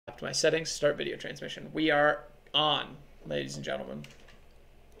Optimize settings, start video transmission. We are on, ladies and gentlemen.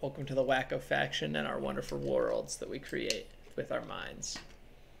 Welcome to the Wacko faction and our wonderful worlds that we create with our minds.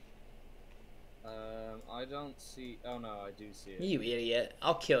 I don't see. Oh no, I do see it. You idiot.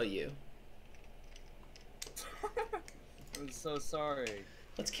 I'll kill you. I'm so sorry.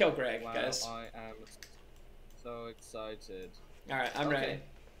 Let's kill Greg, Wow, guys. I am so excited. Alright, I'm ready.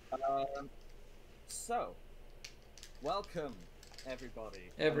 So, welcome, everybody.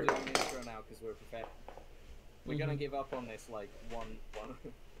 I'm doing the intro now because we're professional. We're gonna give up on this like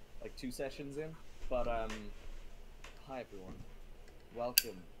like 2 sessions in. But hi everyone.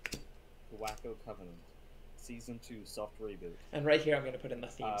 Welcome to Wacko Covenant, Season 2 soft reboot. And right here I'm gonna put in the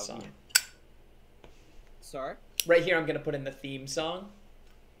theme song. Sorry? Right here I'm gonna put in the theme song.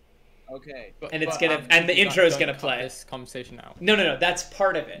 Okay. And it's gonna and the intro is gonna play. This conversation out. No, that's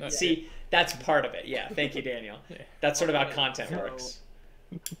part of it. No, See, that's part of it. Yeah, thank you, Daniel. Yeah. That's sort of how content works.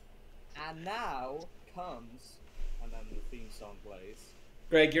 And now comes, and then the theme song plays.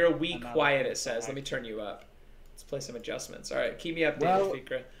 Greg, you're a wee quiet, it says. Let me turn you up. Let's play some adjustments. All right, keep me updated,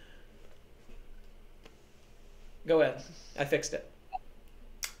 Greg. Go ahead. I fixed it.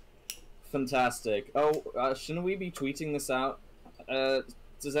 Fantastic. Oh, shouldn't we be tweeting this out?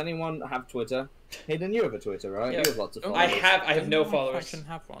 Does anyone have Twitter? Hayden, you have a Twitter, right? Yeah. You have lots of followers. I have no followers. Faction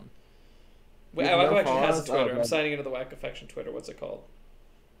have one. Wait, Wacko Faction has a Twitter. I'm signing into the Wacko Faction Twitter. What's it called?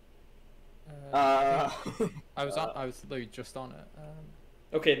 I was literally just on it.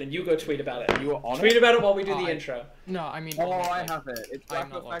 Okay, then you go tweet about it. You were on tweet it? about it while we do the intro. No, I mean. Oh, I have it. It's I'm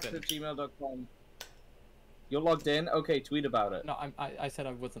not logged in. wackofaction@gmail.com. You're logged in? Okay, tweet about it. No, I said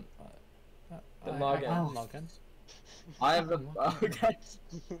I wasn't. Then log in. I can log in. I have a... Okay.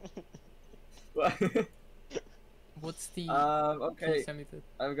 What's the? Okay. Send me the...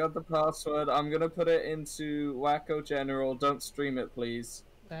 I've got the password. I'm gonna put it into Wacko General. Don't stream it, please.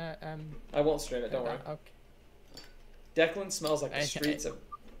 I won't stream it, don't worry. Okay. Declan smells like the streets of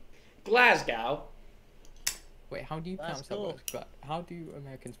Glasgow. Wait, how do you pronounce that word? How do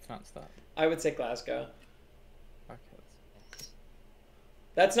Americans pronounce that? I would say Glasgow. Okay.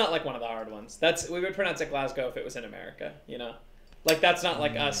 That's not like one of the hard ones. We would pronounce it Glasgow if it was in America, you know? Like, that's not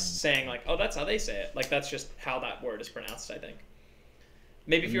like us saying, like, oh, that's how they say it. Like, that's just how that word is pronounced, I think.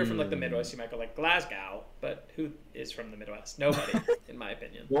 Maybe if you're from, like, the Midwest, you might go, like, Glasgow, but who is from the Midwest? Nobody, in my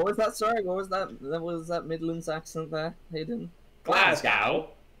opinion. What was that? Sorry, what was that? That was that Midlands accent there, Hayden? Glasgow.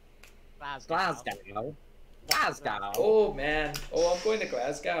 Glasgow. Glasgow. Oh, man. Oh, I'm going to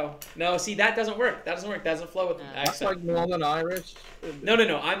Glasgow. No, see, that doesn't work. That doesn't work. That doesn't flow with the accent. That's like Northern Irish. No.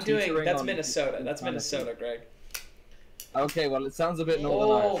 I'm doing... That's Minnesota. That's Minnesota, Greg. Okay, well, it sounds a bit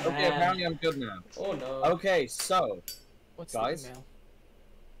Northern Irish. Okay, man. apparently I'm good now. Oh, no. Okay, so... What's guys? the email?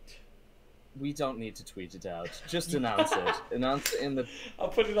 We don't need to tweet it out. Just announce it. Announce it in the... I'll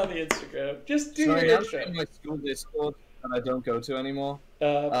put it on the Instagram. Just do Sorry, your announce it intro. in my school Discord that I don't go to anymore.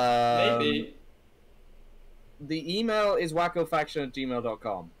 Maybe. The email is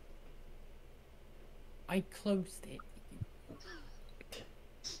wackofaction@gmail.com. I closed it.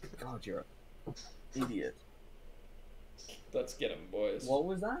 God, you're an idiot. Let's get him, boys. What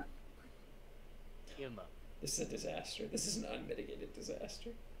was that? Humor. This is a disaster. This is an unmitigated disaster.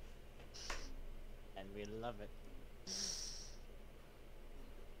 And we love it.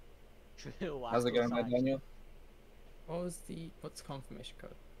 How's it going, my Daniel? What's the confirmation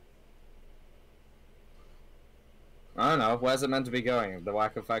code? I don't know. Where's it meant to be going? The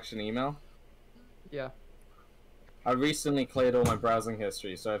Wacko Faction email? Yeah. I recently cleared all my browsing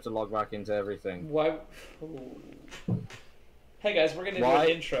history, so I have to log back into everything. Why? Ooh. Hey guys, we're gonna do an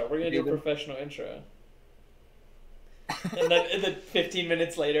intro. We're gonna do a professional intro. and then 15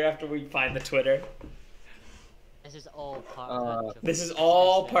 minutes later, after we find the Twitter. This is all part of it. This is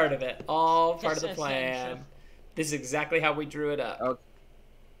all part of it. All part of the plan. This is exactly how we drew it up. Okay.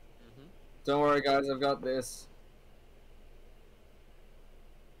 Don't worry, guys. I've got this.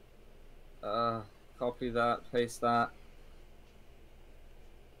 Copy that. Paste that.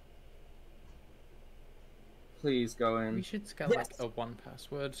 Please go in. We should get like a 1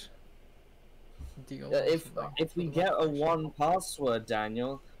 password deal. If we get a 1 password,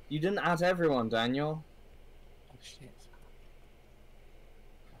 Daniel, you didn't add everyone, Daniel. Oh shit.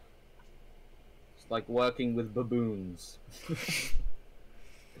 It's like working with baboons.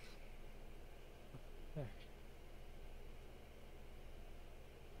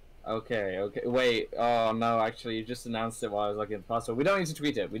 Okay, wait, oh no, actually, you just announced it while I was looking at the password. We don't need to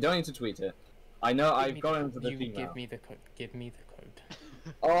tweet it, I know, I've got into the Gmail. Give me the code.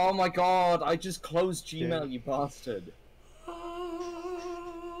 Oh my god, I just closed Gmail, you bastard. For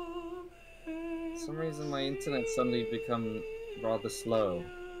some reason my internet suddenly become rather slow.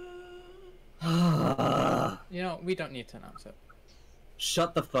 You know, we don't need to announce it.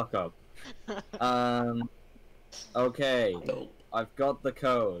 Shut the fuck up. Okay. Nope. I've got the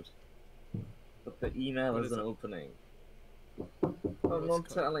code. But the email What isn't is it? opening. What's I'm the not code?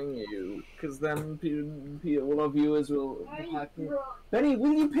 telling you, because then all our viewers will hack me. Benny,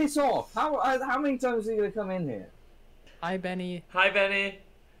 will you piss off? How many times are you gonna come in here? Hi, Benny. Hi, Benny.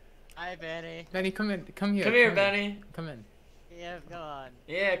 Hi, Benny. Benny, come in. Come here. Come here, Benny. Come in. Yeah, go on.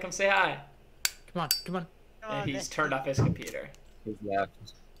 Yeah, come say hi. Come on. Come on. Come And on, he's Benny. turned off his computer. He's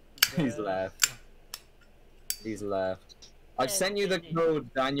left. He's left. He's left. I've sent you the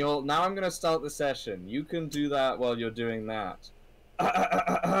code, Daniel. Now I'm gonna start the session. You can do that while you're doing that.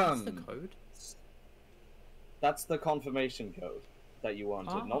 What's the code? That's the confirmation code that you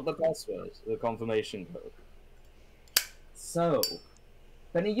wanted, Oh. not the password. The confirmation code. So,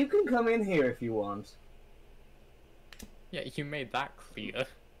 Benny, you can come in here if you want. Yeah, you made that clear.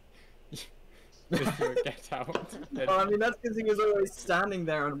 Just your get out. Well, I mean, that's because he was always standing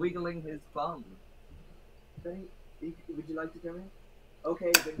there and wiggling his bum. Benny, would you like to come in?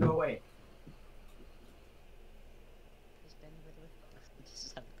 Okay, then go away. Is Benny with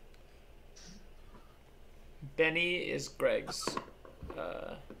us? Benny is Greg's fish.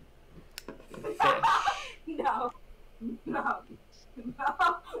 No. No. No.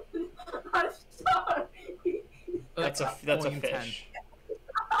 I'm sorry. That's a Volume 10. fish.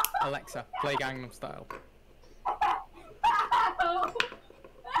 Alexa, play Gangnam Style. I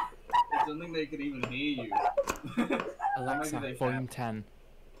don't think they could even hear you. Alexa, they volume 10.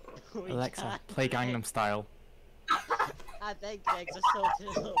 We Alexa, can't. play Gangnam Style. I think Greg's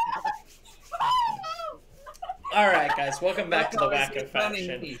assaulted. All right, guys, welcome back to the Wacko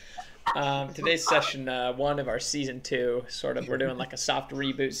faction. Today's session 1 of our season 2. Sort of, we're doing like a soft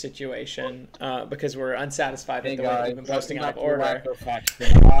reboot situation because we're unsatisfied with the way that we've been posting out of order.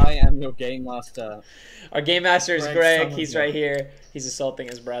 I am your game master. Our game master is Greg Greg. Summers He's here. right here. He's assaulting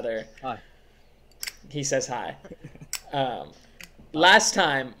his brother. Hi. He says hi. Last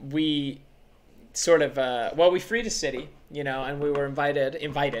time we sort of we freed a city, you know, and we were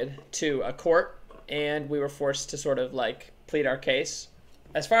invited to a court, and we were forced to sort of like plead our case.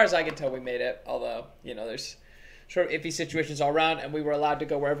 As far as I can tell, we made it, although, you know, there's sort of iffy situations all around, and we were allowed to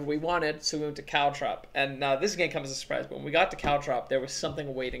go wherever we wanted, so we went to Caltrop. And now this game comes as a surprise, but when we got to Caltrop, there was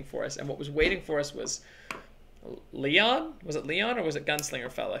something waiting for us, and what was waiting for us was Leon? Was it Leon, or was it Gunslinger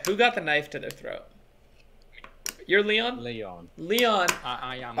fella? Who got the knife to their throat? You're Leon? Leon. Leon,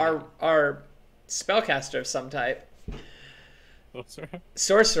 I am. our spellcaster of some type. Sorcerer.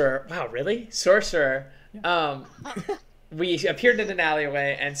 Sorcerer. Wow, really? Sorcerer. We appeared in an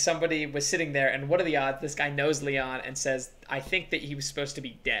alleyway, and somebody was sitting there, and what are the odds? This guy knows Leon and says, I think that he was supposed to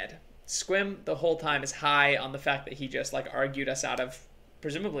be dead. Squim, the whole time, is high on the fact that he just, like, argued us out of,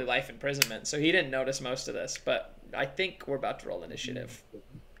 presumably, life imprisonment, so he didn't notice most of this, but I think we're about to roll initiative.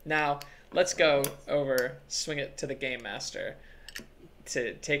 Now, let's go over, swing it to the Game Master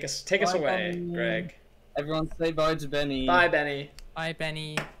to take us away, Benny. Greg. Everyone say bye to Benny. Bye, Benny. Hi,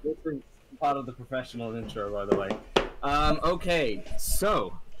 Benny. This is part of the professional intro, by the way. Okay,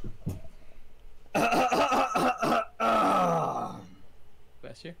 so.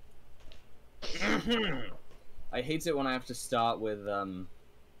 Bless you. I hate it when I have to start with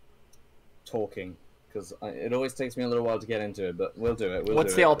talking, because it always takes me a little while to get into it, but we'll do it.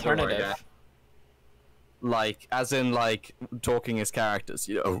 What's the alternative? Like, as in, like, talking as characters,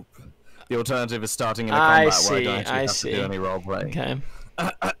 you know. The alternative is starting in a I combat where I see, don't actually I have see. to do any roleplay. Okay.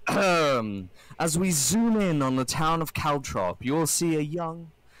 As we zoom in on the town of Caltrop, you will see a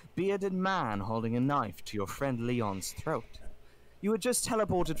young, bearded man holding a knife to your friend Leon's throat. You were just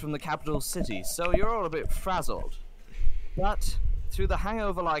teleported from the capital city, so you're all a bit frazzled. But, through the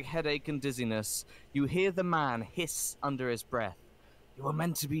hangover-like headache and dizziness, you hear the man hiss under his breath. You were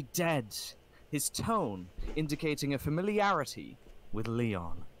meant to be dead. His tone indicating a familiarity with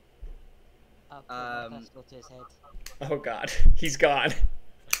Leon. I'll put my pistol to his head. Oh god, he's gone.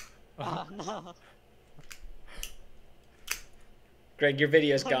 Oh no. Greg, your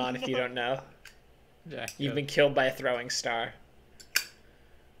video's gone if you don't know. Yeah. You've good. been killed by a throwing star.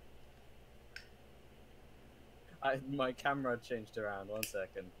 My camera changed around, 1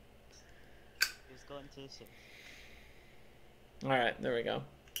 second. He's gone too soon. Alright, there we go.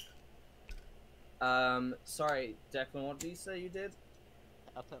 Sorry, Declan, what did you say you did?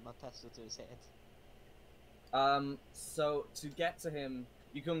 I put my pistol to his head. So to get to him,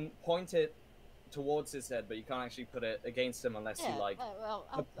 you can point it towards his head, but you can't actually put it against him unless Yeah, you, like, well,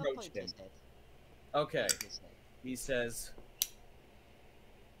 I'll approach point to him. his head. Okay. His head. He says,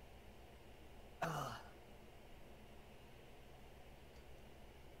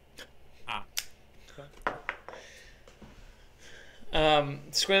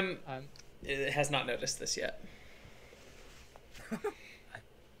 Squim has not noticed this yet.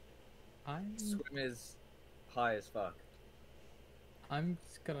 Swim is high as fuck. I'm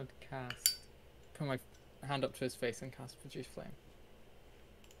just gonna put my hand up to his face and cast Produce Flame.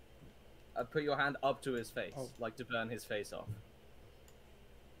 Put your hand up to his face, Oh. like to burn his face off.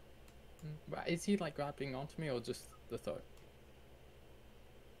 But is he like grabbing onto me or just the throat?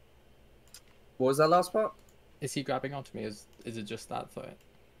 What was that last part? Is he grabbing onto me? Is it just that throat?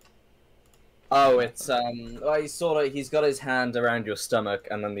 Oh, it's well, he's got his hand around your stomach,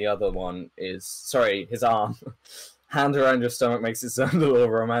 and then the other one is his arm. Hand around your stomach makes it sound a little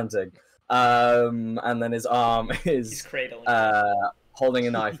romantic. And then his arm He's is cradling. holding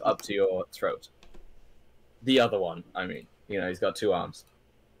a knife up to your throat. The other one, I mean, he's got two arms.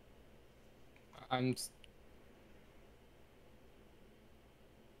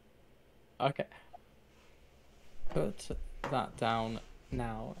 Okay. Put that down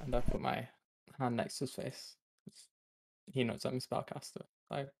now, and I put my hand next to his face. He knows I'm a spellcaster,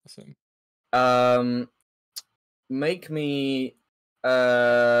 I assume. Make me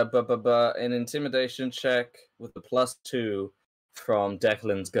an intimidation check with the +2 from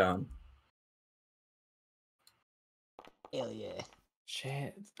Declan's gun. Hell yeah.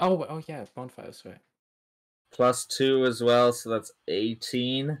 Shit. Oh yeah, bonfires, right. +2 as well, so that's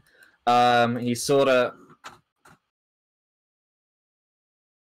 18. He sort of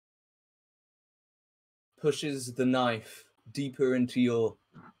pushes the knife deeper into your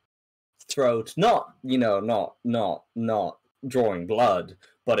throat. Not drawing blood,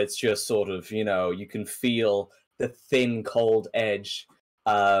 but it's just sort of, you can feel the thin, cold edge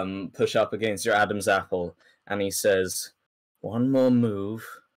push up against your Adam's apple, and he says, "One more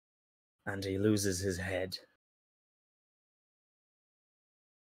move, and he loses his head."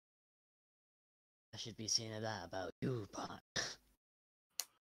 I should be saying that about you, but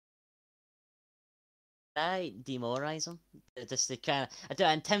I demoralize him. Just to kind of, I do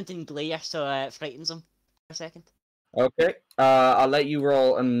an tempting glare so it frightens him for a second. Okay. I'll let you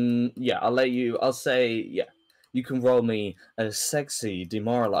roll, and I'll say, you can roll me a sexy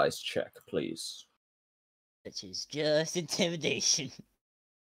demoralized check, please. Which is just intimidation.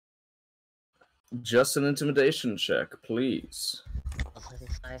 Just an intimidation check, please. Of level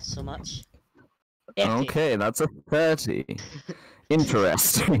 5 so much. Okay, that's a 30.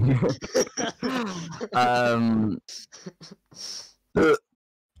 Interesting.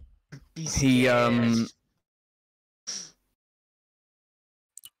 He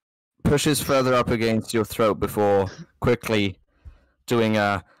pushes further up against your throat before quickly doing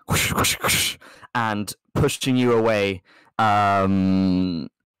a whoosh, whoosh, whoosh, and pushing you away, and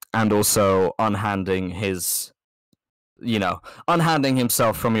also unhanding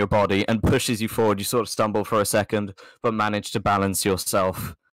himself from your body and pushes you forward. You sort of stumble for a second, but manage to balance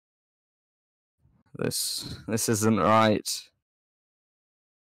yourself. This isn't right.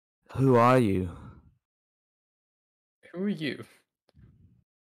 Who are you? Who are you?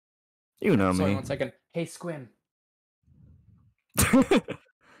 You know Sorry, me. 1 second. Hey, Squim.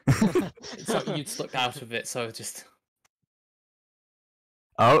 So you slipped out of it, so just...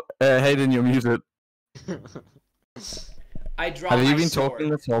 Oh, Hayden, you're muted. I draw Have my you been sword. talking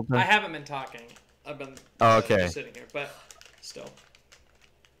this whole time? I haven't been talking. I've been okay. just sitting here, but still.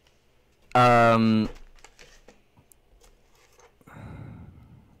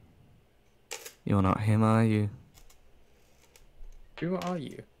 You're not him, are you? Who are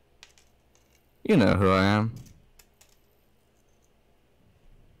you? You know who I am.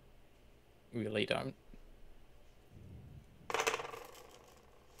 Really don't.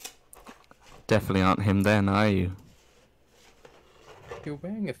 Definitely aren't him then, are you? You're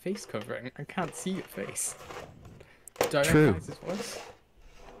wearing a face covering. I can't see your face. Do I True. recognize his voice?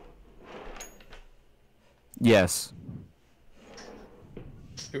 Yes.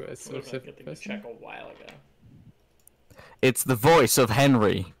 Who is Would sort have of been getting person? check a while ago. It's the voice of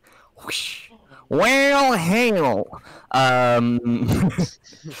Henry. Whoosh. Well, hell.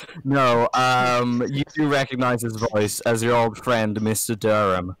 No, you do recognize his voice as your old friend, Mr.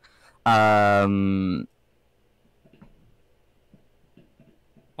 Durham.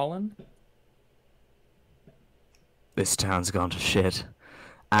 Holland? This town's gone to shit.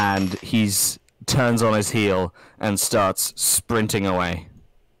 And he's turns on his heel and starts sprinting away.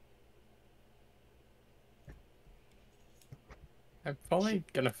 I'm probably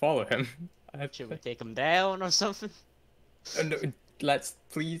gonna follow him. Should we take him down or something? No, let's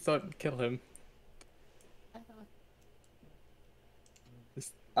please don't kill him.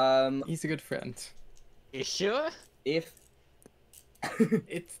 He's a good friend. You sure? If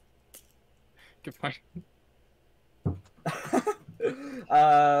It's goodbye.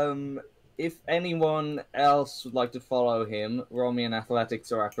 If anyone else would like to follow him, roll me an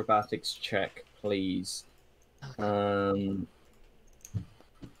athletics or acrobatics check, please.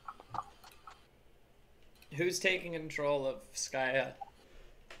 Who's taking control of Skya?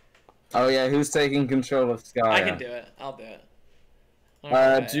 Oh yeah, who's taking control of Skya? I can do it. I'll do it.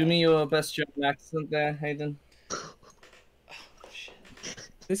 Do me your best German accent there, Hayden. Oh, shit.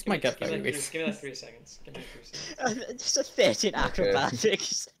 This might get Give very me weird. like 3 seconds. Give me 3 seconds. Just a 13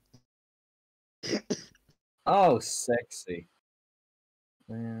 acrobatics. Oh, sexy.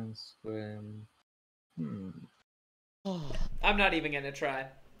 Man, swim. I'm not even gonna try.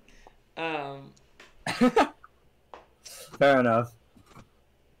 Fair enough.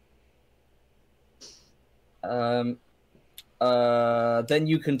 Then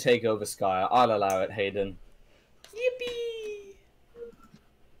you can take over Skya. I'll allow it, Hayden. Yippee!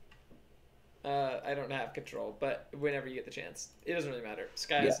 I don't have control, but whenever you get the chance, it doesn't really matter.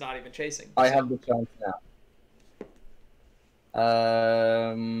 Skya's not even chasing. I have the chance now.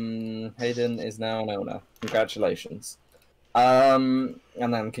 Hayden is now an owner. Congratulations. And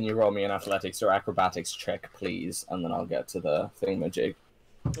then can you roll me an athletics or acrobatics check, please? And then I'll get to the thingamajig.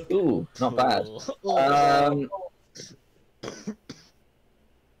 Okay. Ooh, not bad.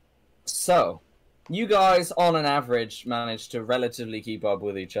 So, you guys, on an average, manage to relatively keep up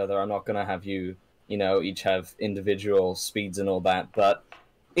with each other. I'm not going to have you, each have individual speeds and all that, but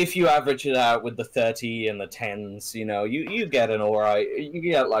if you average it out with the 30 and the 10s, you get an alright, you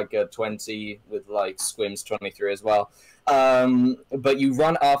get like a 20 with like Squim's 23 as well. But you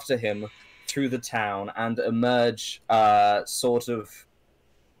run after him through the town and emerge you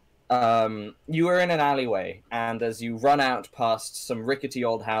are in an alleyway, and as you run out past some rickety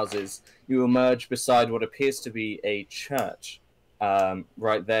old houses, you emerge beside what appears to be a church.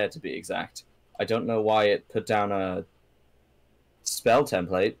 Right there, to be exact. I don't know why it put down a spell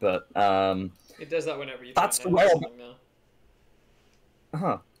template, but it does that whenever you. That's try where. something now.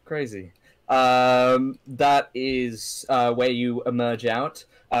 Huh, crazy. That is where you emerge out.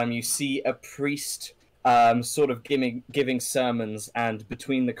 You see a priest sort of giving sermons, and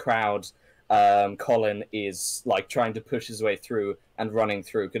between the crowd, Colin is like trying to push his way through and running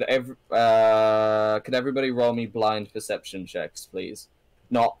through. Could everybody roll me blind perception checks, please?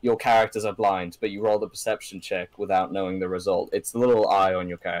 Not your characters are blind, but you roll the perception check without knowing the result. It's the little eye on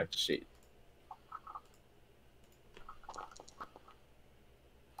your character sheet.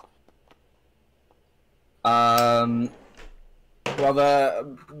 While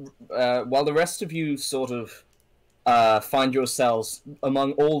the rest of you sort of find yourselves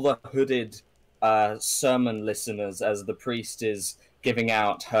among all the hooded sermon listeners as the priest is giving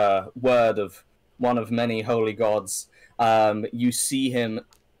out her word of one of many holy gods, you see him,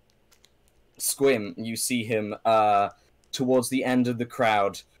 Squim, you see him towards the end of the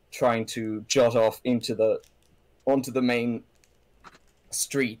crowd trying to jot off onto the main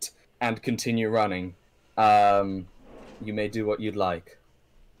street and continue running. You may do what you'd like.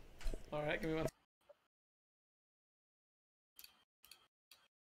 All right, give me one.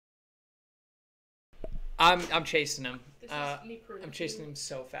 I'm chasing him. I'm chasing him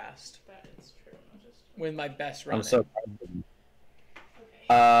so fast. That is true. With my best running. I'm so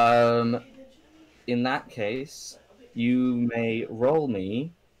in that case, you may roll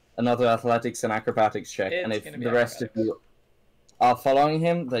me another athletics and acrobatics check, and if the rest of you are following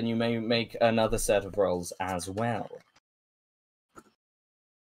him, then you may make another set of rolls as well.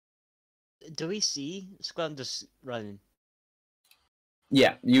 Do we see Squam just running?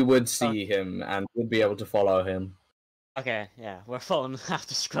 Yeah, you would see him and would be able to follow him. Okay, yeah, we're following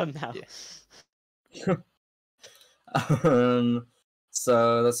after Scrum now. Yeah.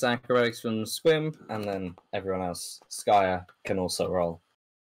 So that's acrobatics from Squim, and then everyone else, Skya, can also roll.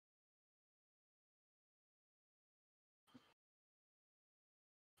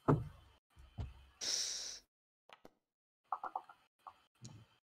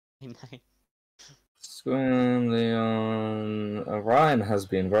 Squim, Leon, Orion has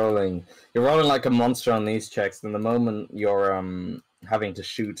been rolling. You're rolling like a monster on these checks, and the moment you're having to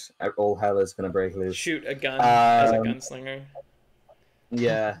shoot, all hell is going to break loose. Shoot a gun as a gunslinger.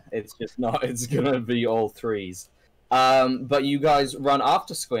 Yeah, it's just not. It's going to be all threes. But you guys run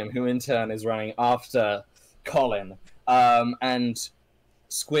after Squim, who in turn is running after Colin. And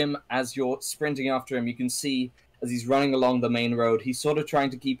Squim, as you're sprinting after him, you can see as he's running along the main road, he's sort of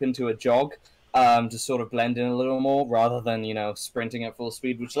trying to keep into a jog. To sort of blend in a little more, rather than, sprinting at full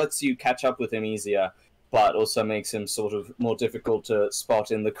speed, which lets you catch up with him easier, but also makes him sort of more difficult to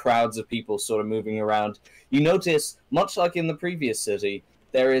spot in the crowds of people sort of moving around. You notice, much like in the previous city,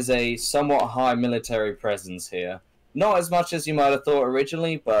 there is a somewhat high military presence here. Not as much as you might have thought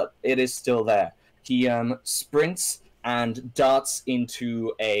originally, but it is still there. He sprints and darts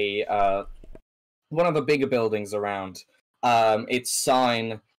into a one of the bigger buildings around. Its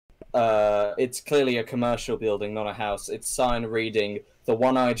sign, it's clearly a commercial building, not a house. Its sign reading "The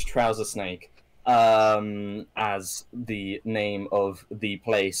One-Eyed Trouser Snake" as the name of the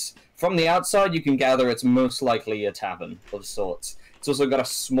place. From the outside, you can gather it's most likely a tavern of sorts. It's also got a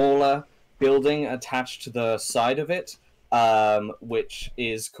smaller building attached to the side of it, which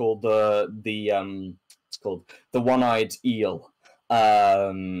is called it's called the One-Eyed Eel,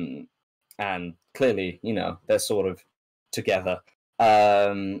 and clearly, they're sort of together.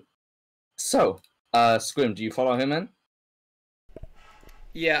 Squim, do you follow him in?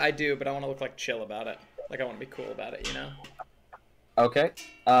 Yeah, I do, but I want to look like chill about it. Like I want to be cool about it, Okay.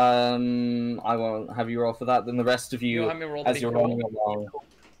 I won't have you roll for that. Then the rest of you, have me roll to as be you're cool? rolling along,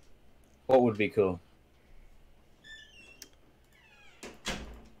 what would be cool?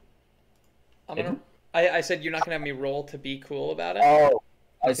 I said you're not gonna have me roll to be cool about it. Oh,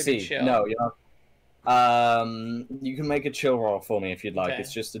 I To be see. chill. No, you're not. You can make a chill roll for me if you'd like. Okay.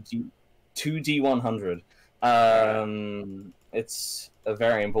 It's just a 2d100. It's a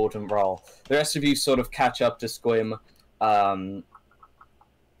very important roll. The rest of you sort of catch up to Squim. I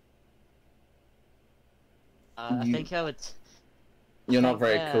think I would. You're not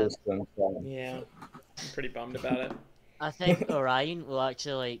think, very cool, Squim. So. Yeah, I'm pretty bummed about it. I think Orion will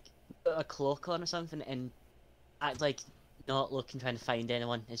actually like put a cloak on or something and act like not looking, trying to find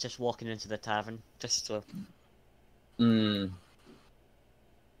anyone. It's just walking into the tavern, just so.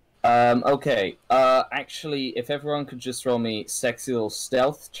 Okay. Actually, if everyone could just roll me sexy little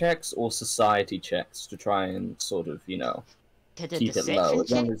stealth checks or society checks to try and sort of, Did a keep it low. deception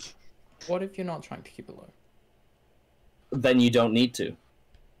As long check? as... What if you're not trying to keep it low? Then you don't need to.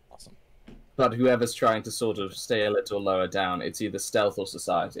 Awesome. But whoever's trying to sort of stay a little lower down, it's either stealth or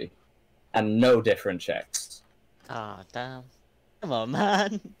society. And no different checks. Ah, damn. Come on,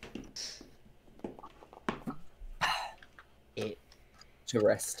 man.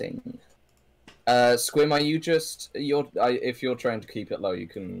 Interesting. Squim, are you just if you're trying to keep it low, you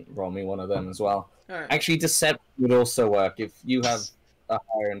can roll me one of them as well. Alright. Actually, deception would also work. If you have a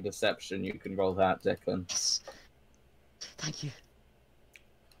higher in deception, you can roll that, Declan. Yes. Thank you.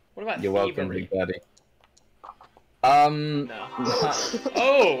 What about You're welcome, thievery? big buddy. No.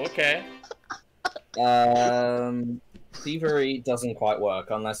 Oh, okay. Thievery doesn't quite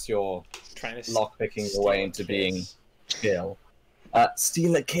work unless you're Trying to lockpicking your steal way a into kiss. being chill.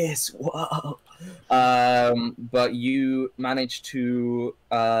 Steal a kiss. Whoa. But you manage to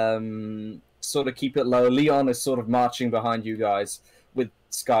sort of keep it low. Leon is sort of marching behind you guys with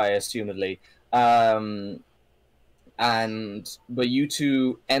Sky, assumedly. But you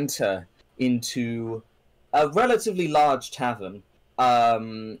two enter into a relatively large tavern.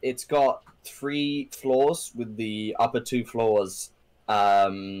 It's got 3 floors, with the upper 2 floors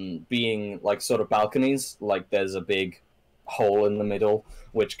being like sort of balconies. Like there's a big hole in the middle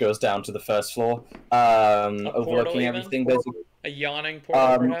which goes down to the first floor, portal overlooking even? everything. There's A yawning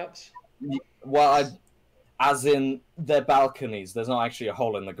portal, perhaps? as in they're balconies. There's not actually a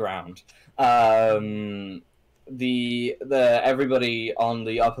hole in the ground. Everybody on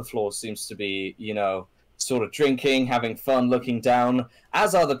the upper floor seems to be, sort of drinking, having fun, looking down,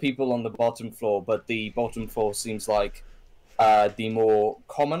 as are the people on the bottom floor. But the bottom floor seems like the more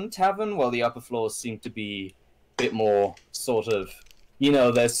common tavern, while the upper floors seem to be a bit more sort of,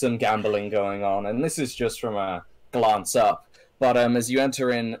 there's some gambling going on. And this is just from a glance up. But as you enter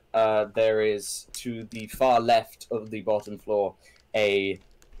in, there is, to the far left of the bottom floor, a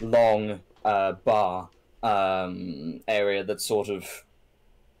long bar area that sort of...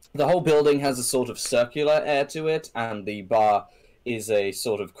 The whole building has a sort of circular air to it, and the bar is a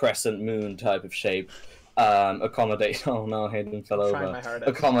sort of crescent moon type of shape. Accommodate... Oh no, Hayden fell Trying over. my hardest.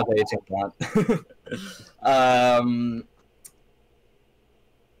 Accommodating that.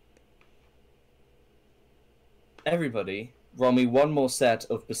 Everybody, roll me one more set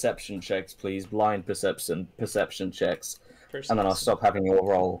of perception checks, please. Blind perception checks. And then I'll stop having you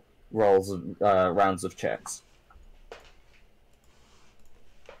all rounds of checks.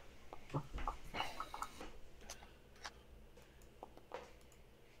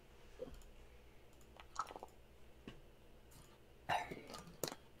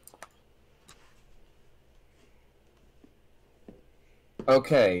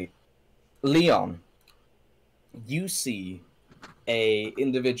 Okay, Leon, you see a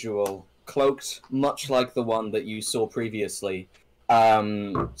individual cloaked, much like the one that you saw previously,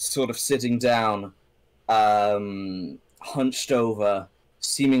 sort of sitting down, hunched over,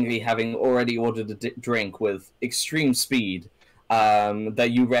 seemingly having already ordered a drink with extreme speed, that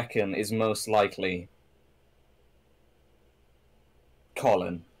you reckon is most likely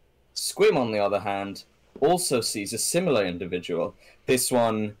Colin. Squim, on the other hand, also sees a similar individual. This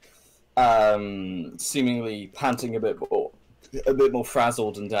one, seemingly panting a bit more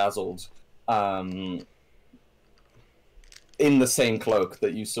frazzled and dazzled, in the same cloak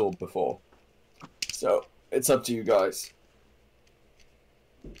that you saw before. So it's up to you guys.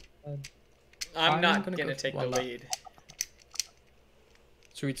 I'm not gonna gonna go take the one lap. lead.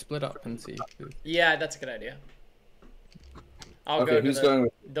 Should we split up and see who? Yeah, that's a good idea. I'll Okay, go to who's going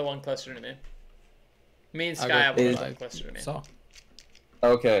with... the one closer to me. Me and I'll Sky go will with go one closer to me. So,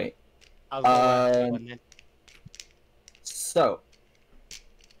 Okay, I'll go with one then. so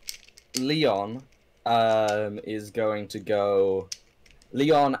Leon is going to go.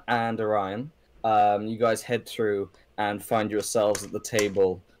 Leon and Orion, you guys head through and find yourselves at the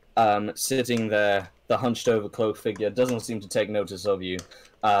table, sitting there. The hunched over cloak figure doesn't seem to take notice of you,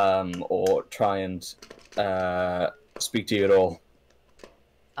 or try and speak to you at all.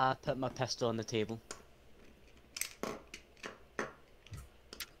 I put my pistol on the table.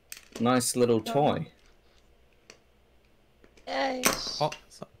 Nice little toy. Yes. oh,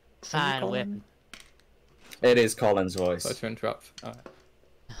 so, Fine Colin? weapon. It is Colin's voice. sorry to interrupt.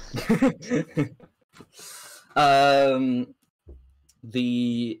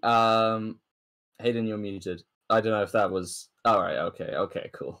 The Hayden, you're muted. I don't know if that was all right. Okay,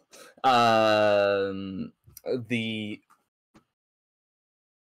 cool. The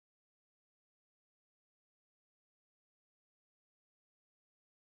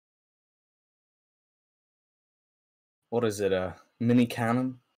what is it? A mini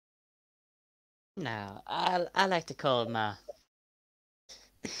cannon? No, I like to call it my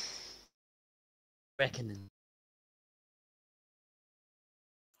reckoning.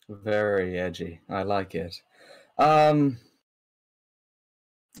 Very edgy. I like it.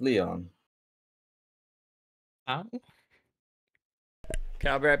 Leon. Ow. Okay,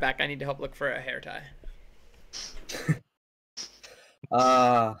 I'll be right back. I need to help look for a hair tie.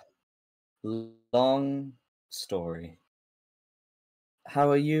 Long story. How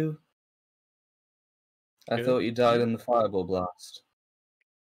are you? I Good. thought you died in the fireball blast.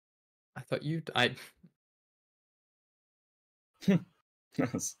 I thought you died.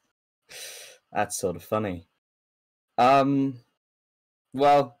 That's sort of funny.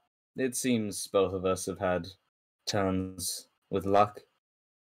 Well, it seems both of us have had turns with luck.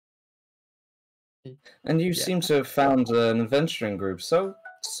 And you Yeah. seem to have found an adventuring group so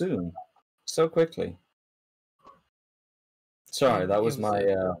soon, so quickly. Sorry, that was my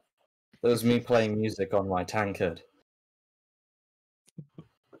that was me playing music on my tankard.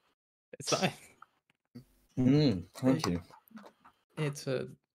 It's like Thank you. it's a.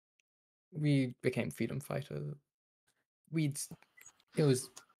 We became freedom fighters. It was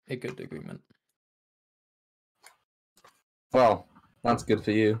a good agreement. Well, that's good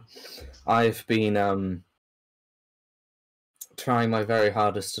for you. I've been trying my very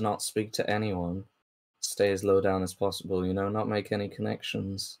hardest to not speak to anyone, stay as low down as possible, not make any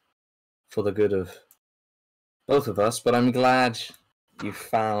connections for the good of both of us, but I'm glad you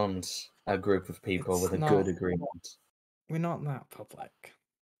found a group of people It's with a not- good agreement. We're not that public.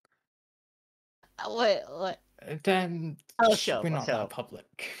 Wait. Then Oh, sure, we're not sure. that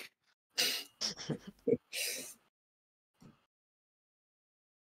public.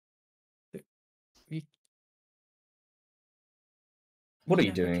 We, What are you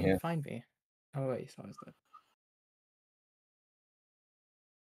never doing came here? Find me. Oh wait, so is that?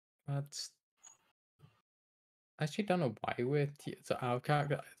 That's. I actually don't know why we're here. So our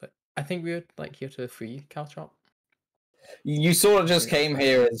character, I think we're here to free Caltrop. You sort of just Okay, came that's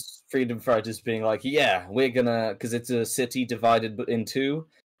here as freedom fighters, being like, "Yeah, we're gonna," because it's a city divided in two.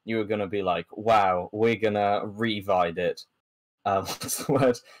 You were gonna be like, "Wow, we're gonna revide it." What's the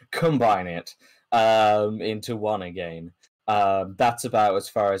word? Combine it into one again. That's about as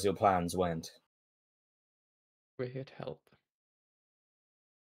far as your plans went. We're here to help.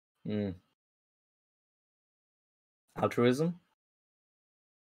 Altruism?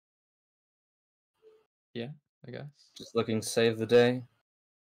 Yeah, I guess. Just looking to save the day?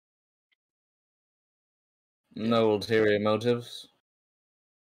 No ulterior motives?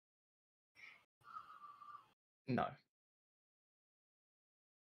 No.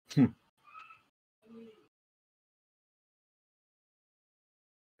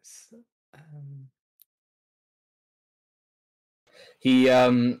 S- He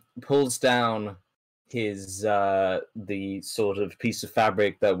pulls down his the sort of piece of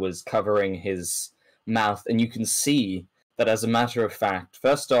fabric that was covering his mouth, and you can see that, as a matter of fact,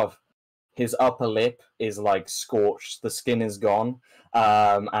 first off, his upper lip is like scorched, the skin is gone,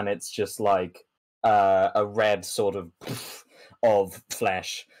 and it's just like a red sort of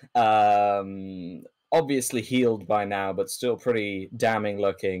flesh. Obviously healed by now, but still pretty damning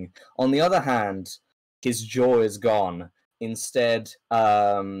looking. On the other hand, his jaw is gone. Instead,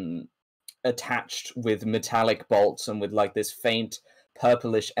 attached with metallic bolts and with like this faint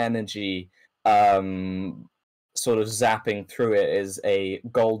purplish energy sort of zapping through it is a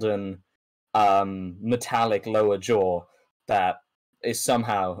golden metallic lower jaw that is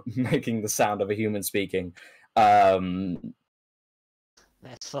somehow making the sound of a human speaking. That's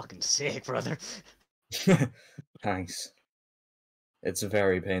fucking sick, brother. Thanks. It's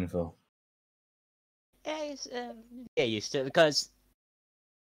very painful. Yeah, get used to it because.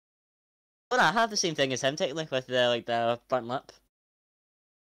 Well, I have the same thing as him technically with the burnt lip.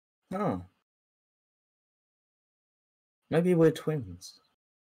 Oh. Maybe we're twins.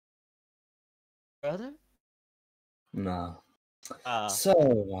 Brother? No. Ah.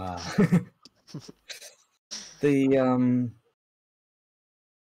 So, the,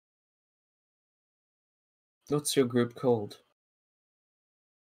 what's your group called?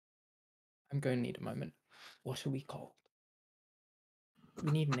 I'm going to need a moment. What are we called?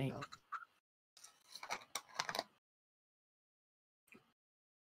 We need a name.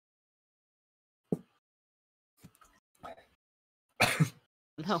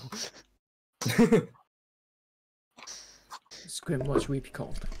 No. Scrim, what should we be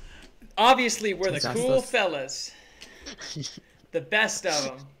called? Obviously, we're the That's cool us. fellas. The best of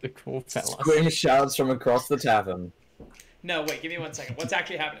them. The cool fella. Squim shouts from across the tavern. No, wait, give me 1 second. What's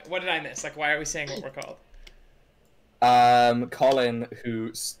actually happening? What did I miss? Like, why are we saying what we're called? Colin,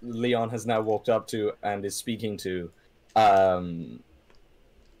 who Leon has now walked up to and is speaking to,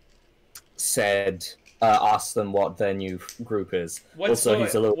 said, asked them what their new group is. What was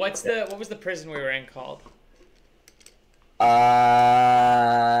the prison we were in called?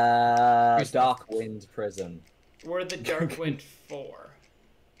 Dark Wind Prison. We're the Dark Wind 4.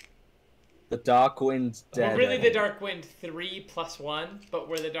 The Dark Wind Dead. We're really the Dark Wind 3 + 1, but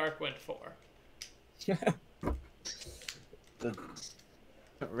we're the Dark Wind 4.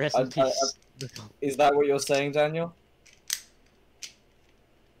 Rest in peace. Is that what you're saying, Daniel?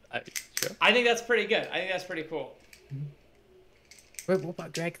 Sure. I think that's pretty good. I think that's pretty cool. Wait, what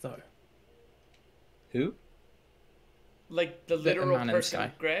about Greg though? Who? Like the The literal man in the person,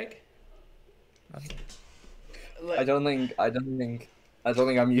 sky. Greg. I don't think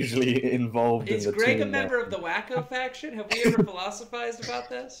I'm usually involved in Is the Greg a team member of the Wacko faction? Have we ever philosophized about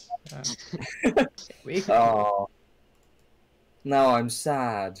this? We Oh. No, I'm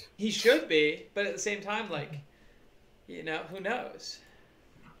sad. He should be, but at the same time, like, you know, who knows?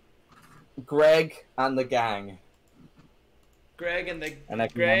 Greg and the gang. Greg and the And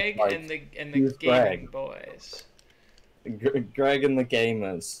everyone's Greg like, and the "Who's gaming Greg?" boys. Greg and the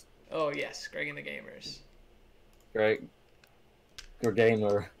gamers. Oh yes, Greg and the gamers. Greg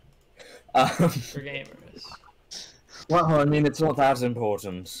gamer. We're gamers. Well, I mean, it's not that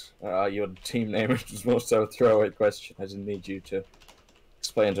important. Your team name was more so a throwaway question. I didn't need you to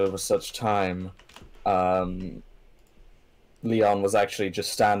explain it over such time. Leon was actually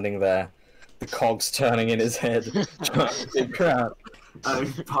just standing there, the cogs turning in his head, trying to figure out a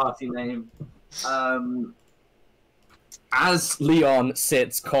party name. As Leon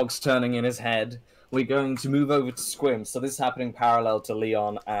sits, cogs turning in his head, we're going to move over to Squim. So this is happening parallel to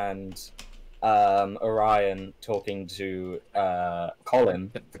Leon and Orion talking to Colin,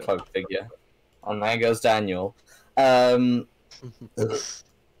 the cloaked figure. And there goes Daniel.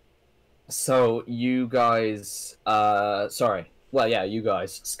 So you guys, you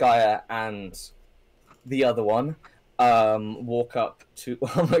guys, Skya and the other one, walk up to.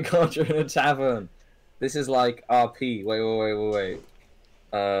 Oh my god, you're in a tavern. This is like RP. Wait.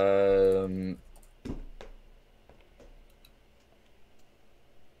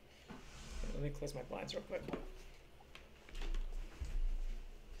 Let me close my blinds real quick.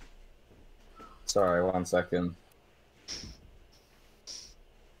 Sorry, 1 second.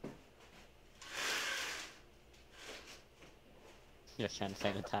 You're trying to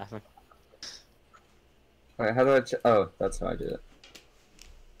find a tavern. Wait, how do I? Oh, that's how I do it.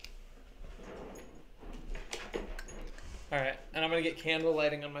 All right, and I'm gonna get candle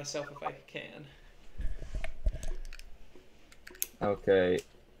lighting on myself if I can. Okay.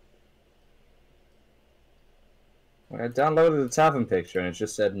 I downloaded the tavern picture and it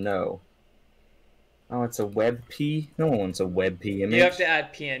just said no. Oh, it's a WebP? No one wants a WebP image. You have to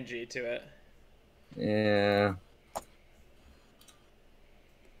add PNG to it. Yeah.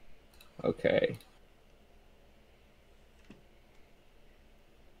 Okay.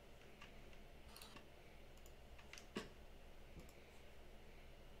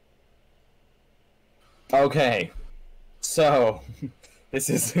 Okay, so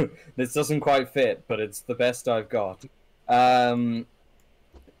this doesn't quite fit, but it's the best I've got.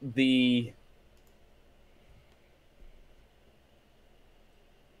 The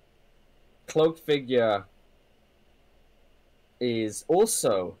cloaked figure is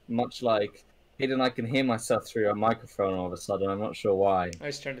also much like Hayden. I can hear myself through your microphone all of a sudden. I'm not sure why. I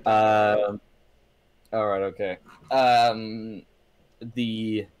just turned it down. All right, okay.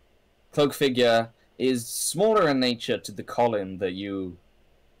 The cloak figure is smaller in nature to the Colin that you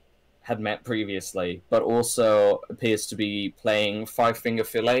had met previously, but also appears to be playing Five Finger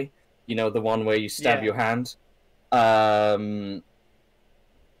Fillet. You know, the one where you stab your hand.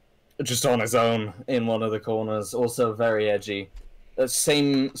 Just on his own in one of the corners. Also very edgy. The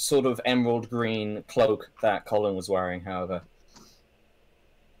same sort of emerald green cloak that Colin was wearing, however.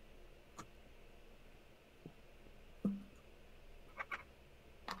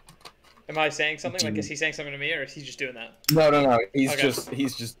 Am I saying something? Like, is he saying something to me, or is he just doing that? No. He's Okay.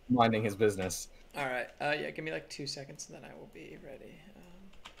 he's just minding his business. All right. Yeah. Give me like 2 seconds, and then I will be ready.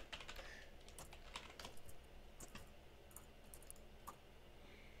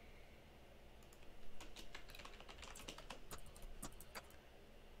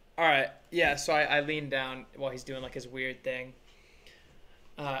 All right. Yeah. So I lean down while he's doing like his weird thing,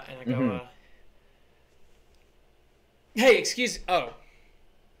 and I go, "Hey, excuse. Oh,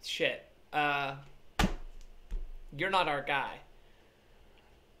 shit. You're not our guy."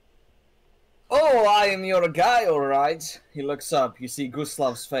 Oh, I am your guy, all right. He looks up. You see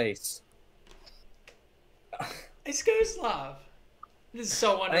Guslav's face. It's Guslav. This is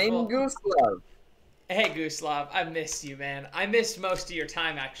so wonderful. I'm Guslav. Hey, Guslav. I missed you, man. I missed most of your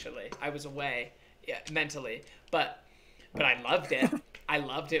time, actually. I was away, yeah, mentally, but I loved it. I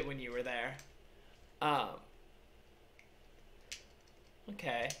loved it when you were there.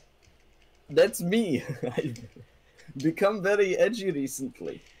 Okay. That's me. I've become very edgy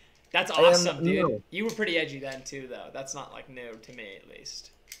recently. That's awesome, dude. new. You were pretty edgy then too, though. That's not like new to me, at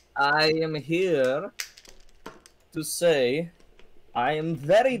least. I am here to say I am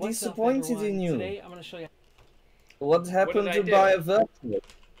very What's up, disappointed everyone? in you. Today I'm gonna show you. What happened I to do? Biovertical?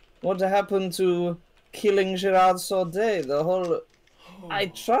 What happened to killing Gerard Saudet? The whole... I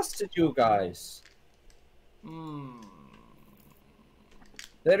trusted you guys.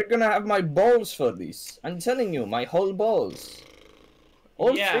 They're gonna have my balls for this. I'm telling you, my whole balls.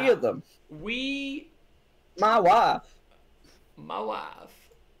 All Yeah. 3 of them. We, My wife. my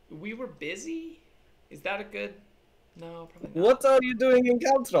wife, we were busy. Is that a good? No, probably not. What are you doing in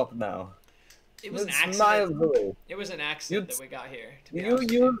Caltrop now? It was an It's accident. miles away. It was an accident You- that we got here. To be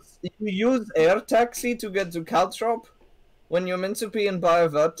You honest with you. use air taxi to get to Caltrop when you're meant to be in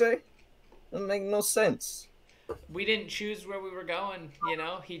Bioverte? That make no sense. We didn't choose where we were going. You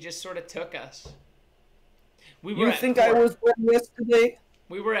know, he just sort of took us. We were You at think court. I was there yesterday?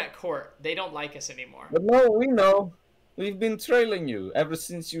 We were at court. They don't like us anymore. But no, we know. We've been trailing you ever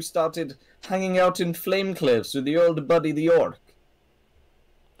since you started hanging out in Flame Cliffs with the old buddy the orc.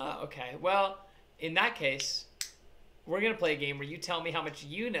 Okay. Well, in that case, we're gonna play a game where you tell me how much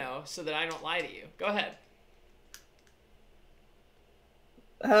you know, so that I don't lie to you. Go ahead.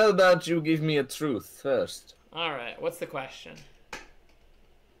 How about you give me a truth first? All right. What's the question?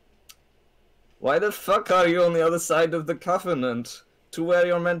 Why the fuck are you on the other side of the covenant to where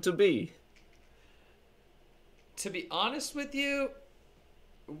you're meant to be? To be honest with you,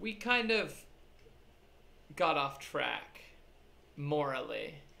 we kind of got off track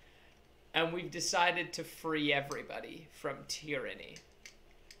morally, and we've decided to free everybody from tyranny.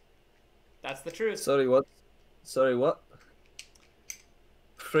 That's the truth. Sorry, what? Sorry, what?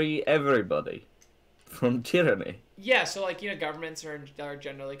 Free everybody from tyranny. Yeah, so like, you know, governments are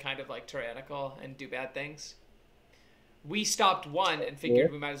generally kind of like tyrannical and do bad things. We stopped one and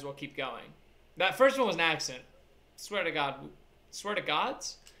figured we might as well keep going. That first one was an accident. Swear to God. Swear to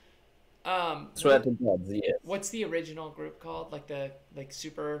gods? Swear to God, yes. What's the original group called? Like the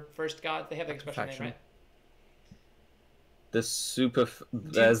super first god? They have like a special name, Faction. right?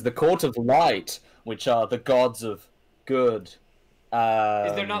 There's the Court of Light, which are the gods of good. Is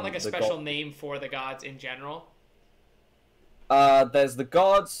there not like a the special name for the gods in general? There's the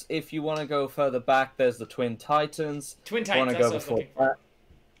gods. If you want to go further back, there's the Twin Titans. Twin Wanna Titans, go that's before what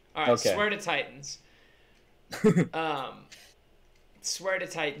I was looking for. Alright, Okay. swear to Titans. Swear to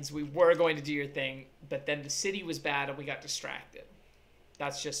Titans, we were going to do your thing, but then the city was bad and we got distracted.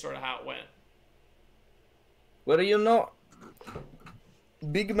 That's just sort of how it went. Well, you know,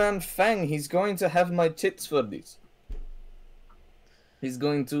 Big Man Fang, he's going to have my tits for this. He's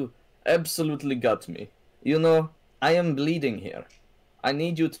going to absolutely gut me. You know, I am bleeding here. I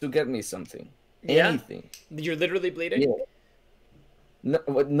need you to get me something. Yeah? Anything. You're literally bleeding? Yeah.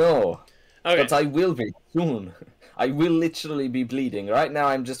 No. Okay. But I will be soon. I will literally be bleeding. Right now,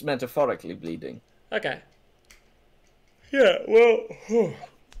 I'm just metaphorically bleeding. Okay. Yeah, well...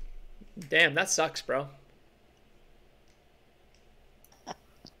 Damn, that sucks, bro.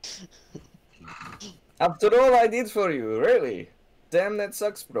 After all I did for you, really. Damn, that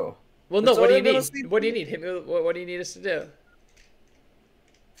sucks, bro. Well, no, That's what all do you you're gonna need? see? What do you need? Hit me with, what do you need us to do?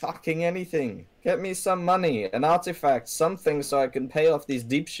 Fucking anything. Get me some money, an artifact, something so I can pay off these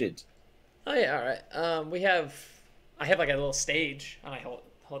deep shit. Oh, yeah, alright. We have... I have, like, a little stage, and I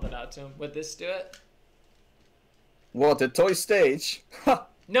hold it out to him. Would this do it? What, a toy stage? Ha!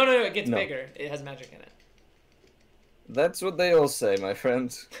 No, it gets No. bigger. It has magic in it. That's what they all say, my friend.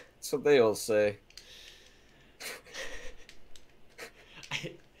 That's what they all say.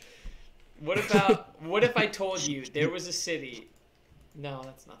 What what if I told you there was a city? No,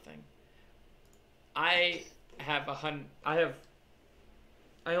 that's nothing. I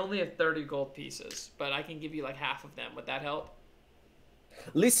only have 30 gold pieces, but I can give you like half of them. Would that help?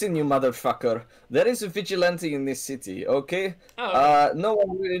 Listen, you motherfucker. There is a vigilante in this city, okay? Oh, okay. No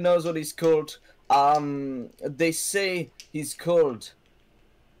one really knows what he's called. They say he's called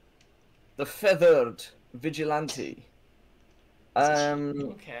the Feathered Vigilante.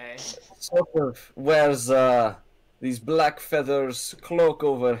 Okay. Sort of wears these black feathers, cloak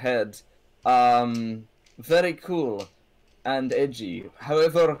overhead. Very cool and edgy.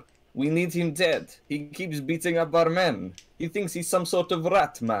 However, we need him dead. He keeps beating up our men. He thinks he's some sort of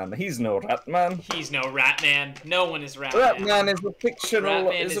rat man. He's no rat man. He's no rat man. No one is rat Rat man. man is a fictional.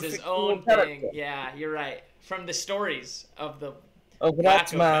 Rat man is a his fictional own character. thing. Yeah, you're right. From the stories of the Of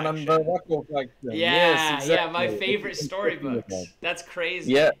Wacko Ratman and the faction. Wacko faction. Yeah, Yes, exactly. yeah, my favorite storybooks. That's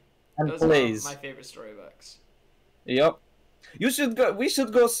crazy. Yeah, and Those plays. are my favorite storybooks. Yep. You should go. We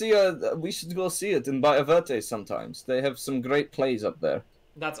should go see it in Baia Verte sometimes. They have some great plays up there.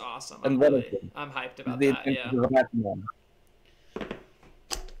 That's awesome. And I'm hyped about The that. Yeah. Adventures of Ratman.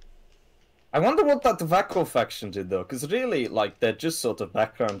 I wonder what that Wacko faction did though, because really, like, they're just sort of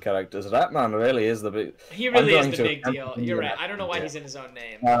background characters. Ratman really is the big. He really I'm is the going to big deal. attempt to You're do right. that. I don't know why he's in his own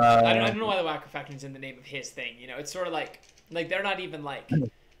name. Uh, I don't know why the Wacko faction's in the name of his thing. You know, it's sort of like they're not even like.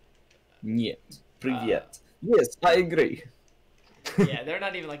 Niet. Privyet. Yes, I agree. Yeah, they're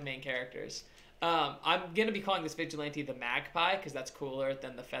not even like main characters. I'm gonna be calling this vigilante the Magpie because that's cooler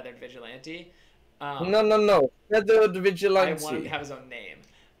than the Feathered Vigilante. No. Feathered I Vigilante. want him to have his own name,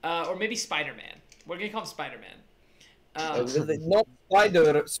 or maybe Spider-Man. We're gonna call him Spider-Man. Not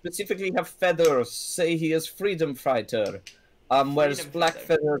spider, specifically have feathers. Say he is freedom fighter. Wears Freedom black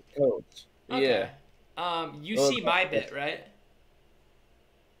feather. feathered coat. Okay. Yeah. You Well, see my bit, right?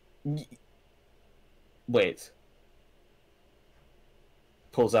 Wait.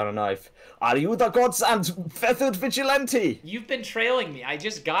 Pulls out a knife. Are you the gods and feathered vigilante? You've been trailing me. I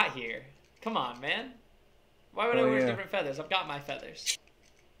just got here. Come on, man. Why would I Oh, wear yeah. different feathers? I've got my feathers.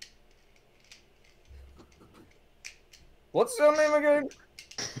 What's your name again?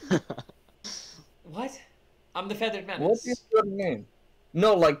 What? I'm the Feathered Menace. What is your name?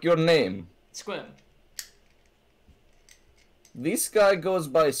 No, like your name. Squim. This guy goes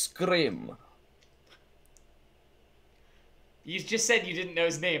by Scream. You just said you didn't know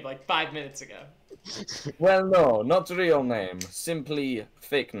his name like 5 minutes ago. Well, no, not real name. Simply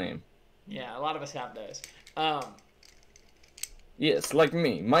fake name. Yeah, a lot of us have those. Yes, like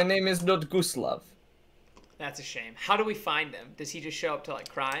me. My name is not Guslav. That's a shame. How do we find him? Does he just show up to like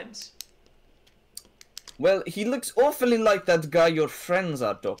crimes? Well, he looks awfully like that guy your friends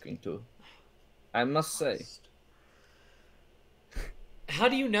are talking to. I must say. How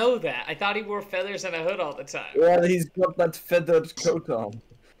do you know that? I thought he wore feathers and a hood all the time. Well, he's got that feathered coat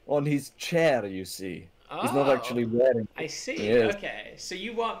on his chair, you see. He's not Oh, actually wearing it. I see. Yes. Okay, so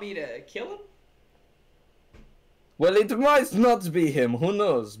you want me to kill him? Well, it might not be him. Who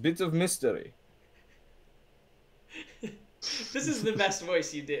knows? Bit of mystery. This is the best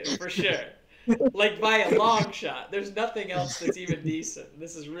voice you do, for sure. Like by a long shot. There's nothing else that's even decent.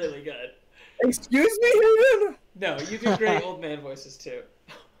 This is really good. Excuse me, Hayden? No, you do great old man voices too.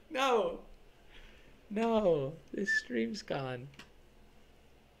 No. No, this stream's gone.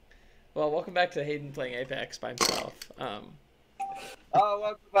 Well, welcome back to Hayden playing Apex by himself. Oh,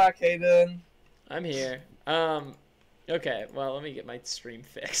 welcome back, Hayden. I'm here. Okay, well, let me get my stream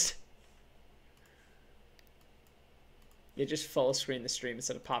fixed. You just full screen the stream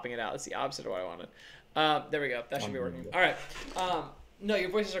instead of popping it out. That's the opposite of what I wanted. There we go. That should be working. All right. No, your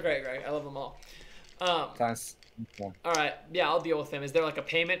voices are great, Greg. I love them all. Thanks. Okay. All right. Yeah, I'll deal with them. Is there like a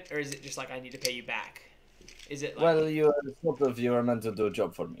payment, or is it just like I need to pay you back? Is it like... Well, you are meant to do a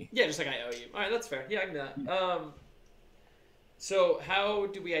job for me. Yeah, just like I owe you. All right, that's fair. Yeah, I can do that. So how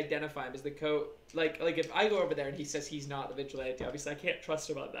do we identify him? Is the code like if I go over there and he says he's not the vigilante, obviously I can't trust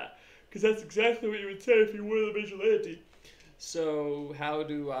him on that because that's exactly what you would say if you were the vigilante. So how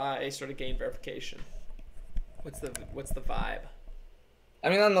do I sort of gain verification? What's the vibe? I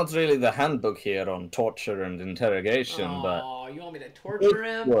mean, I'm not really the handbook here on torture and interrogation, but... Oh, you want me to torture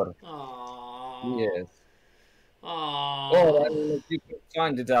him? Sure. Oh. Yes. Oh. Well, I mean, if you can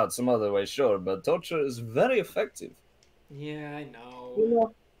find it out some other way, sure, but torture is very effective. Yeah, I know. You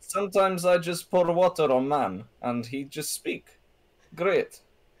know, sometimes I just pour water on man, and he just speak. Great.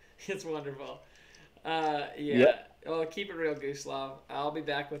 It's wonderful. Yeah. Yep. Well, keep it real, Guslav. I'll be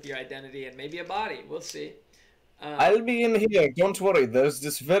back with your identity and maybe a body. We'll see. I'll be in here, don't worry. There's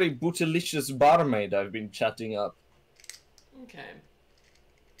this very bootylicious barmaid I've been chatting up. Okay.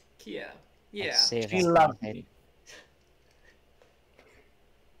 Kia. Yeah. She loves me.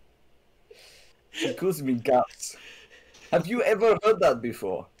 She calls me Gus. Have you ever heard that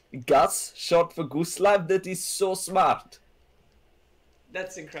before? Gus, short for Guslav, that is so smart.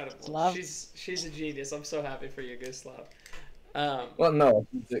 That's incredible. Slav? She's a genius. I'm so happy for you, Guslav. Well, no.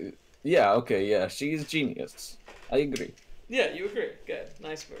 Yeah, okay, yeah. She is genius. I agree. Yeah, you agree. Good.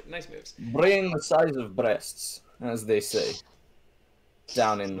 Nice moves. Brain the size of breasts, as they say.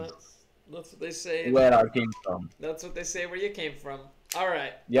 Down in That's what they say. where I came from. That's what they say where you came from. All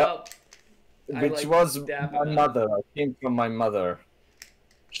right. Yep. Well, I Which like was dab my him up. mother. I came from my mother.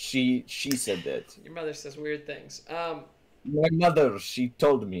 She said that. Your mother says weird things. My mother, she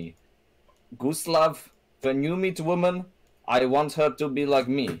told me, Guslav, when you meet a woman, I want her to be like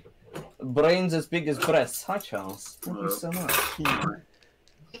me. Brains as big as breasts. Hi, Charles. Thank you so much.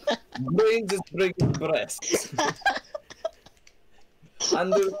 Brains as big as breasts.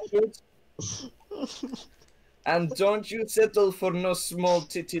 Understood? And don't you settle for no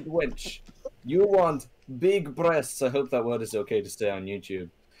small-titted wench. You want big breasts. I hope that word is okay to stay on YouTube.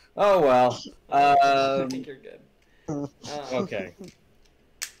 Oh, well. I think you're good. Okay.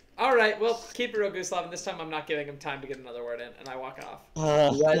 All right. Well, keep it real, Guslav. And this time I'm not giving him time to get another word in, and I walk off.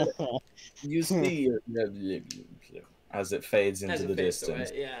 Well, you see, as it fades into As it the fades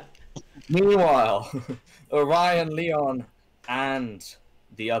distance. away, yeah. Meanwhile, Orion, Leon, and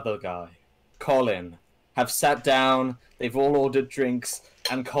the other guy, Colin, have sat down. They've all ordered drinks,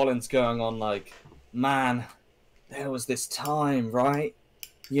 and Colin's going on like, man, there was this time, right?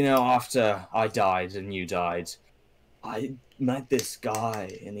 You know, after I died and you died, I met this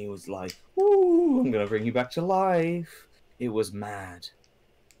guy, and he was like, "Ooh, I'm gonna bring you back to life." It was mad.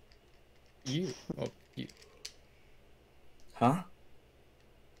 You? Oh, you. Huh?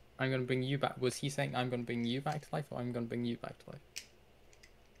 I'm gonna bring you back. Was he saying I'm gonna bring you back to life, or I'm gonna bring you back to life?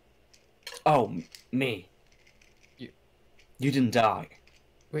 Oh, me. You. You didn't die.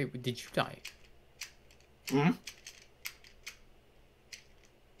 Wait, did you die? Hmm?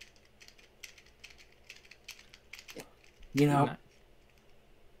 You know,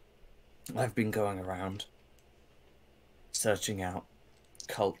 I've been going around searching out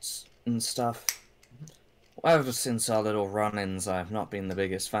cults and stuff. Ever since our little run-ins, I've not been the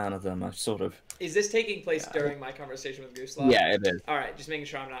biggest fan of them. I've sort of... Is this taking place during my conversation with Guslav? Yeah, it is. All right, just making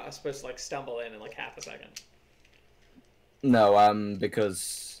sure I'm not supposed to like stumble in like half a second. No,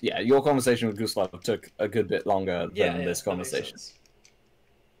 because, yeah, your conversation with Guslav took a good bit longer than this that makes conversation. sense.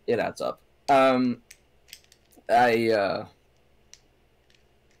 It adds up. I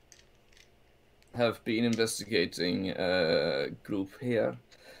have been investigating a group here.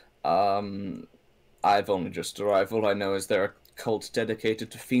 I've only just arrived. All I know is they're a cult dedicated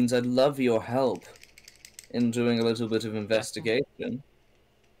to fiends. I'd love your help in doing a little bit of investigation.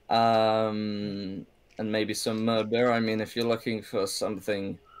 And maybe some murder. I mean, if you're looking for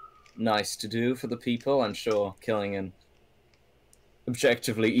something nice to do for the people, I'm sure killing an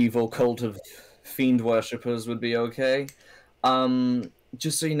objectively evil cult of fiend worshippers would be okay.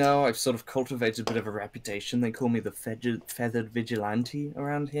 Just so you know, I've sort of cultivated a bit of a reputation. They call me the feathered vigilante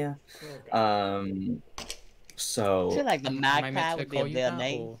around here. So I feel like the Am I meant magpie to would be call a you better that,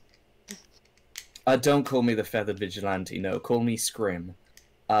 name. or- don't call me the feathered vigilante. No, call me Scrim.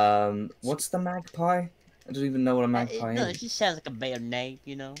 What's the magpie? I don't even know what a magpie No, is. it just sounds like a better name,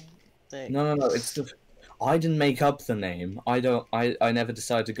 you know? Like, No. It's the. I didn't make up the name. I never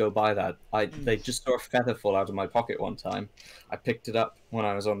decided to go by that. They just saw a feather fall out of my pocket one time. I picked it up when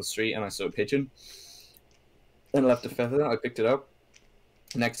I was on the street and I saw a pigeon. And left a feather. I picked it up.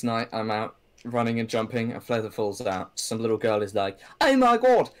 Next night I'm out running and jumping. A feather falls out. Some little girl is like, "Oh my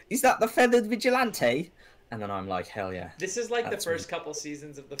god, is that the feathered vigilante?" And then I'm like, hell yeah. This is like the That's first couple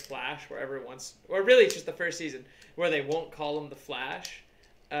seasons of The Flash where everyone's, or really it's just the first season where they won't call him The Flash,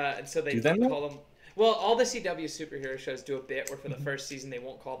 and so they call him. Well, all the CW superhero shows do a bit where for the first season they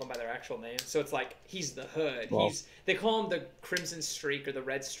won't call them by their actual name. So it's like he's the Hood. Well, They call him the Crimson Streak or the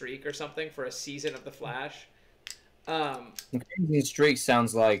Red Streak or something for a season of The Flash. The Crimson Streak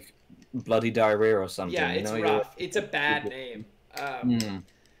sounds like bloody diarrhea or something. Yeah, it's rough. It's a bad name.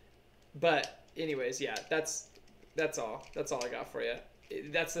 But anyways, yeah, that's all. That's all I got for you.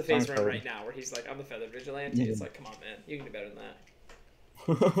 That's the phase we're in right now, where he's like, "I'm the Feathered Vigilante." It's like, come on, man, you can do better than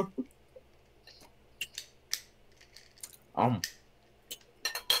that.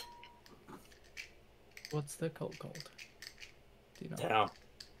 What's the cult called? Do you know? Yeah.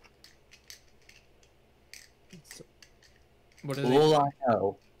 What is All it? I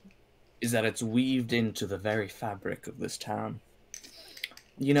know is that it's weaved into the very fabric of this town.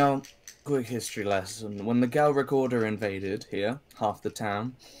 You know, quick history lesson. When the Galric Order invaded here, half the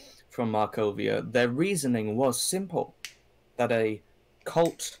town, from Markovia, their reasoning was simple. That a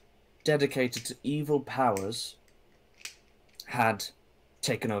cult dedicated to evil powers had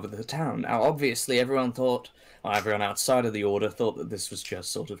taken over the town. Now, obviously, everyone outside of the Order thought that this was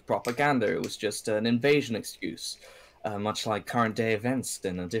just sort of propaganda. It was just an invasion excuse. Much like current day events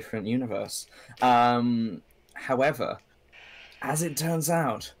in a different universe. However, as it turns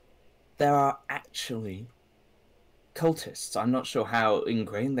out, there are actually cultists. I'm not sure how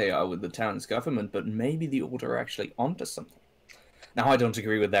ingrained they are with the town's government, but maybe the Order are actually onto something. Now, I don't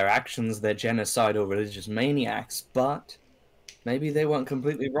agree with their actions, they're genocidal religious maniacs, but maybe they weren't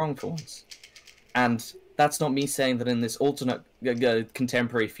completely wrong for once. And that's not me saying that in this alternate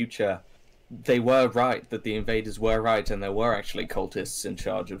contemporary future they were right, that the invaders were right, and there were actually cultists in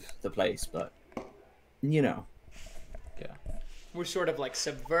charge of the place, but, you know. Yeah. We're sort of like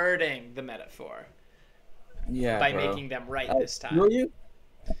subverting the metaphor. Yeah, by bro. making them right this time. Will you?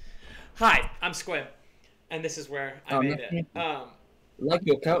 Hi, I'm Squim, and this is where I made it. Like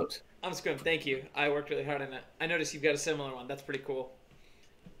your coat. I'm Squim, thank you. I worked really hard on it. I noticed you've got a similar one. That's pretty cool.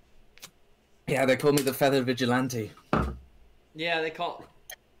 Yeah, they call me the Feathered Vigilante. Yeah, they call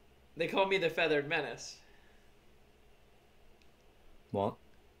me the Feathered Menace. What?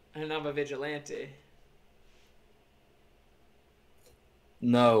 And I'm a vigilante.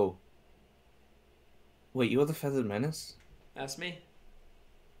 No. Wait, you're the Feathered Menace? That's me.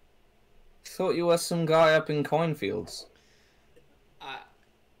 Thought you were some guy up in Coinfields. I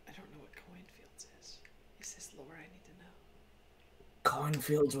don't know what Coinfields is. Is this lore I need to know?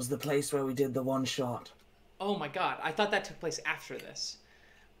 Coinfields was the place where we did the one shot. Oh my god, I thought that took place after this.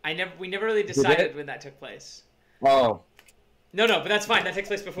 We never really decided when that took place. Oh. No, but that's fine. That takes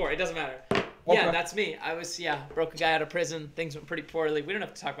place before. It doesn't matter. Okay. Yeah, that's me. I was, broke a guy out of prison. Things went pretty poorly. We don't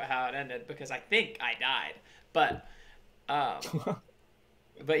have to talk about how it ended because I think I died. But,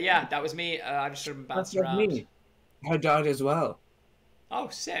 but yeah, that was me. I've just sort of bounced around. That's me. I died as well. Oh,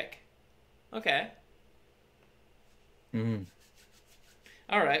 sick. Okay. Mm.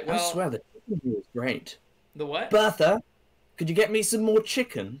 All right, well. I swear the chicken here is great. The what? Bertha, could you get me some more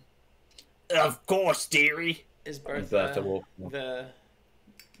chicken? Of course, dearie. Is Bertha,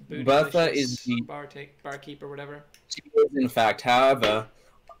 the Bertha is the barkeep or whatever? She is, in fact. However,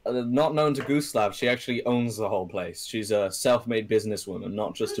 not known to Guslav, she actually owns the whole place. She's a self-made businesswoman,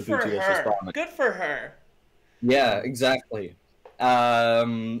 not just a bootylicious barman. Good for her. Yeah, exactly.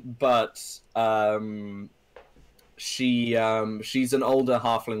 She's an older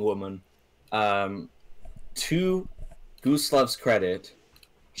halfling woman. To Guslav's credit,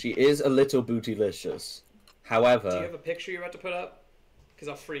 she is a little bootylicious. However, do you have a picture you're about to put up? Because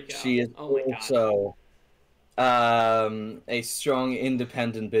I'll freak out. She is also a strong,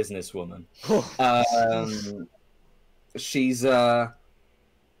 independent businesswoman. She's I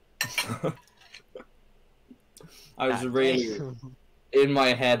was really in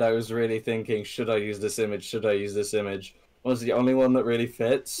my head. I was really thinking, should I use this image? Should I use this image? It was the only one that really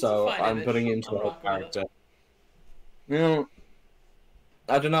fits, so I'm putting it into her character. You know,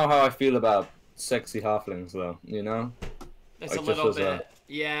 I don't know how I feel about sexy halflings, though. You know, it's a little bit.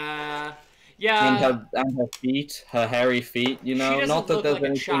 Yeah. And her feet, her hairy feet. You know, she doesn't not that look there's like a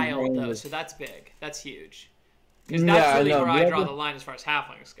anything child though, with... so that's big. That's huge. Because that's really where I draw the line as far as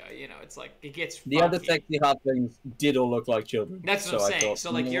halflings go. You know, it's like it gets. The other sexy halflings did all look like children. That's what I'm saying. Thought,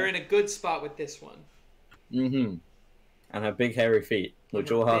 so like you're in a good spot with this one. Mm-hmm. And her big hairy feet,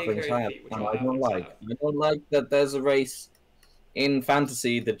 which all halflings have. And I don't like. I don't like that there's a race in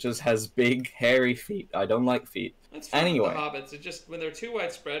fantasy that just has big hairy feet. I don't like feet. That's true. Anyway, the hobbits. It just when they're too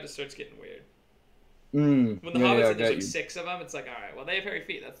widespread, it starts getting weird. Mm. When the Yeah, hobbits yeah, I and there's get like you. 6 of them, it's like, all right, well they have hairy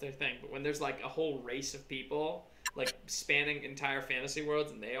feet, that's their thing. But when there's like a whole race of people, like spanning entire fantasy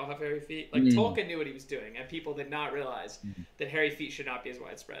worlds, and they all have hairy feet, like Tolkien knew what he was doing, and people did not realize that hairy feet should not be as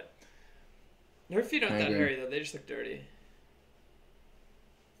widespread. Her feet aren't I that agree. hairy though; they just look dirty.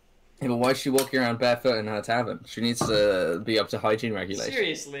 Yeah, but why is she walking around barefoot in her tavern? She needs to be up to hygiene regulations.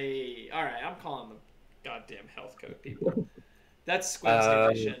 Seriously, all right, I'm calling the goddamn health code people. That's Squint's new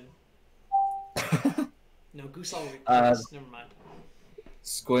mission. No, Goose always never mind.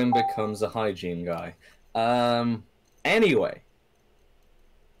 Squim becomes a hygiene guy. Anyway.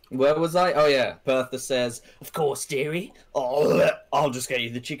 Where was I? Oh yeah, Bertha says, "Of course, dearie. I'll just get you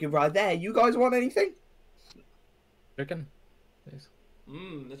the chicken right there. You guys want anything?" Chicken, please.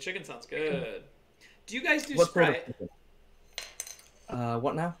 The chicken sounds good. Do you guys do What sort of Sprite? chicken?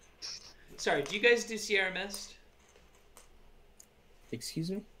 What now? Sorry, do you guys do Sierra Mist?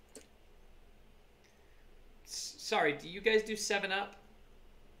 Excuse me? Sorry, do you guys do 7-Up?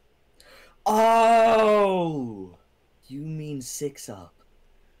 Oh! You mean 6-Up.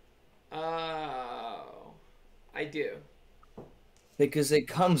 Oh, I do. Because it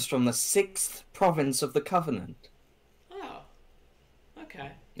comes from the 6th province of the Covenant. Oh,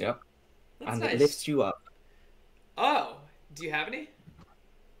 okay. Yep. That's And nice. it lifts you up. Oh, do you have any?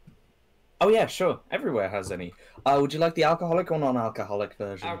 Oh yeah, sure. Everywhere has any. Would you like the alcoholic or non-alcoholic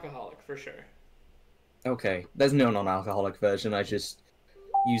version? Alcoholic, for sure. Okay, there's no non-alcoholic version. I just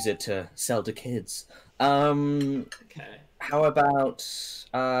use it to sell to kids. Okay. How about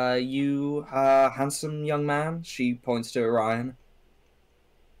you, handsome young man? She points to Orion.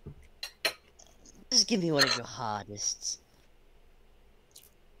 Just give me one of your hardest.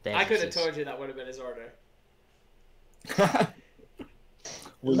 I could have beverages. told you that would have been his order.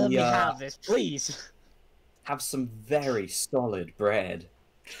 Let me We have this, please. have some very solid bread.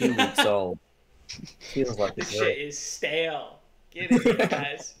 2 weeks old. Feels like This it's shit is stale. Get in here,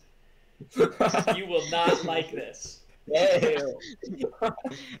 guys. You will not like this. I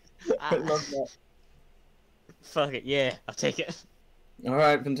love that. Fuck it, yeah, I'll take it. All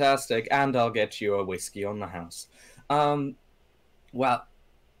right, fantastic. And I'll get you a whiskey on the house. Well,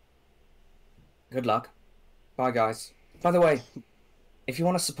 good luck. Bye, guys. By the way, if you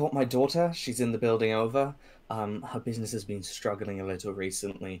want to support my daughter, she's in the building over. Her business has been struggling a little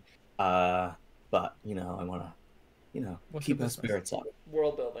recently. But, you know, I want to, you know, What's keep her her business? spirits up.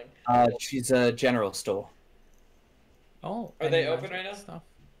 World building. She's a general store. Oh, Are they any open magic right now? Stuff?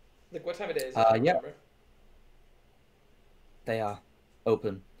 Like, what time of day is it? I don't Yeah. remember. They are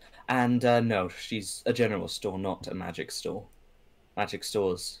open. And, no, she's a general store, not a magic store. Magic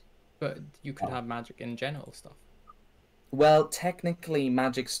stores. But you could have magic in general stuff. Well, technically,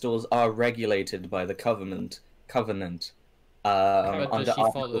 magic stores are regulated by the Covenant. But Under does she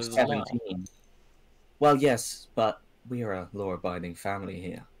Article follow the law? 17. Well, yes, but we are a law-abiding family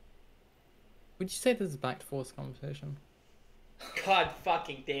here. Would you say this is a back to forth conversation? God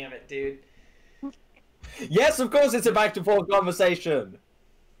fucking damn it, dude. Yes, of course, it's a back-to-forth conversation.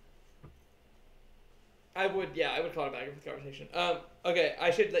 I would call it back in the conversation. Okay,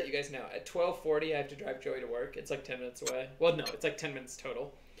 I should let you guys know. At 12:40, I have to drive Joey to work. It's like 10 minutes away. Well, no, it's like 10 minutes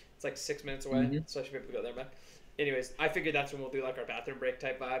total. It's like 6 minutes away, so I should be able to go there and back. Anyways, I figured that's when we'll do like our bathroom break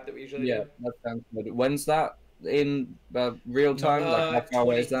type vibe that we usually Yeah, do. that sounds good. When's that in real time? Like, how far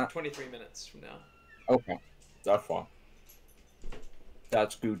away is that? 23 minutes from now. Okay, that's fine.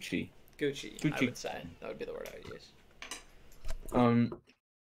 That's Gucci. Gucci, I Gucci. would say. That would be the word I would use.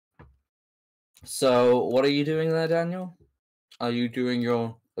 So, what are you doing there, Daniel? Are you doing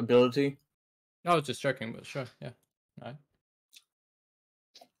your ability? I was just joking, but sure, yeah. Right.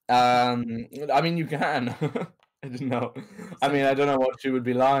 I mean, you can. I don't know. I mean, I don't know what she would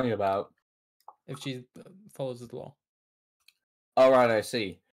be lying about. If she follows the law. All right, I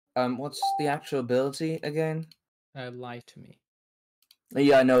see. What's the actual ability again? Lie to me.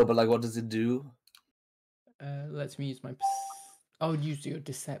 Yeah, I know, but like, what does it do? Let me use my... Oh, use your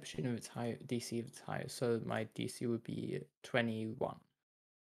deception if it's higher, DC if it's higher. So my DC would be 21.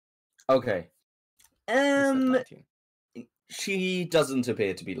 Okay. Instead of 19. She doesn't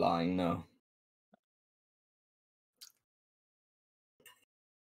appear to be lying, no.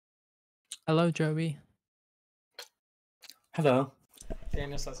 Hello, Joey. Hello.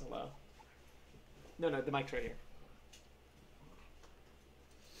 Daniel says hello. No, the mic's right here.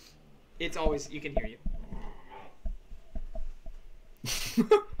 It's always, you can hear you.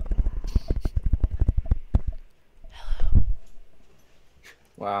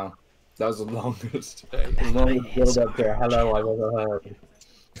 Wow. That was the longest, There you go. longest build up to a hello I've ever heard.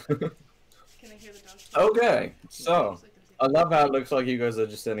 Can I hear the dog? Okay, so, I love how it looks like you guys are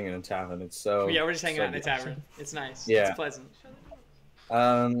just sitting in a tavern. It's so. Yeah, we're just hanging so out in a good. tavern. It's nice. Yeah. It's pleasant.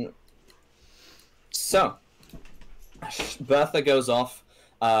 So, Bertha goes off,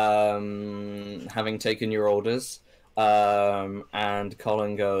 having taken your orders, and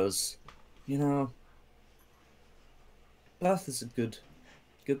Colin goes, you know, Bertha's a good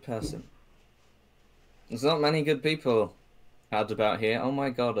person. There's not many good people out about here. Oh my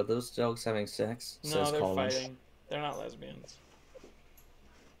god, are those dogs having sex? No, Says they're Colin. fighting. They're not lesbians.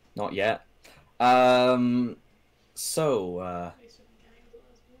 Not yet. So,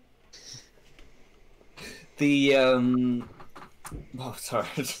 oh, sorry.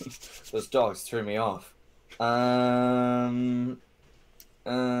 Those dogs threw me off. Um...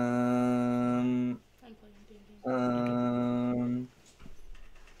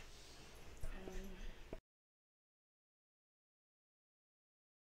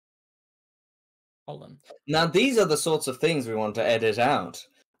 Colin. Now, these are the sorts of things we want to edit out.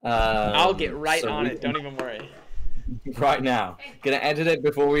 I'll get right so on we it. Don't even worry. Right now. Gonna edit it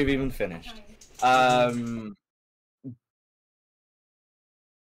before we've even finished.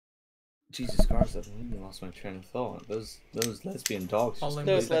 Jesus Christ, I've really lost my train of thought. Those lesbian dogs. just Colin,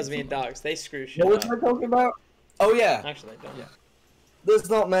 Those completely- lesbian dogs, they screw shit What was up. I talking about? Oh yeah. Actually, they don't. Yeah. There's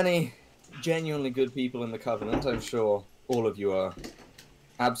not many genuinely good people in the Covenant. I'm sure all of you are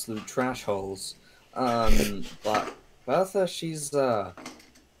absolute trash holes. But Bertha, she's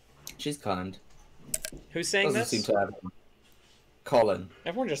kind. Who's saying Doesn't this? seem to have Colin.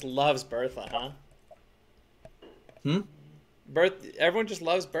 Everyone just loves Bertha, huh? Hmm? Everyone just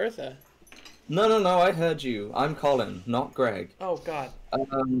loves Bertha. No, I heard you. I'm Colin, not Greg. Oh God.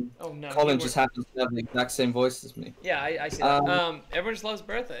 Oh no. Colin you just were- happens to have the exact same voice as me. Yeah, I see that. Everyone just loves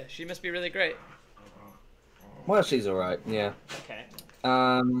Bertha. She must be really great. Well, she's alright, yeah. Okay.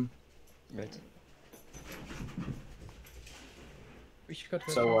 Good. We should go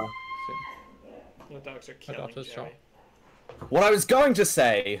to So, The dogs are my killing daughter's Joey. shop. what I was going to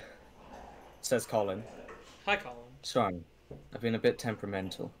say, says Colin. Hi, Colin. Sorry, I've been a bit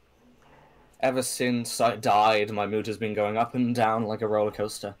temperamental. Ever since I died, my mood has been going up and down like a roller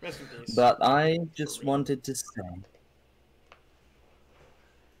coaster. Rest in peace. But I just wanted to say,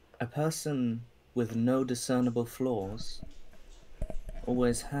 a person with no discernible flaws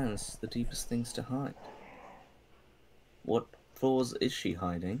always has the deepest things to hide. What flaws is she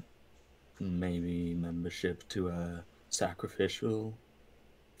hiding? Maybe membership to a sacrificial,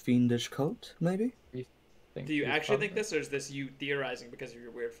 fiendish cult, maybe? Do you actually think this, or is this you theorizing because of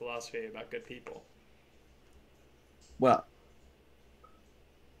your weird philosophy about good people? Well,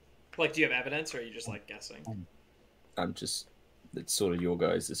 Like, do you have evidence, or are you just like guessing? it's sort of your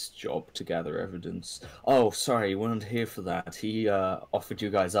guys' job to gather evidence. Oh, sorry, you weren't here for that. He offered you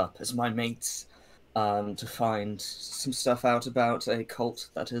guys up as my mates to find some stuff out about a cult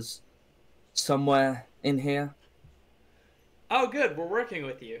that is somewhere in here. Oh, good. We're working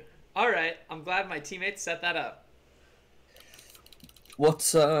with you. All right. I'm glad my teammates set that up. What,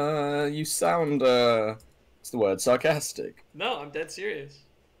 you sound, what's the word, sarcastic? No, I'm dead serious.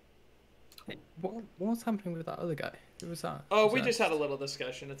 Hey, what was happening with that other guy? Who was that? Oh, Was we that- just had a little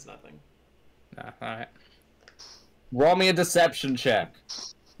discussion. It's nothing. Nah, alright. Roll me a deception check.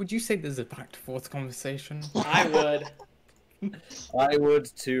 Would you say there's a back and forth conversation? I would. I would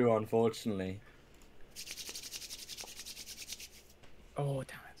too, unfortunately. Oh,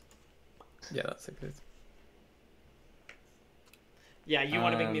 damn it. Yeah, that's a good. Yeah, you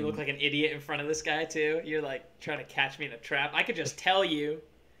want to make me look like an idiot in front of this guy too? You're like trying to catch me in a trap. I could just tell you.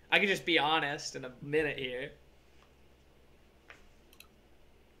 I could just be honest in a minute here.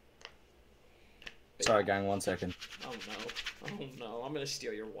 Sorry, gang, 1 second. Oh no. Oh no. I'm gonna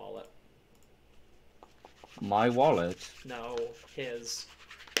steal your wallet. My wallet? No, his.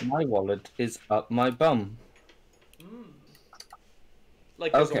 My wallet is up my bum.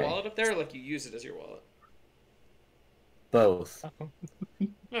 Like there's Okay. a wallet up there, or like you use it as your wallet? Both.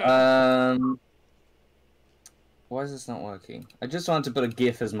 Oh. Why is this not working? I just wanted to put a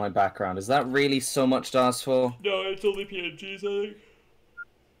GIF as my background. Is that really so much to ask for? No, it's only PNGs, I think.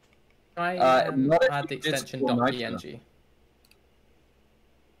 I not if add the you just extension go .png.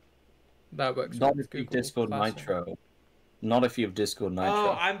 That works Not with if you have Google Discord Classroom. Nitro. Not if you have Discord Nitro.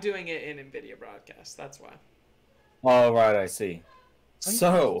 Oh, I'm doing it in NVIDIA Broadcast. That's why. Oh, right, I see. I think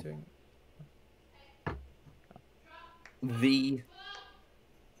So, it's doing- the...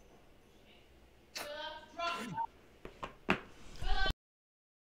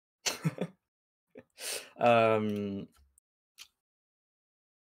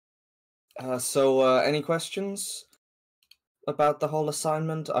 any questions about the whole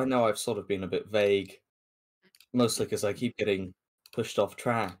assignment? I know I've sort of been a bit vague. Mostly because I keep getting pushed off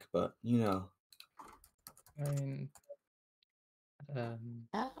track, but you know. I mean,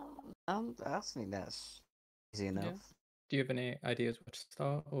 I think that's easy enough. yeah. Do you have any ideas where to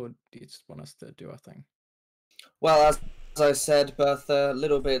start, or do you just want us to do our thing? Well, as I said, Bertha, a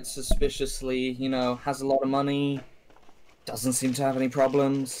little bit suspiciously, you know, has a lot of money, doesn't seem to have any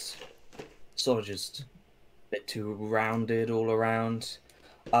problems, sort of just a bit too rounded all around.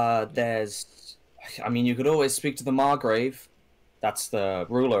 There's, I mean, you could always speak to the Margrave. That's the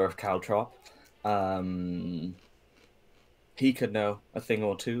ruler of Caltrop. He could know a thing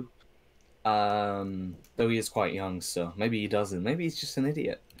or two. Though he is quite young, so maybe he doesn't. Maybe he's just an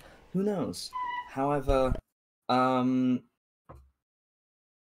idiot. Who knows? However,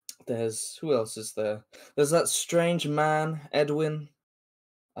 there's who else is there? There's that strange man, Edwin,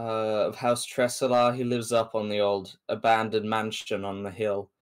 of House Tresselar. He lives up on the old abandoned mansion on the hill.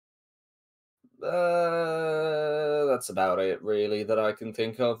 That's about it, really, that I can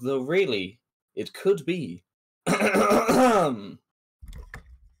think of. Though, really, it could be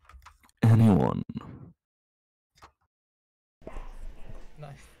anyone.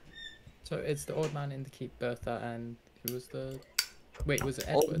 Nice. So it's the old man in the keep, Bertha, and who was the? Wait, was it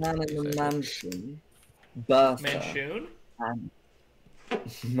Edward? Old man You in the said? mansion, Bertha, Manchun? and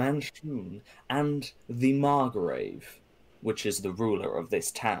Manchun, and the Margrave, which is the ruler of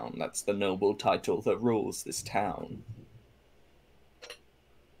this town. That's the noble title that rules this town.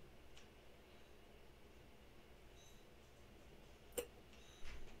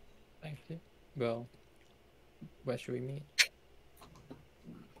 Thank you. Well, where should we meet?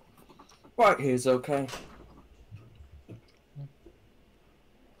 Right here's okay.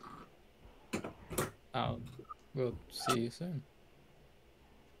 We'll see you soon.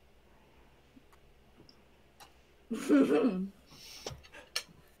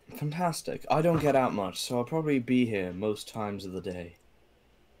 Fantastic. I don't get out much, so I'll probably be here most times of the day.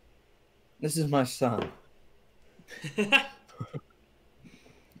 This is my son.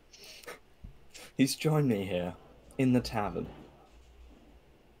 He's joined me here, in the tavern.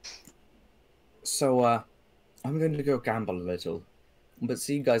 So, I'm going to go gamble a little, but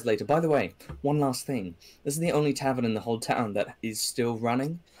see you guys later. By the way, one last thing. This is the only tavern in the whole town that is still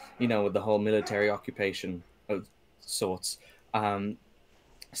running, you know, with the whole military occupation of sorts.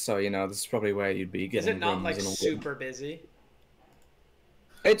 So, you know, this is probably where you'd be getting Is it not rooms like and all. super busy?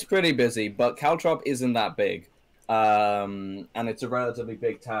 It's pretty busy, but Caltrop isn't that big. And it's a relatively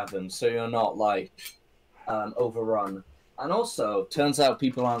big tavern, so you're not, like, overrun. And also, turns out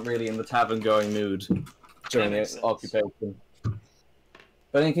people aren't really in the tavern-going mood during makes the sense. occupation.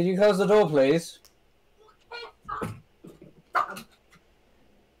 Benny, can you close the door, please?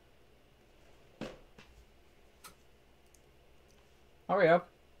 Hurry up.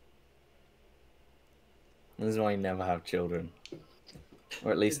 This is why you never have children.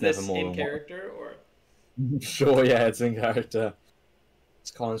 Or at least Is this never more in than character or? one. Sure, yeah, it's in character.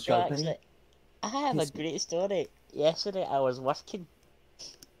 It's Colin's So child, Benny. actually, I have a great story. Yesterday I was working,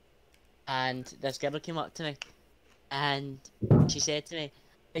 and this girl came up to me, and she said to me,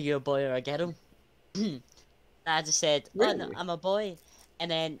 "Are you a boy or a girl?" I just said, "Oh, no, Really? I'm a boy," and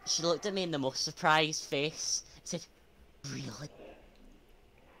then she looked at me in the most surprised face and said, "Really?"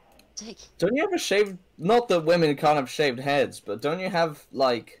 It's like, Don't you have a shaved... Not that women can't have shaved heads, but don't you have,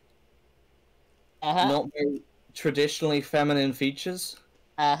 like, not very traditionally feminine features?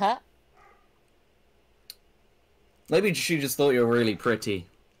 Maybe she just thought you were really pretty.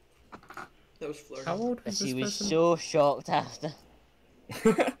 That was flirty. How old But was she this was person? so shocked after.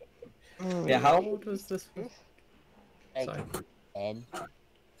 Yeah, how How old? old was this? Like, Sorry, 10.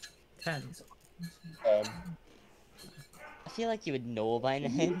 10. 10. I feel like you would know by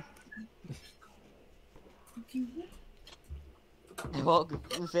now. I walk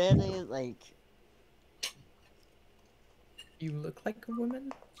very, like... You look like a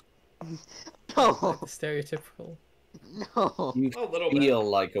woman? No! Like the stereotypical. No! You A little bit. feel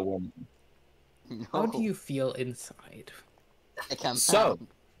like a woman. No! How do you feel inside? I can't So, find-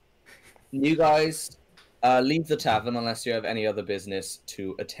 you guys leave the tavern unless you have any other business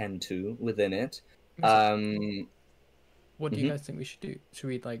to attend to within it. What do you guys think we should do? Should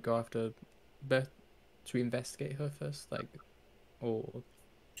we like go after Beth? Should we investigate her first, like, or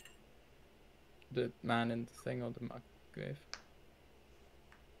the man in the thing, or the Margrave?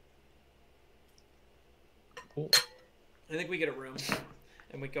 Cool. I think we get a room,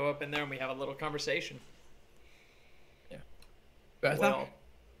 and we go up in there and we have a little conversation. Bertha, Well,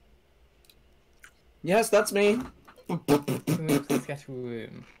 Yes, that's me. can we please get a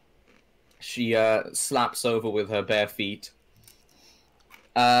room? She slaps over with her bare feet.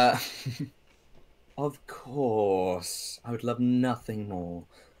 Of course. I would love nothing more.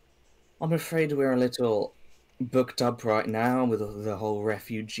 I'm afraid we're a little booked up right now with the whole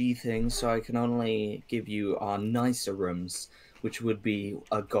refugee thing, so I can only give you our nicer rooms, which would be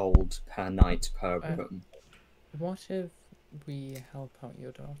a gold per night per room. What if we help out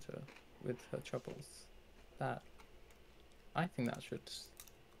your daughter with her troubles? I think that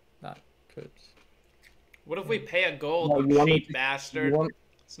could. What if we pay a gold, Well, you you want me cheap to- bastard?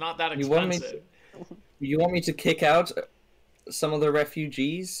 It's not that you want me expensive. You want me to kick out some of the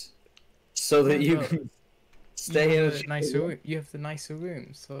refugees so that you No. can stay in a cheaper nicer. room? You have the nicer room,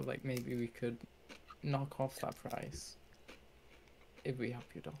 so like maybe we could knock off that price if we help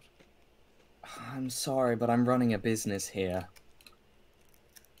your daughter. I'm sorry, but I'm running a business here.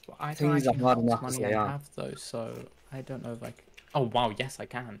 Well, I don't Things are actually know hard how much enough as money they I are. have though, so I don't know if I. Oh wow, yes I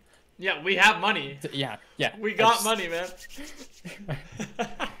can. Yeah, we have money. Yeah. We I got just- money, man.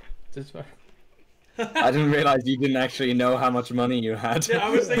 Just I didn't realize you didn't actually know how much money you had. Yeah, I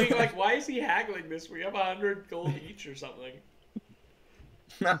was thinking, like, why is he haggling this? We have 100 gold each or something.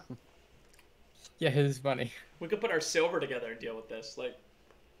 yeah, his money. We could put our silver together and deal with this. Like,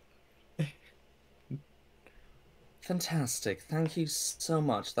 Fantastic. Thank you so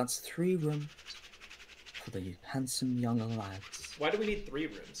much. That's 3 rooms for the handsome young lads. why do we need 3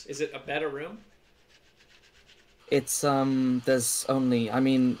 rooms? Is it a better room? It's, there's only, I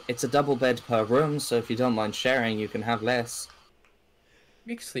mean, it's a double bed per room, so if you don't mind sharing, you can have less.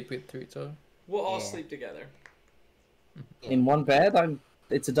 We could sleep with 3 too. We'll all Yeah. sleep together. In one bed?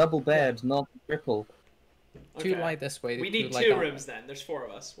 It's a double bed, not triple. 2 Okay. lie this way. We 2 need lie 2 that rooms way. then. There's 4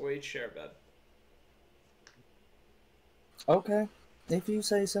 of us. We'll each share a bed. Okay, if you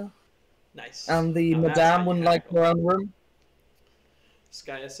say so. Nice. And the Now that's madame how you wouldn't like haggle. her own room?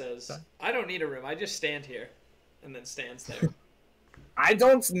 Skya says, Sorry? I don't need a room. I just stand here. And then stands there. I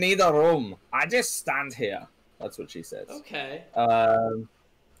don't need a room. I just stand here. That's what she says. Okay.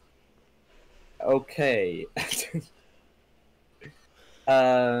 Okay.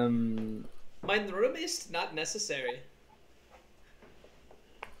 My room is not necessary.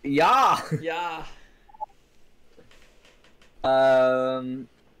 Yeah. Yeah.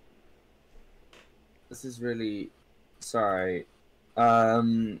 This is really sorry.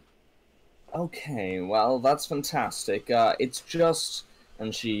 Okay, well, that's fantastic. It's just,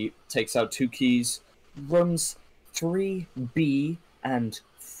 and she takes out 2 keys, rooms 3B and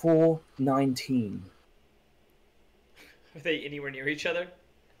 419. Are they anywhere near each other?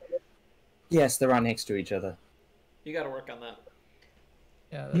 Yes, they're right next to each other. You gotta work on that.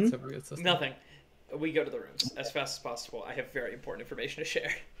 Yeah, that's a weird system. Nothing. We go to the rooms as fast as possible. I have very important information to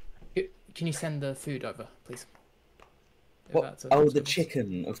share. Can you send the food over, please? If What? that's Oh, okay. the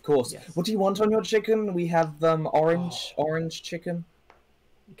chicken, of course. Yes. What do you want on your chicken? We have orange chicken.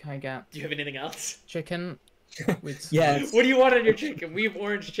 Can I get Do you have anything else? chicken with Yes. What do you want on your chicken? We have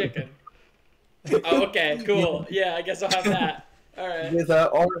orange chicken. Oh, okay, cool. Yeah, I guess I'll have that. Alright. With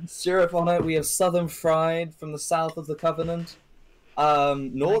orange syrup on it. We have southern fried from the south of the Covenant. Can I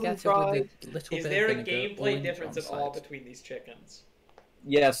Northern get it fried. with a little Is bit there a of vinegar, gameplay orange difference on at all side? between these chickens?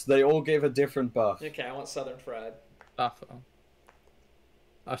 Yes, they all gave a different buff. Okay, I want southern fried.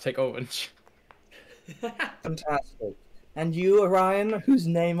 I'll take orange. Fantastic. And you, Orion, whose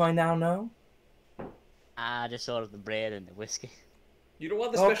name I now know? Just sort of the bread and the whiskey. You don't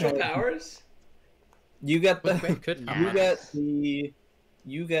want the special Okay. powers? You get Well, the we could have you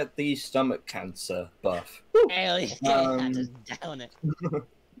that. get the stomach cancer buff. Hell yeah, I just down it.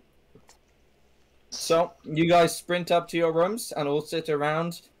 So you guys sprint up to your rooms and all sit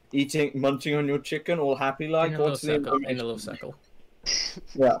around munching on your chicken, all happy like. In a little What's the circle. In a information? little circle.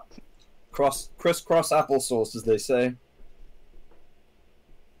 Yeah. Crisscross applesauce, as they say.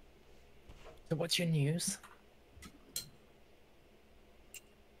 So what's your news?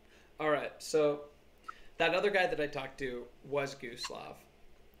 Alright, so that other guy that I talked to was Guslav.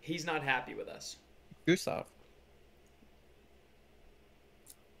 He's not happy with us. Gustav.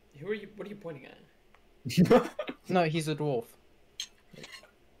 Who are you? What are you pointing at? No, he's a dwarf.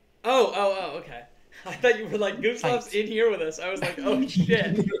 Oh, okay. I thought you were like, Guslav's Thanks. in here with us. I was like, oh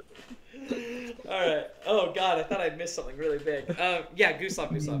shit. Alright. Oh god, I thought I'd missed something really big. Yeah,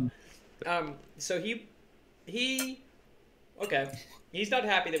 Guslav. So he okay. He's not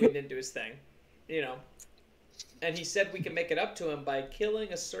happy that we didn't do his thing. You know. And he said we can make it up to him by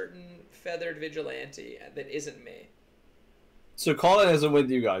killing a certain feathered vigilante that isn't me. So Colin isn't with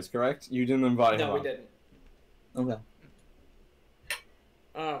you guys, correct? You didn't invite him. No, we on. didn't. Okay.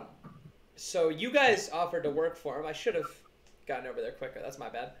 So you guys offered to work for him. I should have gotten over there quicker. That's my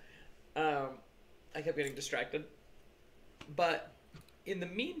bad. I kept getting distracted. But in the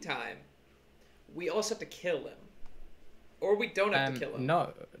meantime, we also have to kill him. Or we don't have to kill him.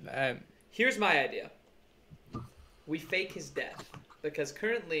 No. Here's my idea. We fake his death. Because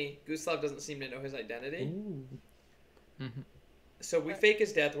currently, Gustav doesn't seem to know his identity. So we fake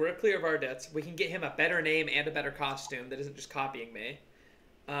his death. We're clear of our debts. We can get him a better name and a better costume that isn't just copying me.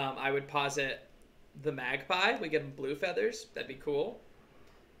 I would posit the magpie. We give him blue feathers. That'd be cool.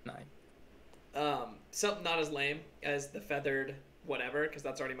 Nice. Something not as lame as the feathered whatever, because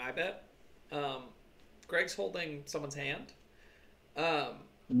that's already my bet. Greg's holding someone's hand.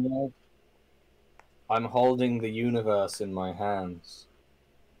 No. I'm holding the universe in my hands.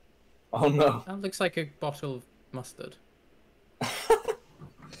 Oh no. That looks like a bottle of mustard.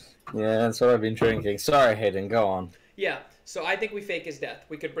 Yeah, that's what I've been drinking. Sorry, Hayden, go on. Yeah, so I think we fake his death.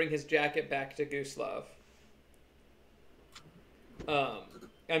 We could bring his jacket back to Gustav.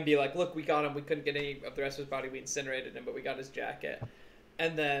 And be like, look, we got him. We couldn't get any of the rest of his body. We incinerated him, but we got his jacket.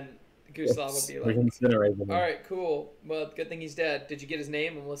 And then Gustav would be like, all right, cool. Well, good thing he's dead. Did you get his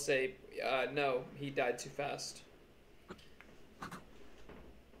name? And we'll say, no, he died too fast.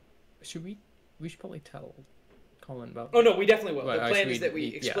 Should we should probably tell Colin about... Oh, no, we definitely will. Well, the plan is that we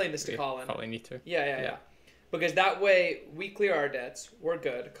explain this to Colin. Probably need to. Yeah. Because that way, we clear our debts. We're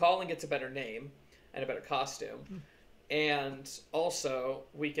good. Colin gets a better name and a better costume. And also,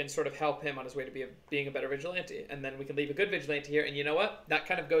 we can sort of help him on his way to being a better vigilante. And then we can leave a good vigilante here. And you know what? That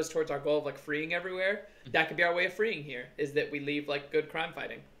kind of goes towards our goal of, like, freeing everywhere. That could be our way of freeing here, is that we leave, like, good crime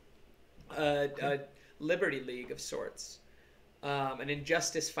fighting. A liberty league of sorts. An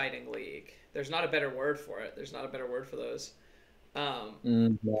injustice fighting league. There's not a better word for it. There's not a better word for those.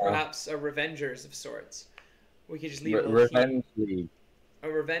 Perhaps a revengers of sorts. We could just leave a little revenge league. A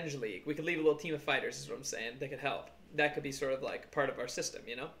revenge league. We could leave a little team of fighters, is what I'm saying. They could help. That could be sort of like part of our system,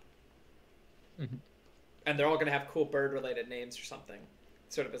 you know? And they're all going to have cool bird-related names or something.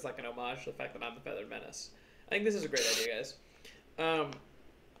 Sort of as like an homage to the fact that I'm the Feathered Menace. I think this is a great idea, guys.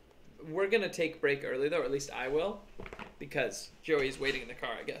 We're going to take break early, though, or at least I will. Because Joey's waiting in the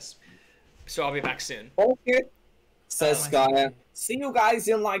car, I guess. So I'll be back soon. Okay. Says Skya. See you guys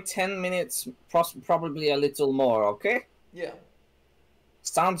in like 10 minutes, probably a little more, okay? Yeah.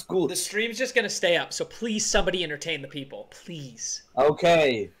 Sounds good. The stream's just going to stay up, so please somebody entertain the people. Please.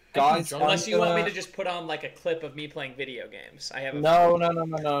 Okay. Guys, unless you want me to just put on like a clip of me playing video games. I have No,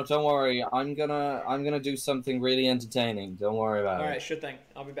 don't worry. I'm gonna do something really entertaining. Don't worry about it. Alright, sure thing.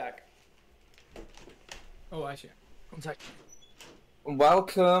 I'll be back. Oh, actually. One sec.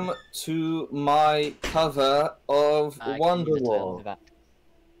 Welcome to my cover of Wonderwall.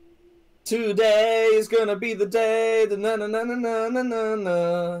 Today's gonna be the day. Na na na na na na na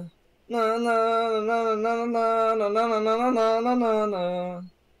na na na na na na na na na na na.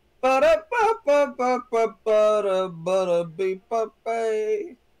 Ba da ba ba ba ba ba ba da be ba ba.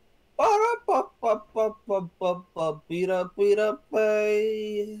 Ba da ba ba ba ba ba ba be da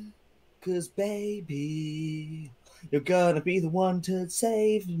ba. 'Cause baby, you're gonna be the one to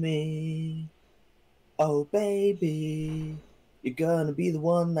save me. Oh baby, you're gonna be the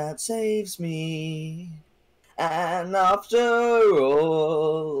one that saves me. And after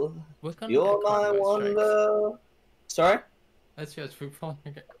all, you're my wonder. Sorry? Let's just move on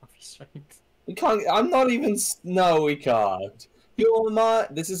and get coffee strikes. We can't. I'm not even. No, we can't. You're my.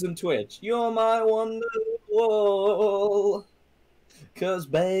 This isn't Twitch. You're my wonderwall. 'Cause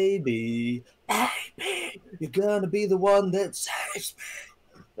baby, you're gonna be the one that saves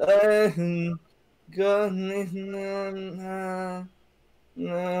me.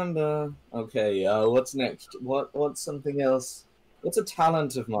 Okay, what's next? What's something else? What's a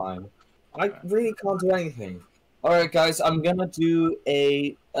talent of mine? I really can't do anything. Alright guys, I'm gonna do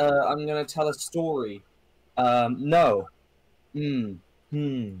a I'm gonna tell a story. No. Wait,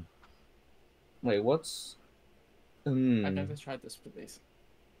 what's I've never tried this with these.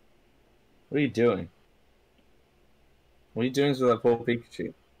 What are you doing? What are you doing to that poor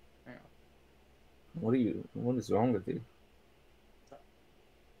Pikachu? Yeah. What is wrong with you?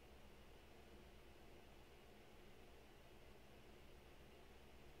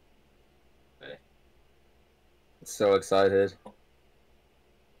 So excited.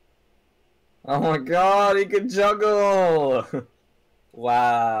 Oh my god, he can juggle!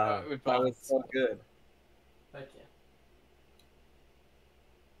 Wow, that was so good. Thank you.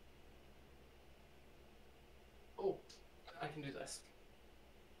 Oh, I can do this.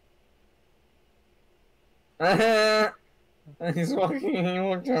 He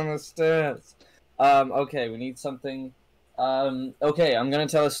walked down the stairs. Okay, we need something. Okay, I'm gonna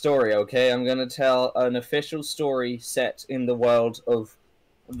tell a story, okay? I'm gonna tell an official story set in the world of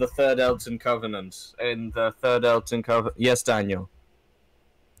the Third Elton Covenant. In the Third Elton Covenant. Yes, Daniel.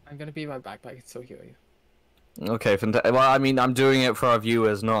 I'm gonna be right back, but I can still hear you. Okay, fantastic. Well, I mean, I'm doing it for our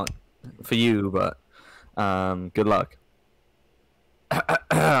viewers, not for you, but good luck.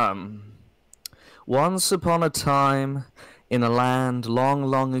 Once upon a time, in a land long,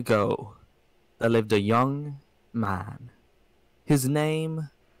 long ago, there lived a young man. His name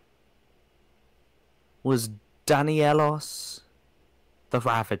was Danielos the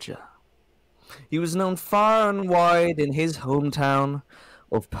Ravager. He was known far and wide in his hometown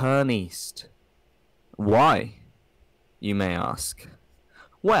of Pern East. Why, you may ask?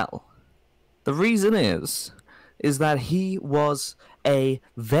 Well, the reason is that he was a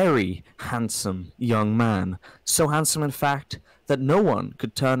very handsome young man. So handsome, in fact, that no one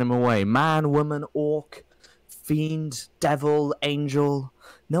could turn him away. Man, woman, orc, fiend, devil, angel,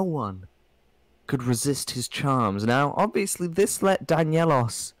 no one could resist his charms. Now, obviously, this let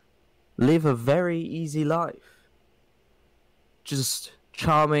Danielos live a very easy life. Just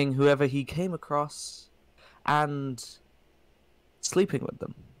charming whoever he came across and sleeping with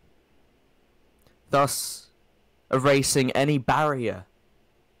them. Thus, erasing any barrier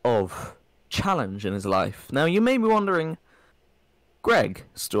of challenge in his life. Now, you may be wondering, Greg,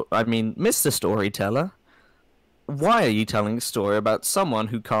 Mr. Storyteller, why are you telling a story about someone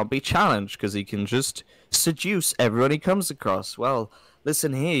who can't be challenged because he can just seduce everyone he comes across? Well,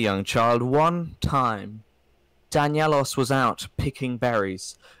 listen here, young child. One time, Danielos was out picking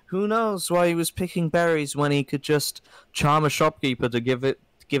berries. Who knows why he was picking berries when he could just charm a shopkeeper to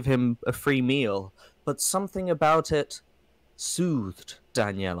give him a free meal? But something about it soothed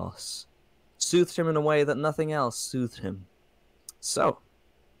Danielos. Soothed him in a way that nothing else soothed him. So,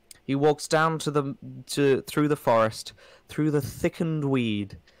 he walks down through the forest, through the thickened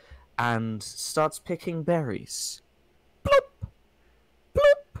weed, and starts picking berries. Bloop!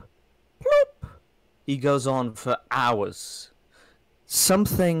 Bloop! Bloop! He goes on for hours.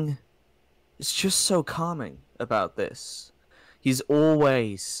 Something is just so calming about this. He's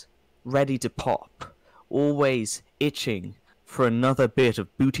always ready to pop, always itching for another bit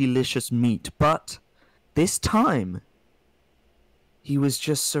of bootylicious meat, but this time he was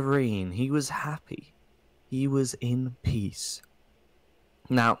just serene, he was happy, he was in peace.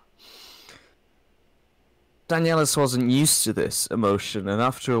 Now, Danielos wasn't used to this emotion, and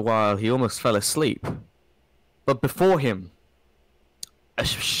after a while he almost fell asleep. But before him, a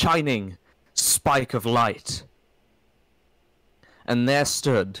shining spike of light, and there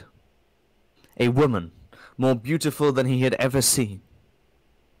stood a woman more beautiful than he had ever seen,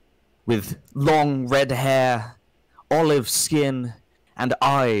 with long red hair, olive skin, and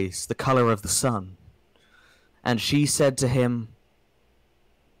eyes the color of the sun. And she said to him,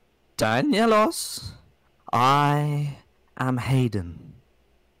 Danielos, I am Hayden,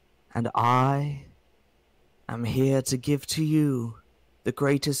 and I am here to give to you the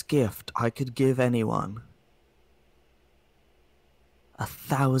greatest gift I could give anyone.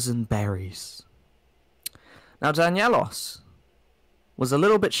 1,000 berries. Now Danielos was a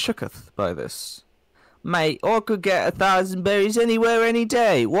little bit shooketh by this. Mate, I could get 1,000 berries anywhere, any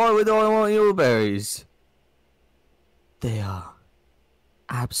day. Why would I want your berries? They are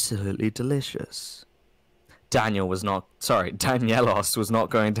absolutely delicious. Danielos was not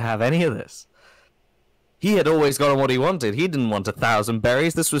going to have any of this. He had always gotten what he wanted. He didn't want 1,000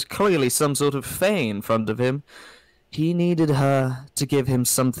 berries. This was clearly some sort of fey in front of him. He needed her to give him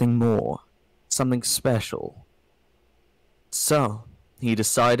something more, something special. So, he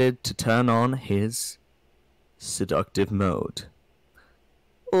decided to turn on his seductive mode.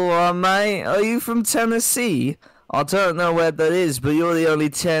 Alright, mate, are you from Tennessee? I don't know where that is, but you're the only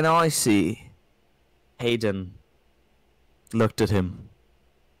 10 I see. Hayden looked at him,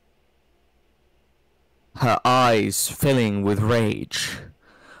 her eyes filling with rage.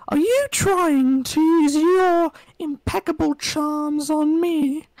 Are you trying to use your impeccable charms on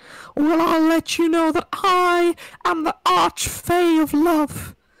me? Well, I'll let you know that I am the arch-fey of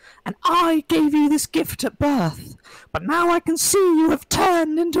love, and I gave you this gift at birth, but now I can see you have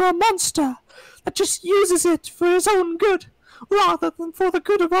turned into a monster that just uses it for his own good, rather than for the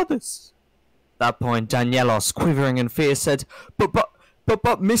good of others. At that point, Danielos, quivering in fear, said,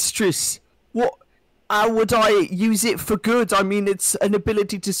 But, mistress, what? How would I use it for good? I mean, it's an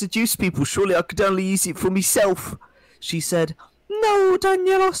ability to seduce people. Surely I could only use it for myself. She said, No,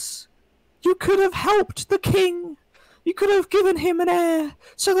 Danielos. You could have helped the king. You could have given him an heir,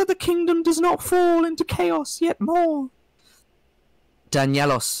 so that the kingdom does not fall into chaos yet more.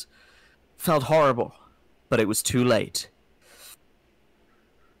 Danielos felt horrible, but it was too late.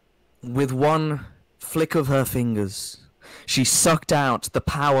 With one flick of her fingers, she sucked out the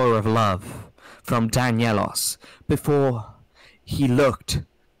power of love from Danielos before he looked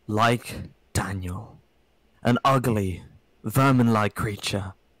like Daniel, an ugly, vermin-like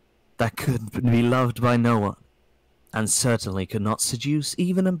creature that could be loved by no one, and certainly could not seduce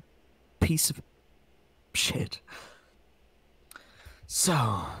even a piece of shit.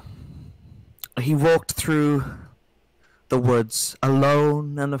 So, he walked through the woods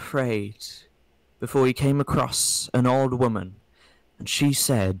alone and afraid before he came across an old woman, and she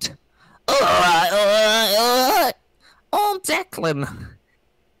said, Alright. Oh, Declan,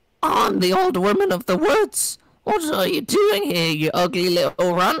 I'm the old woman of the woods. What are you doing here, you ugly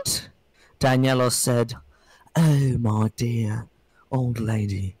little runt? Daniela said, Oh, my dear old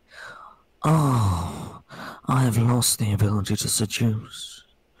lady. Oh, I have lost the ability to seduce.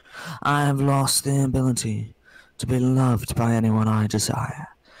 I have lost the ability to be loved by anyone I desire.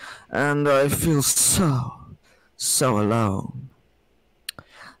 And I feel so alone.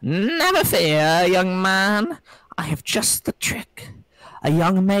 Never fear, young man. I have just the trick. A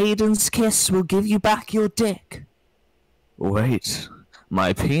young maiden's kiss will give you back your dick. Wait,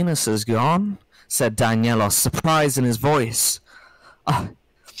 my penis is gone? Said Danielos, surprise in his voice.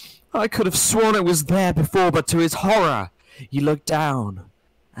 I could have sworn it was there before, but to his horror, he looked down.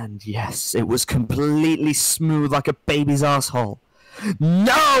 And yes, it was completely smooth like a baby's asshole.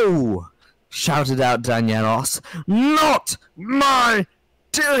 No! Shouted out Danielos. Not my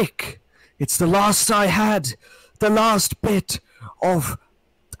dick! It's the last I had. The last bit of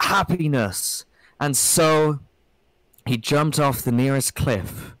happiness. And so he jumped off the nearest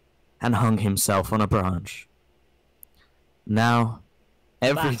cliff and hung himself on a branch. Now,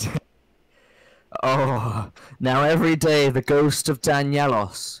 every day... now every day the ghost of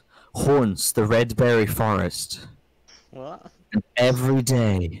Danielos haunts the Red Berry Forest. What? And every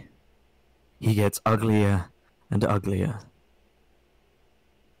day he gets uglier and uglier.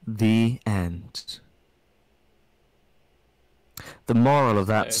 The end. The moral of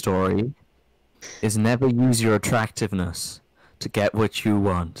that story is never use your attractiveness to get what you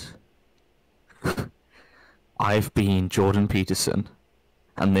want. I've been Jordan Peterson,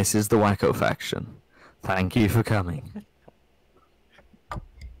 and this is the Wacko Faction. Thank you for coming.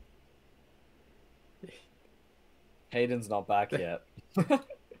 Hayden's not back yet.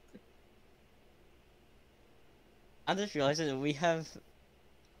 I'm just realizing that we have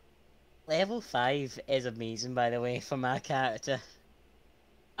level 5 is amazing, by the way, for my character.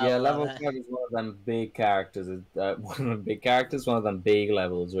 I Yeah, love level it. 5 is one of them big characters. One of them big characters, one of them big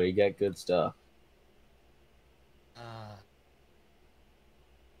levels where you get good stuff.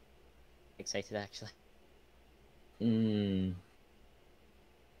 Excited actually.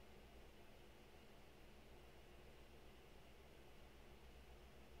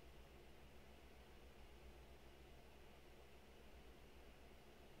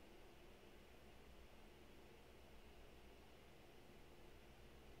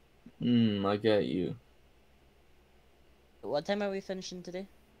 I get you. What time are we finishing today?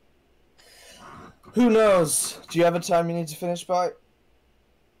 Who knows? Do you have a time you need to finish by?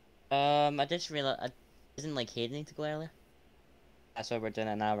 I just realized isn't like Hayden need to go earlier. That's why we're doing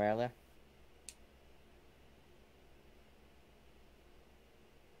it an hour earlier.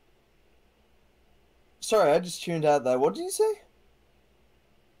 Sorry, I just tuned out there. What did you say?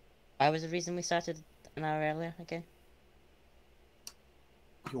 Why was the reason we started an hour earlier again?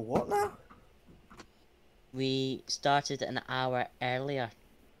 You're what now? We started an hour earlier.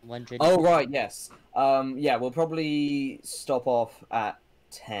 Wondering. Oh right, yes. Yeah, we'll probably stop off at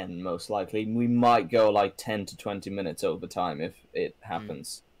 10 most likely. We might go like 10 to 20 minutes over time if it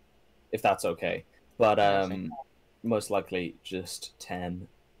happens. If that's okay. But most likely just 10,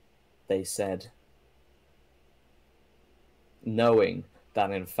 they said. Knowing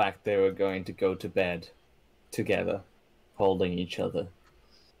that in fact they were going to go to bed together, holding each other.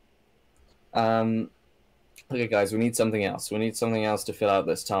 Okay guys, we need something else. We need something else to fill out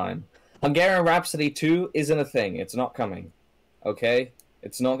this time. Hungarian Rhapsody 2 isn't a thing. It's not coming. Okay?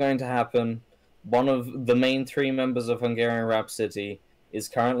 It's not going to happen. One of the main 3 members of Hungarian Rhapsody is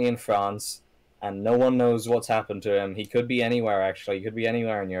currently in France, and no one knows what's happened to him. He could be anywhere, actually. He could be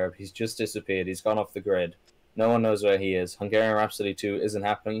anywhere in Europe. He's just disappeared. He's gone off the grid. No one knows where he is. Hungarian Rhapsody 2 isn't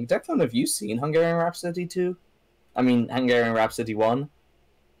happening. Declan, have you seen Hungarian Rhapsody 2? I mean, Hungarian Rhapsody 1?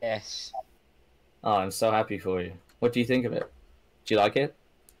 Yes. Oh, I'm so happy for you. What do you think of it? Do you like it?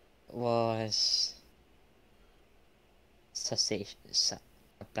 Was sensational.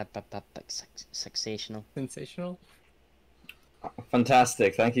 Sensational.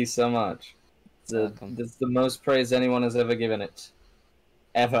 Fantastic. Thank you so much. Welcome. It's the most praise anyone has ever given it.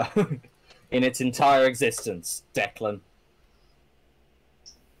 Ever. In its entire existence, Declan.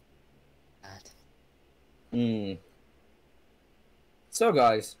 Bad. So,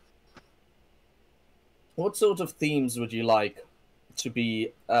 guys, what sort of themes would you like to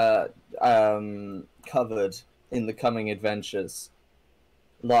be covered in the coming adventures?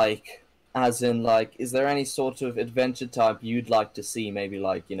 Like, as in, like, is there any sort of adventure type you'd like to see? Maybe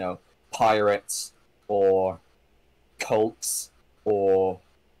like, you know, pirates or cults or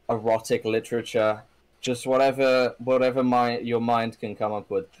erotic literature, just whatever your mind can come up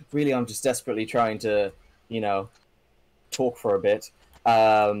with. Really, I'm just desperately trying to, you know, talk for a bit.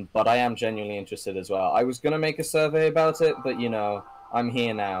 But I am genuinely interested as well. I was gonna make a survey about it, but you know, I'm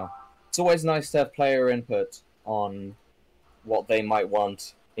here now. It's always nice to have player input on what they might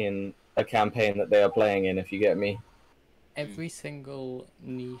want in a campaign that they are playing in, if you get me. Every single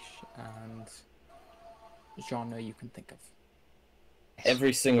niche and genre you can think of.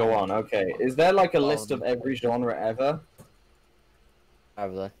 Every single one, okay. Is there like a list of every genre ever?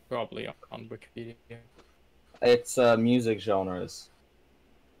 Probably on Wikipedia. It's music genres.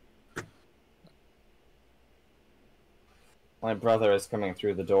 My brother is coming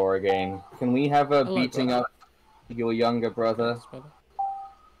through the door again. Can we have a Hello, beating brother. up your younger brother? Yes, brother.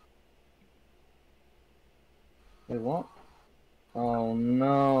 Wait, what? Oh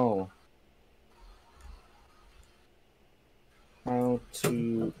no. How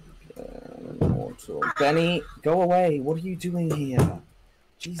to immortal. Benny, go away. What are you doing here?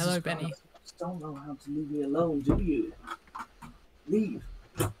 Jesus Hello, Christ. Benny. You just don't know how to leave me alone, do you? Leave.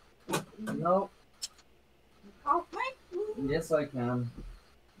 No. Help me. Yes, I can.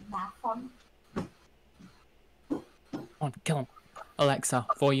 Not fun. Come on, kill him. Alexa,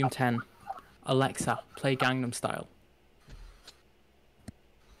 volume 10. Alexa, play Gangnam Style.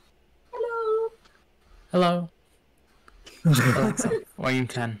 Hello. Hello. Alexa, volume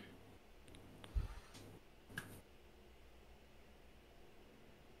 10.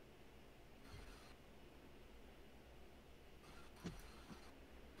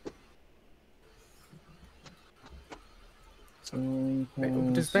 Wait,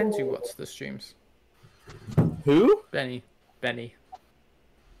 does Benji watch the streams? Who? Benny. Did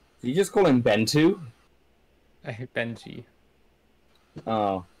you just call him Bentu? Benji.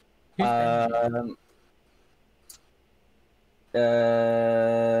 Oh. Who's Benji?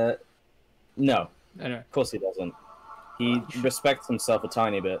 No. Anyway, Of course he doesn't. He respects himself a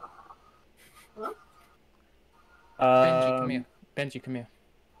tiny bit. Benji, come here. Benji, come here.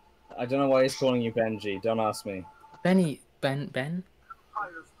 I don't know why he's calling you Benji. Don't ask me. Benny, Ben?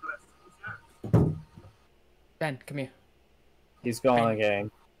 Ben, come here. He's gone Ben.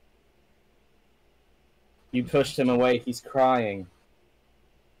 again. You pushed him away. He's crying.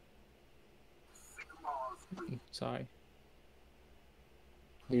 Sorry.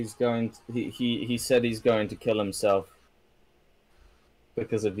 He's going. He said he's going to kill himself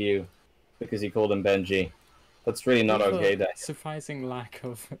because of you, because you called him Benji. That's really not okay, then. Surprising lack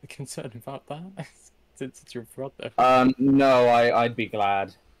of concern about that. Since it's your brother. No, I'd be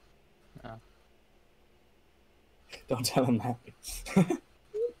glad. Oh. Don't tell him that.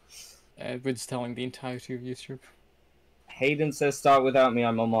 We're just telling the entirety of YouTube. Hayden says start without me,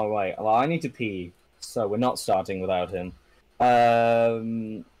 I'm on my way. Well, I need to pee, so we're not starting without him.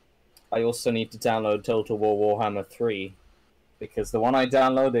 I also need to download Total War Warhammer 3, because the one I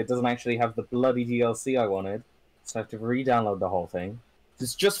downloaded doesn't actually have the bloody DLC I wanted, so I have to re-download the whole thing.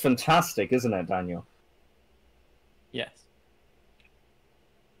 It's just fantastic, isn't it, Daniel? Yes.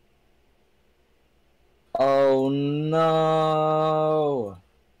 Oh no!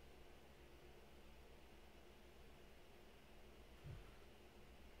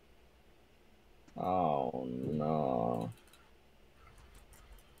 Oh no.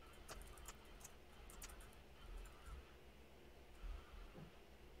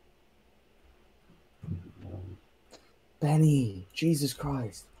 Benny! Jesus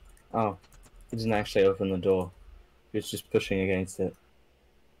Christ! Oh, he didn't actually open the door. He was just pushing against it.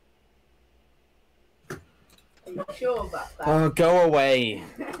 Are you sure about that? Oh, go away!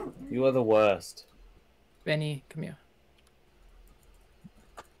 You are the worst. Benny, come here.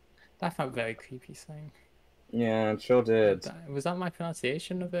 That felt very creepy saying. Yeah, it sure did. Was that my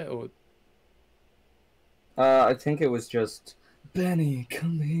pronunciation of it, or? I think it was just, Benny,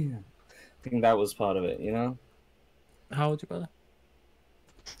 come here. I think that was part of it, you know? How old are you, brother?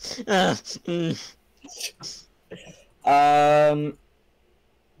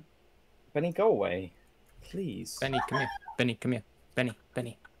 Benny, go away. Please. Benny, come here. Benny, come here. Benny,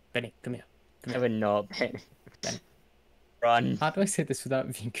 come here. I would not. Run. How do I say this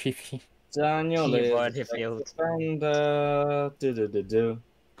without being creepy? Daniel You is already a sex failed. offender. Do-do-do-do.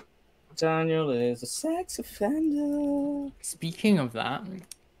 Daniel is a sex offender. Speaking of that,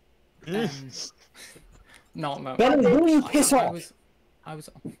 no. Benny, will you piss I off? was, I was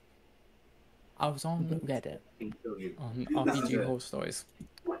on Reddit on RPG horror stories,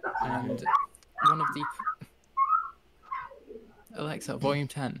 and one of the Alexa, volume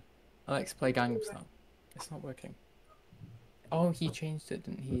 10. Alexa, play Gangnam Style. It's not working. Oh, he changed it,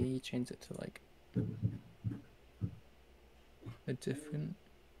 didn't he? He changed it to like a different.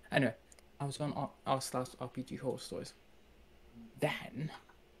 Anyway, I was on r/RPG horror stories. Then,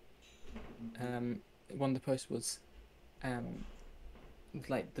 one of the posts was,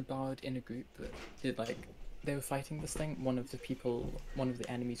 like the bard in a group that did like they were fighting this thing. One of the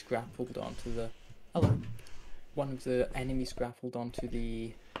enemies grappled onto the. Hello. One of the enemies grappled onto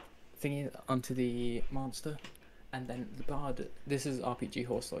the onto the monster, and then the bard. This is RPG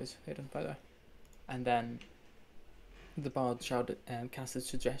horror stories, hidden by the way. And then the bard shouted, cast a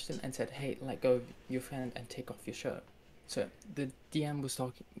suggestion and said, "Hey, let go of your friend and take off your shirt." So the DM was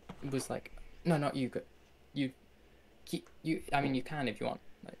like, "No, not you. You I mean, you can if you want,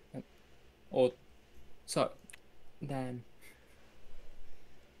 like, or so." Then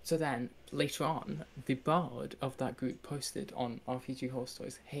later on, the bard of that group posted on RPG horror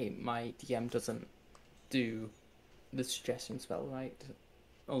stories, "Hey, my DM doesn't do the suggestion spell right,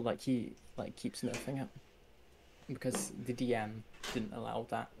 or like he like keeps nerfing it because the DM didn't allow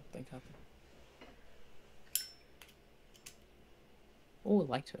that thing to happen." Oh,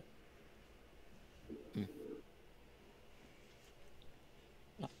 lighter.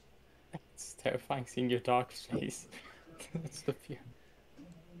 It's terrifying seeing your dark face. That's the fear.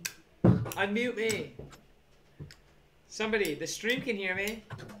 Unmute me. Somebody, the stream can hear me.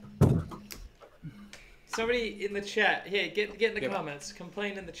 Somebody in the chat. Hey, get in the comments.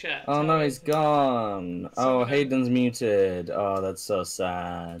 Complain in the chat. Oh Tell no, me. he's gone. Oh, Someone- Hayden's muted. Oh, that's so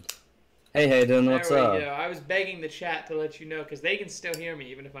sad. Hey Hayden, what's there up? we go. I was begging the chat to let you know because they can still hear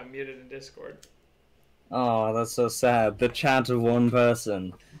me even if I'm muted in Discord. Oh, that's so sad. The chat of one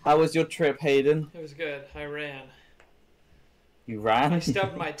person. How was your trip, Hayden? It was good. I ran. You ran? I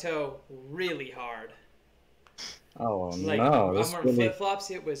stubbed my toe really hard. Oh Like, no, I'm that's wearing really...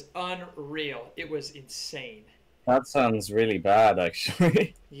 flip-flops. It was unreal. It was insane. That sounds really bad,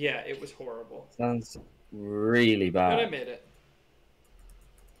 actually. Yeah, it was horrible. Sounds really But I bad. made it.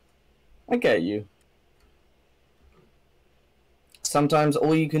 I get you. Sometimes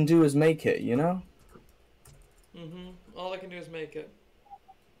all you can do is make it, you know? All I can do is make it.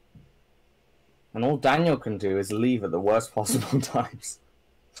 And all Daniel can do is leave at the worst possible times.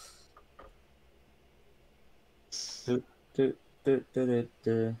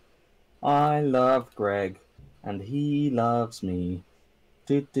 I love Greg, and he loves me.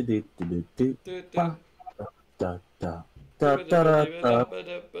 Do, do. Da, da, da, da, da, da, da.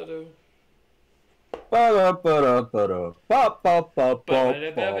 Ba-da-ba-da-ba-do. Ba-da-ba-da-ba-da. Ba-ba-ba-ba-ba.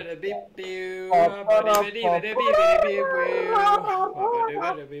 Ba-ba-da-ba-da-beep-bew.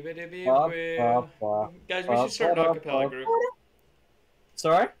 Ba-ba-da-ba-da-beep-bew. Guys, we should start an acapella group.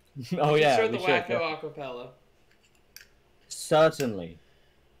 Sorry? Oh We should yeah, start we the should. Wacko Yeah. acapella. Certainly.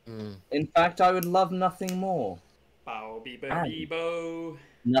 In fact, I would love nothing more. Bow, beebo, beebo.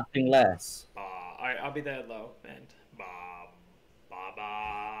 Nothing less. Alright, I'll be there low, and ba ba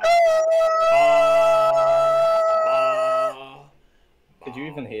ba. Did you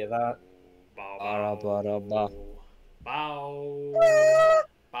even hear that? Bow, bow, bow, bow, bow, bow,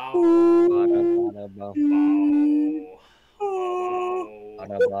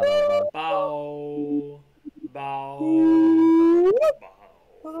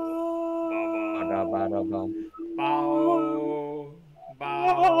 bow,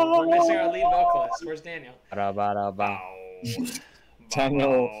 bow. We're missing our lead vocalist. Where's Daniel? Bow.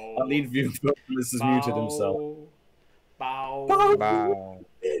 Daniel, our lead view vocalist has muted himself. Bow. Bow. Bow.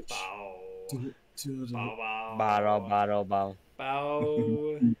 Bow.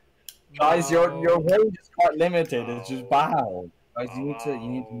 Bow. Guys, your range is quite limited. It's just bow. Guys, you need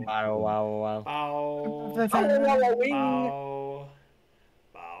to Bow. Bow. Bow.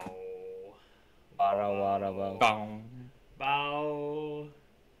 Bow. Bow. Bow.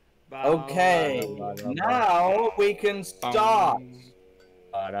 Okay, now we can start.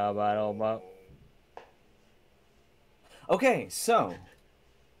 Okay, so,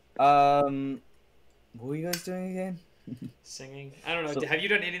 what were you guys doing again? Singing. I don't know. So- Have you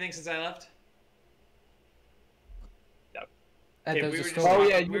done anything since I left? There we was were a just story. Oh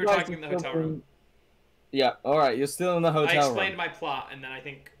yeah, we you were guys talking in the are hotel still room. in- Yeah, all right, you're still in the I hotel explained room. my plot, and then I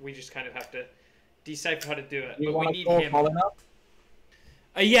think we just kind of have to decipher how to do it. You But we want to need call him. Colin up?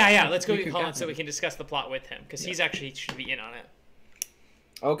 Yeah. Let's go We get could Colin get so we him. can discuss the plot with him, because he's actually should be in on it.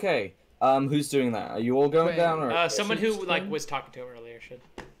 Okay. Who's doing that? Are you all going Wait, down or? Someone Should- who like was talking to him earlier should.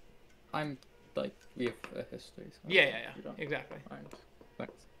 I'm like we have a history. So Yeah. you don't- Exactly. Alright.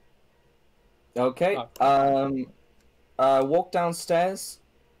 Okay. Walk downstairs.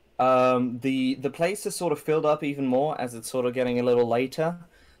 The place is sort of filled up even more as it's sort of getting a little later.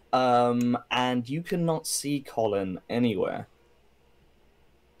 And you cannot see Colin anywhere.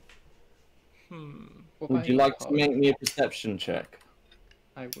 What Would about you like to Colin? make me a perception check?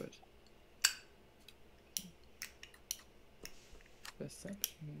 I would.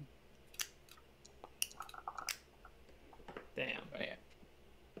 Perception. Damn. Oh, yeah.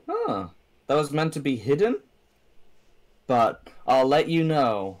 Huh. That was meant to be hidden? But I'll let you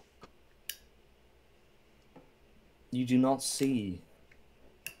know. You do not see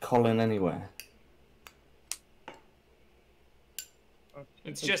Colin anywhere.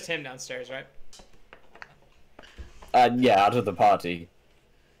 It's just him downstairs, right? Yeah, out of the party.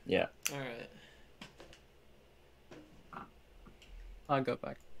 Yeah. Alright. I'll go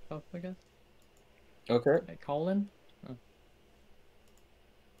back up, I guess. Okay. Hey, Colin?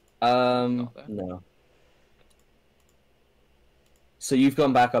 Not there. No. So you've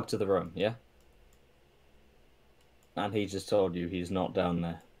gone back up to the room, yeah? And he just told you he's not down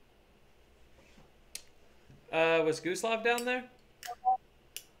there. Was Guslav down there?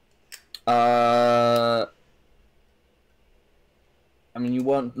 I mean, you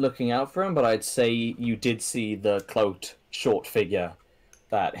weren't looking out for him, but I'd say you did see the cloaked short figure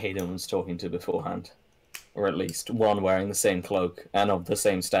that Hayden was talking to beforehand. Or at least one wearing the same cloak and of the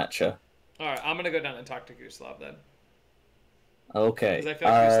same stature. Alright, I'm gonna go down and talk to Guslav then. Okay. Because I feel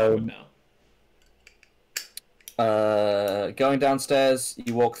like Guslav would know. Going downstairs,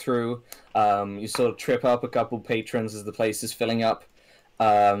 you walk through, you sort of trip up a couple patrons as the place is filling up,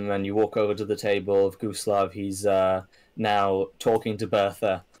 and you walk over to the table of Guslav. He's now talking to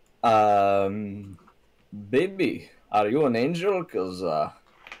Bertha. Baby, are you an angel? Because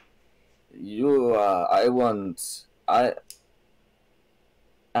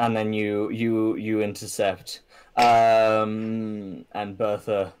and then you intercept, and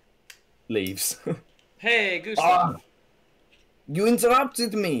Bertha leaves. Hey, Gustav. You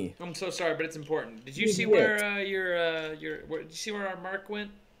interrupted me. I'm so sorry, but it's important. Did you You see did. where did you see where our mark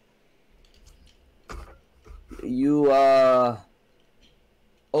went? You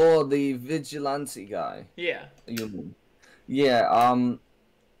the vigilante guy. Yeah. You mean? Yeah.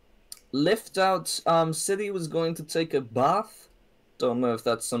 Lift out. Said he was going to take a bath. Don't know if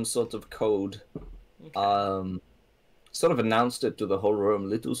that's some sort of code. Okay. Sort of announced it to the whole room.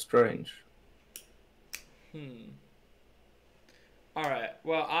 Little strange. Alright,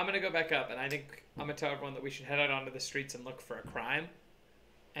 well, I'm gonna go back up, and I think I'm gonna tell everyone that we should head out onto the streets and look for a crime.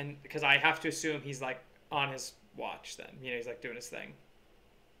 And because I have to assume he's, like, on his watch then. You know, he's, like, doing his thing.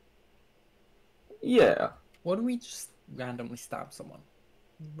 Yeah. What do we just randomly stab someone?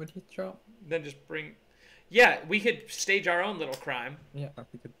 Would he drop? Then just bring... Yeah, we could stage our own little crime. Yeah,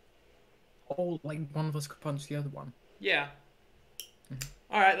 we could. Oh, like one of us could punch the other one. Yeah.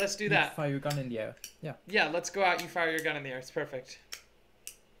 Alright, let's do You that. fire your gun in the air. Yeah. Yeah, let's go out, you fire your gun in the air. It's perfect.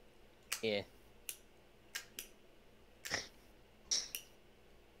 Yeah.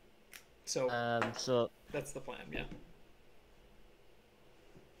 So, So that's the plan, yeah.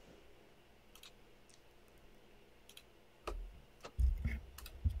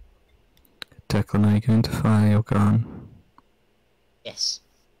 Declan, are you going to fire your gun? yes.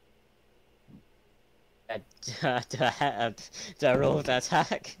 Do I roll the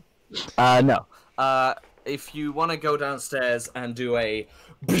attack? No. If you want to go downstairs and do a...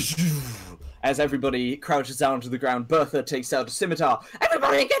 As everybody crouches down to the ground, Bertha takes out a scimitar.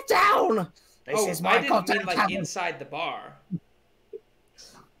 Everybody get down! This is my I didn't mean, goddamn like, tavern. inside the bar.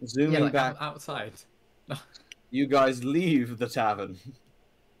 Zooming Yeah, like back, outside. you guys leave the tavern.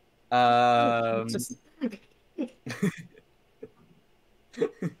 Just...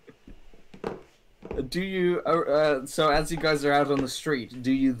 Do you... so as you guys are out on the street,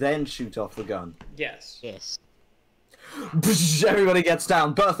 do you then shoot off the gun? Yes. Yes. Everybody gets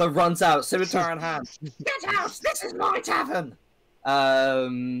down. Bertha runs out, scimitar in hand. Get out! This is my tavern!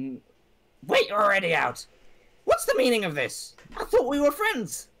 Wait, you're already out. What's the meaning of this? I thought we were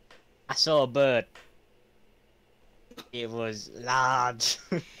friends. I saw a bird. It was large.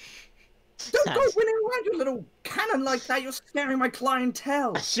 Don't go winning around your little cannon like that. You're scaring my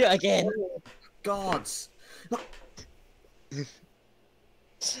clientele. I shoot again. Gods.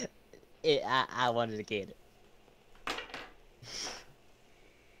 I wanted to get it.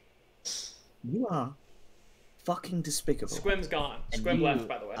 You are fucking despicable. Squim's gone. And Squim you, left,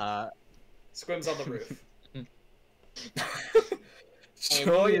 by the way. Squim's on the roof.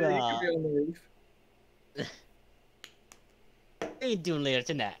 Sure, you, yeah, you could be on the roof. What are you doing later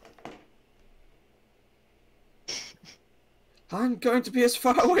tonight? I'm going to be as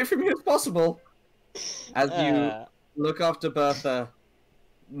far away from you as possible. As you look after Bertha,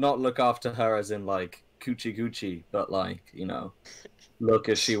 not look after her as in like coochie coochie, but like, you know, look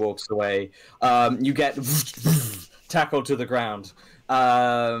as she walks away. You get tackled to the ground.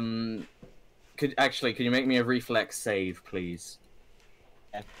 Can you make me a reflex save, please?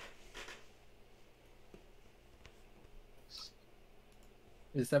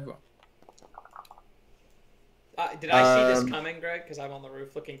 Is everyone? Did I see this coming, Greg? Because I'm on the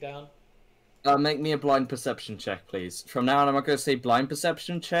roof looking down. Make me a blind perception check, please. From now on, I'm not going to say blind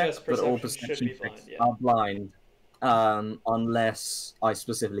perception check, Just but all perception perception should be checks blind, yeah. are blind, unless I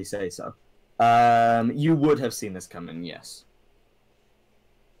specifically say so. You would have seen this coming, yes.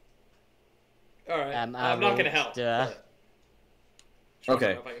 Alright, I'm not going to help. But...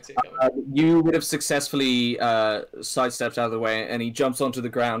 Okay. If I can see it coming. You would have successfully sidestepped out of the way, and he jumps onto the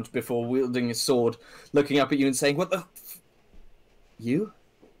ground before wielding his sword, looking up at you and saying, "What the? You?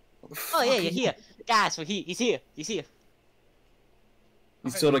 What the Oh yeah, fuck you're are you-" here, guys. He's here. He's here. He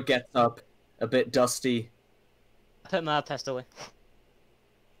sort of gets up, a bit dusty. I put my pistol away.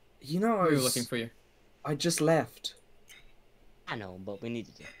 You know, We were looking for you. I just left. I know, but we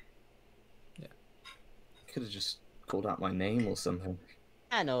needed to. Could have just called out my name or something.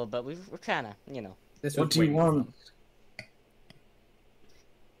 I know, but we're trying to, you know. This What was do you waiting want?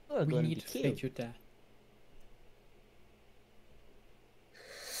 We're We going to need be to killed. fake your death.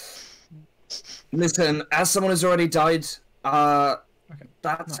 Listen, as someone who's already died, that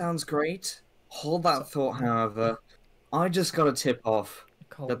No. sounds great. Hold that thought, however. I just got a tip off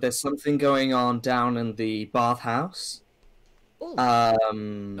that there's something going on down in the bathhouse. Ooh.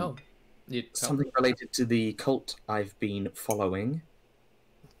 Oh, you Something related to the cult I've been following.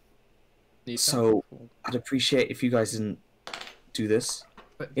 So I'd appreciate if you guys didn't do this.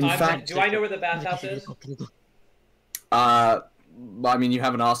 In fact, do I know where the bathhouse is? I mean, you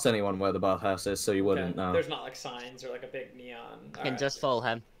haven't asked anyone where the bathhouse is, so you wouldn't know. There's not like signs or like a big neon. You can just follow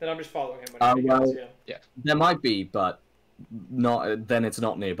him. Then I'm just following him. Whenever he well, goes, yeah. There might be, but not. Then it's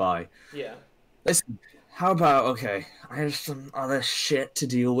not nearby. Yeah. Listen, how about okay? I have some other shit to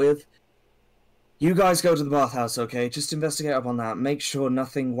deal with. You guys go to the bathhouse, okay? Just investigate up on that. Make sure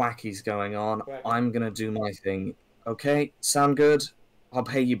nothing wacky's going on. Wacky. I'm gonna do my thing. Okay? Sound good? I'll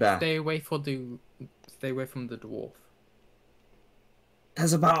pay you back. Stay away from the dwarf.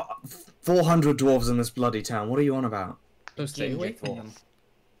 There's about 400 dwarves in this bloody town. What are you on about? So stay away Ginger from dwarf. them.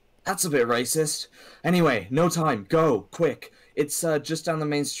 That's a bit racist. Anyway, no time. Go, quick. It's just down the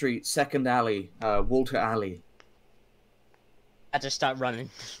main street, second alley, Walter Alley. I just start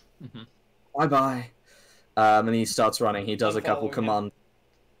running. Bye-bye. And he starts running. He does I'm a couple following commands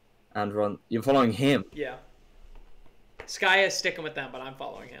and run. You're following him. Yeah. Sky is sticking with them, but I'm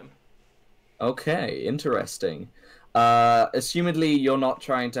following him. Okay, interesting. Assumedly, you're not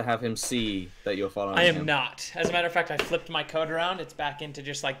trying to have him see that you're following I am him. not. As a matter of fact, I flipped my code around. It's back into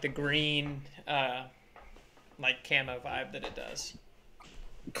just like the green, like camo vibe that it does.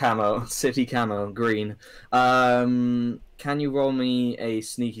 Camo, city camo, green. Can you roll me a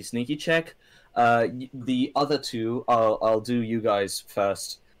sneaky check? The other two, I'll do you guys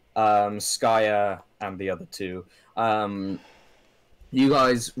first. Skya and the other two. You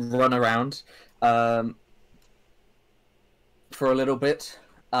guys run around for a little bit.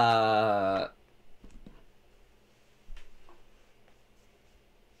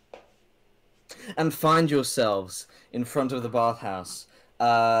 And find yourselves in front of the bathhouse.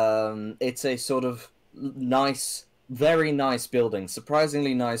 It's a sort of nice, very nice building.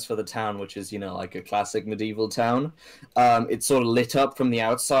 Surprisingly nice for the town, which is, you know, like a classic medieval town. It's sort of lit up from the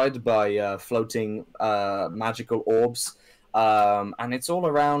outside by floating magical orbs. And it's all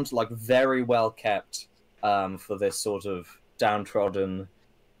around, like, very well kept for this sort of downtrodden,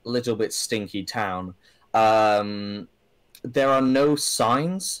 little bit stinky town. There are no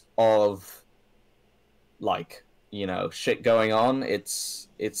signs of, like, you know, shit going on. It's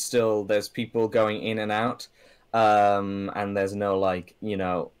still, there's people going in and out, and there's no, like, you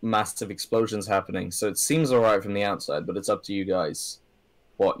know, massive explosions happening. So it seems alright from the outside, but it's up to you guys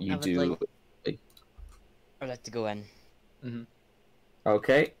what you do. I'd like to go in. Mm-hmm.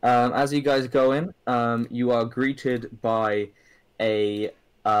 Okay, as you guys go in, you are greeted by a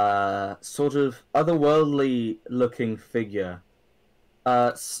sort of otherworldly looking figure.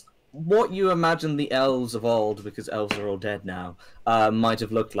 What you imagine the elves of old, because elves are all dead now, might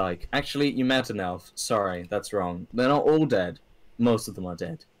have looked like. Actually, you met an elf. Sorry, that's wrong. They're not all dead. Most of them are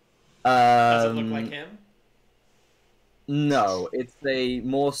dead. Does it look like him? No, it's a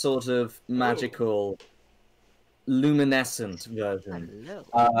more sort of magical, luminescent version.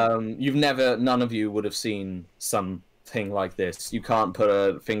 Hello. None of you would have seen some thing like this. You can't put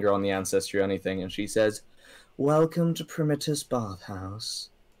a finger on the ancestry or anything. And she says, "Welcome to Primitus Bathhouse.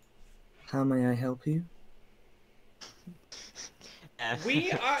 How may I help you?"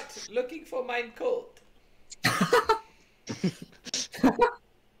 We are looking for mein Colt.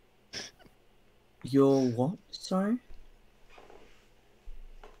 Your what? Sorry?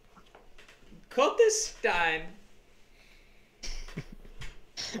 Kottestein.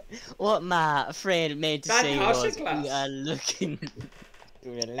 What my friend meant to That say house was, class. we are looking to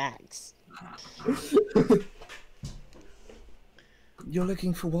relax. You're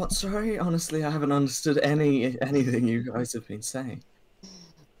looking for what? Sorry? Honestly, I haven't understood anything you guys have been saying.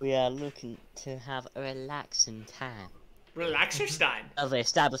 We are looking to have a relaxing time Relaxerstein. of the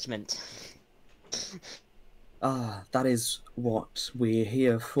establishment. Ah, that is what we're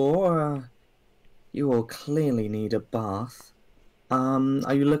here for. You all clearly need a bath.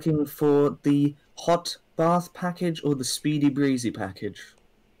 Are you looking for the hot bath package or the speedy breezy package?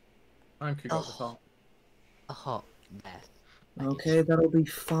 I could go with that. A hot bath. Okay, that'll be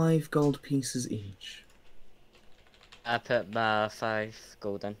 5 gold pieces each. I put my 5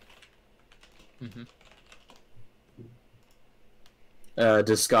 gold in. Mm-hmm.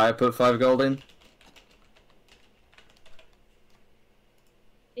 Does Sky put 5 gold in?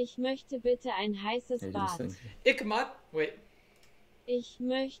 Ich möchte bitte ein heißes Hey, just Bad. think. Ik mag... Wait. Ich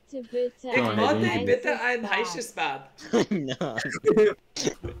möchte bitte Ik ahead, mag you bitte can- ein heißes Bad. No.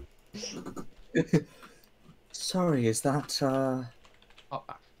 Sorry, is that, Oh,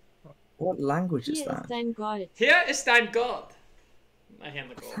 what language is Hier that? ist dein Gold. Hier ist dein Gold. I hand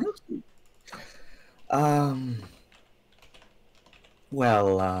the gold. Thank you.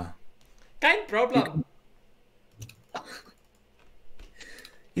 Well, Kein Problem.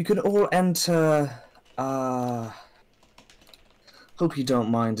 you can all enter, hope you don't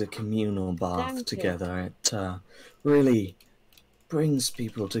mind a communal bath Danke. together. It, really brings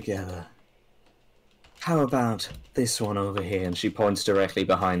people together. How about this one over here? And she points directly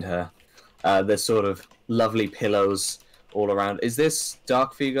behind her. There's sort of lovely pillows all around. Is this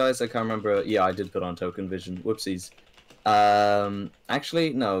dark for you guys? I can't remember. Yeah, I did put on token vision. Whoopsies.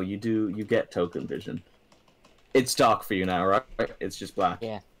 Actually, no, you get token vision. It's dark for you now, right? It's just black.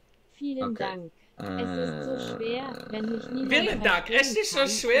 Yeah. Vielen Okay. Dank. Es ist so schwer, wenn mich niemand Vielen Dank. Es ist so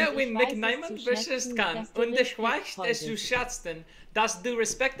verstehen schwer, kann, und wenn ich mich weiß es niemand zu verstehen schätzen, kann. dass du Und ich respektvoll weiß es zu bist. schätzen, dass du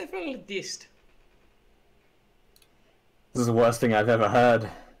respektvoll bist. This is the worst thing I've ever heard.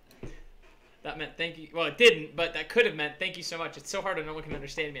 That meant thank you. Well, it didn't, but that could have meant thank you so much. It's so hard when no one can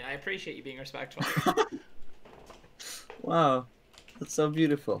understand me. And I appreciate you being respectful. Wow, that's so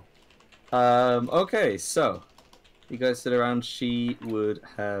beautiful. Okay, so you guys sit around. She would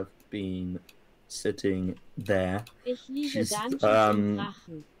have been sitting there. Ich liebe She's, Dungeons und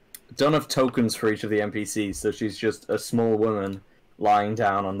Drachen. Don't have tokens for each of the NPCs, so she's just a small woman lying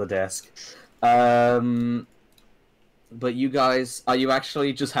down on the desk. But you guys, are you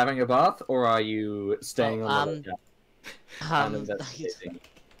actually just having a bath, or are you staying on the lookout and investigating?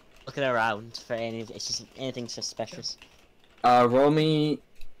 Looking around for anything suspicious. Roll me.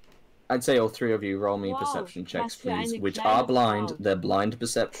 I'd say all 3 of you roll me Wow, perception checks, was für please, eine which kleine are blind. Frau. They're blind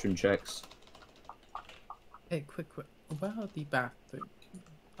perception checks. hey, quick. Where are the bathrooms?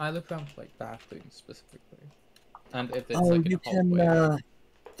 I look around for like bathrooms specifically, and if it's like you an hallway.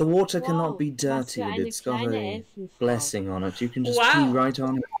 The water Wow, cannot be was für dirtied. eine It's got kleine a Elfenfrau. blessing on it. You can just Wow. pee right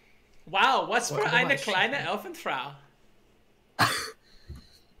on it. Wow, was für What eine about kleine she? Elfenfrau.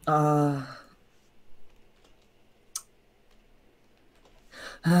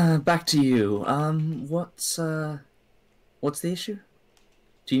 Back to you. What's the issue?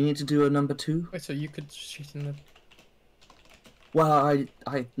 Do you need to do a number 2? Wait, so you could shit in the. Well,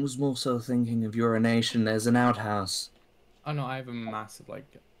 I was more so thinking of urination. There's an outhouse. Oh no, I have a massive like.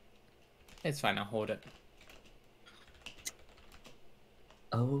 It's fine. I'll hold it.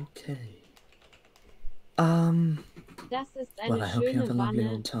 Okay. Das ist Well, eine I hope you have schöne a lovely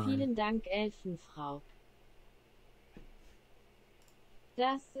Wanne. old time. Vielen Dank, Elfenfrau.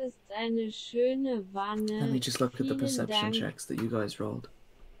 Das ist eine schöne Wanne. Let me just look at the Vielen perception Dank. checks that you guys rolled.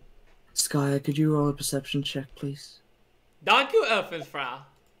 Skye, could you roll a perception check, please? Dank u, Elfenfrau.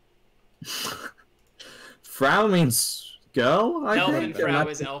 Frau means girl, I think. Elfenfrau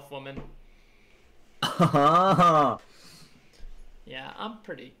is elf woman. Ah, Yeah, I'm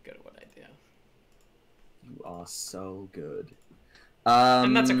pretty good at what I do. you are so good.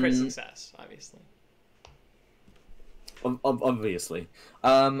 And that's a crit success, obviously. Obviously.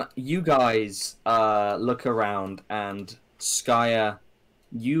 You guys look around, and Skya,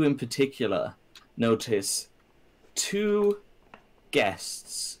 you in particular, notice 2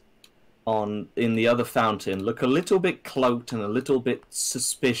 guests in the other fountain look a little bit cloaked and a little bit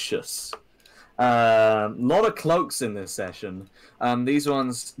suspicious. A lot of cloaks in this session. These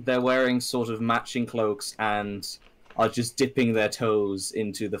ones, they're wearing sort of matching cloaks and are just dipping their toes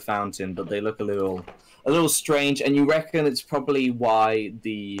into the fountain, but they look a little strange. And you reckon it's probably why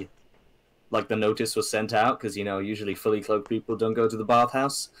the notice was sent out, because usually fully cloaked people don't go to the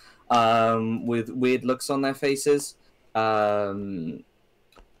bathhouse with weird looks on their faces. I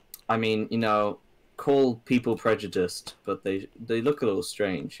mean, call people prejudiced, but they look a little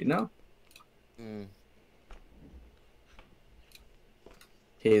strange,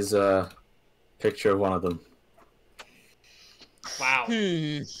 Here's a picture of one of them. Wow.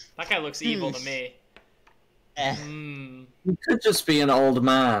 That guy looks evil to me. He could just be an old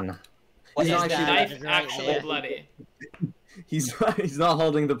man. What He's is not that? actually- Knife actually bloody. He's not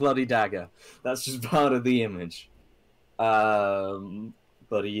holding the bloody dagger. That's just part of the image.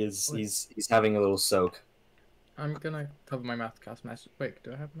 But he's having a little soak. I'm gonna cover my mouth, cast message. Wait,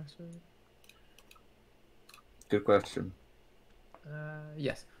 do I have message? Good question.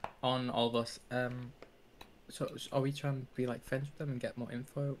 Yes, on all of us. So are we trying to be like friends with them and get more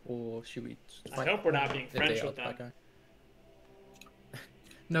info, or should we? Just I hope we're not being if they friends are with the bad them. guy?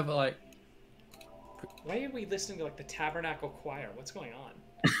 No, but like, Why are we listening to like the Tabernacle Choir? What's going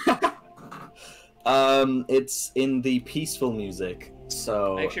on? It's in the peaceful music,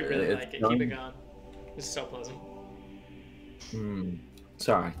 so I actually really like it. Keep it going. This is so pleasant.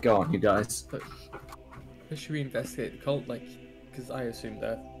 Sorry, go on, you guys. but should we investigate the cult? Like, because I assume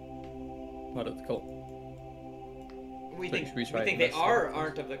they're part of the cult. We But think should we try they investigate are or first?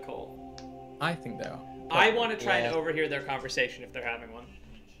 aren't of the cult. I think they are. I want to try and Yeah. overhear their conversation if they're having one.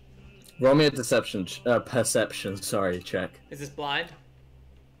 Roll me a perception check. Is this blind?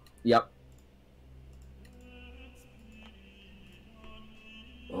 Yep.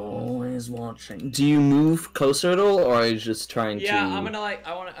 Always watching. Do you move closer at all, or are you just trying to? Yeah, I'm gonna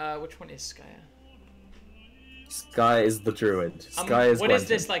I want to. Which one is Skya? Sky is the druid. Sky is. What is Gwenton.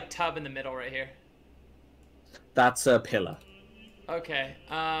 this like tub in the middle right here? That's a pillar. Okay.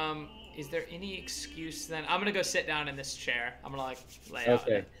 Is there any excuse then? I'm gonna go sit down in this chair. I'm gonna like lay out.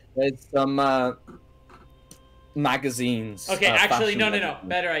 in Okay. it. There's some magazines. Okay. Actually, fashion no. magazines.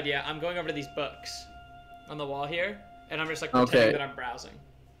 Better idea. I'm going over to these books on the wall here, and I'm just like Okay. pretending that I'm browsing.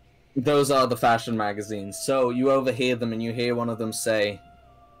 Those are the fashion magazines. So you overhear them, and you hear one of them say,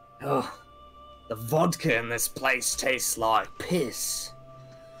 "Oh, the vodka in this place tastes like piss."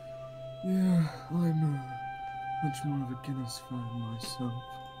 Yeah, I'm much more of a Guinness fan myself.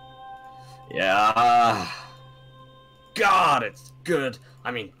 Yeah. God, it's good.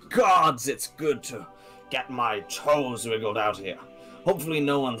 I mean, gods, it's good to get my toes wiggled out here. Hopefully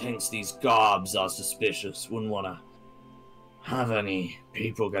no one thinks these gobs are suspicious. Wouldn't want to have any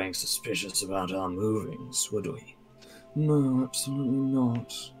people getting suspicious about our movings, would we? No, absolutely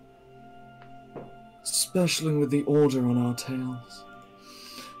not. Especially with the order on our tails.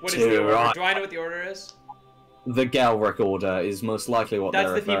 What is the order? Right. Do I know what the order is? The Galric order is most likely what That's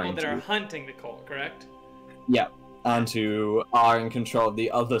they're the people referring that to. are hunting the cult, correct? Yeah, and who are in control of the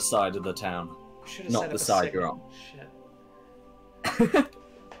other side of the town, Should've not set the up a side signal. you're on. Shit.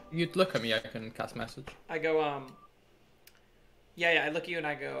 You'd look at me, I can cast message. I go, yeah, I look at you and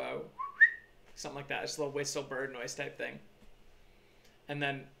I go, something like that. Just a little whistle bird noise type thing. And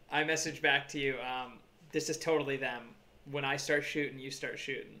then I message back to you, this is totally them. When I start shooting, you start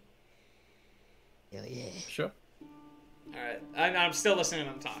shooting. Hell yeah. Sure. Alright. I'm still listening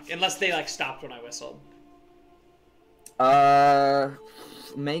to them talk. Unless they, like, stopped when I whistled.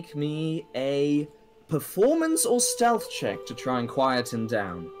 Make me a performance or stealth check to try and quiet him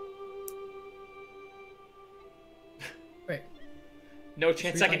down. Wait. No should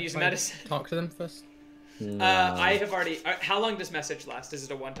chance we, I can like, use try medicine. Talk to them first. No. I have already... how long does message last? Is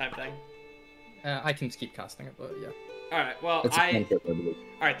it a one-time thing? I can just keep casting it, but yeah. Alright, well, It's a cantrip, I believe.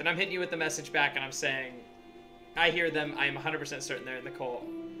 Alright, then I'm hitting you with the message back and I'm saying... I hear them, I am 100% certain they're in the cult.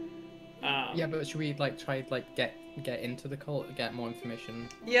 Yeah, but should we like try like get into the cult, get more information?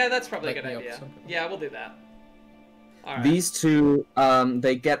 Yeah, that's probably a Like good me up idea. or something. Yeah, we'll do that. Alright. These two,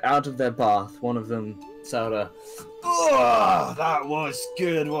 they get out of their bath. One of them sort of, "Oh, that was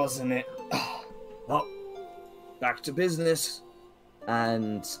good, wasn't it?" Well, back to business.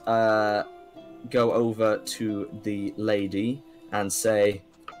 And go over to the lady and say,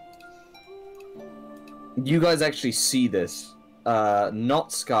 you guys actually see this. Not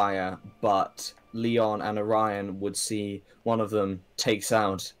Skya, but Leon and Orion would see one of them takes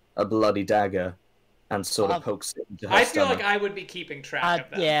out a bloody dagger and sort of pokes it into her I feel stomach. like I would be keeping track of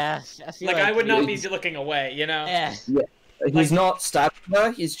them. Yeah, I feel Like, I would we- not be looking away, you know? Yeah. He's not stabbing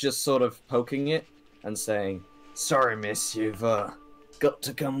her, he's just sort of poking it and saying, "Sorry, miss, you've got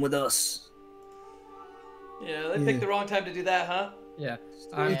to come with us." Yeah, they picked the wrong time to do that, huh? Yeah,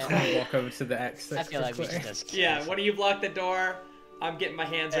 I'm gonna walk over to the exit. I feel like we should quickly. just. Yeah, one of you block the door. I'm getting my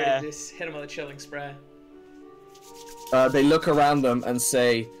hands ready to just hit him with a chilling spray. They look around them and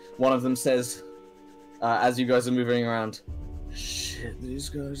say, one of them says, as you guys are moving around, "Shit, these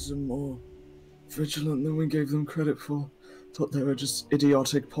guys are more vigilant than we gave them credit for. Thought they were just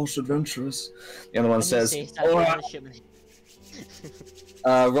idiotic posh adventurers." The other one says, "Alright,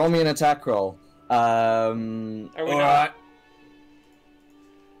 roll me an attack roll." Alright.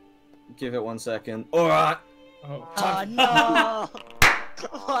 Give it 1 second. Alright. Oh no!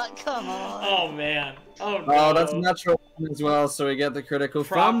 What? Come on! Oh man. Oh no. Oh, that's natural as well, so we get the critical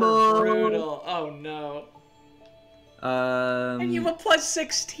fumble. Proper brutal. Oh no. And you have a plus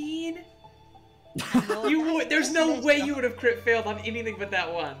 16? There's no way you would have crit failed on anything but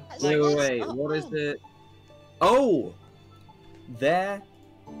that one. Wait, what is it? Oh! Their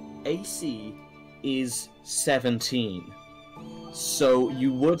AC is 17. So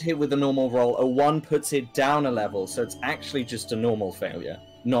you would hit with a normal roll. A 1 puts it down a level, so it's actually just a normal failure,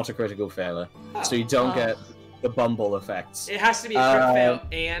 not a critical failure. Oh. So you don't get the bumble effects. It has to be a crit fail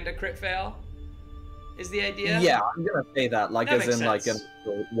and a crit fail, is the idea? Yeah, I'm gonna say that, like, That as makes in, like, sense.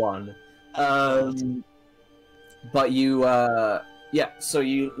 an 1. But you, yeah, so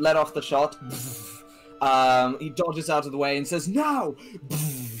you let off the shot. He dodges out of the way and says, "Now!"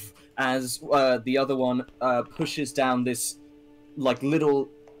 As the other one pushes down this, like, little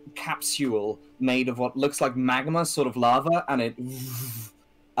capsule made of what looks like magma, sort of lava, and it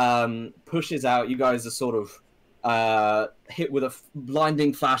pushes out. You guys are sort of hit with a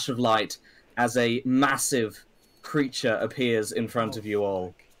blinding flash of light as a massive creature appears in front of you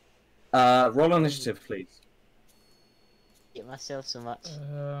all. Roll initiative, please. Hate myself so much.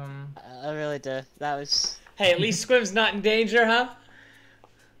 I really do. That was. Hey, at least Squim's not in danger, huh?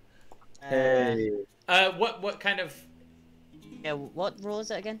 Hey. What kind of... Yeah, what role is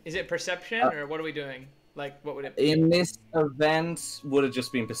it again? Is it perception, or what are we doing? Like, what would it be? In this event, would have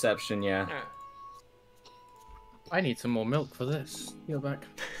just been perception, yeah. Alright. I need some more milk for this. You're back.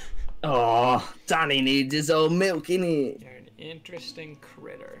 Oh, Danny needs his own milk, innit? You're an interesting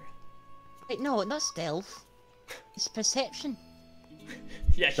critter. Wait, no, not stealth. It's perception.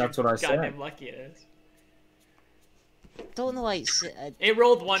 Yeah, That's you're what I said. goddamn lucky it is. Don't know why it's. It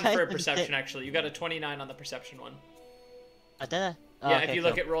rolled 1 for Kind of perception, actually. You got a 29 on the perception one. I did it. Oh, Yeah, okay, if you cool.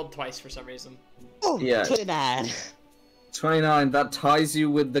 look, it rolled twice for some reason. Oh, Yeah. 29. 29, that ties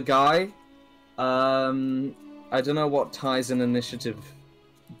you with the guy. I don't know what ties an initiative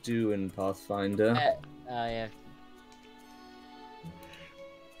do in Pathfinder. Oh, yeah.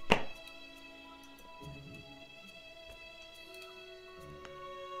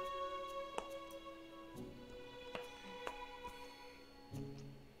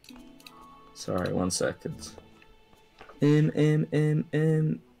 Sorry, 1 second.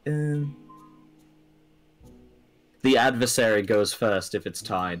 The adversary goes first if it's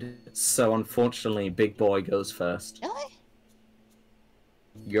tied. So unfortunately, Big Boy goes first. Really?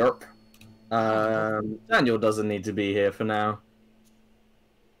 Yerp. Daniel doesn't need to be here for now.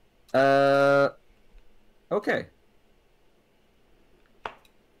 Okay.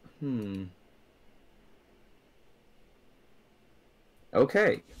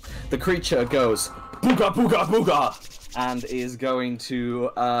 Okay. The creature goes booga booga booga and is going to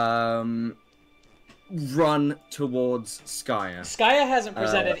run towards Skya. Skya hasn't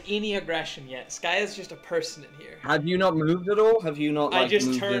presented any aggression yet. Skya's just a person in here. Have you not moved at all? Have you not? Like, I just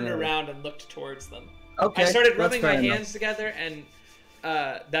moved turned in around and looked towards them. Okay. I started that's rubbing my fair enough. hands together, and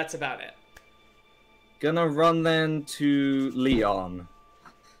that's about it. Gonna run then to Leon.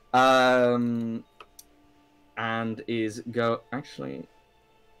 And is go actually.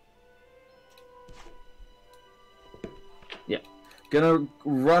 Yeah. Gonna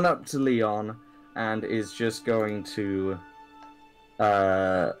run up to Leon and is just going to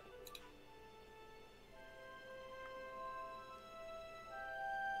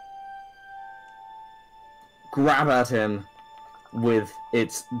grab at him with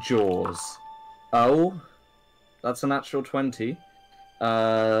its jaws. Oh, that's a natural 20.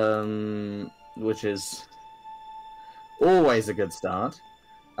 Which is always a good start.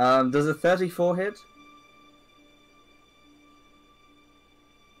 Does a 34 hit?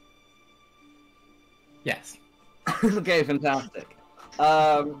 Yes. Okay, fantastic.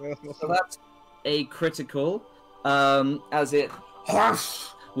 So that's a critical. As it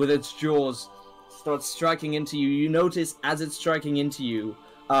with its jaws starts striking into you. You notice as it's striking into you,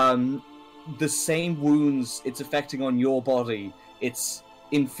 the same wounds it's affecting on your body, it's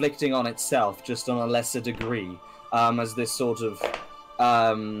inflicting on itself, just on a lesser degree, as this sort of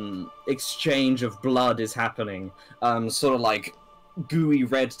exchange of blood is happening, sort of like gooey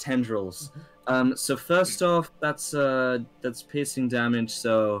red tendrils. So first off, that's piercing damage,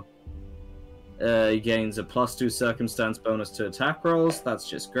 so he gains a +2 circumstance bonus to attack rolls. That's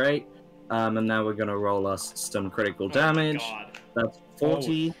just great. And now we're gonna roll us stun critical damage. God. That's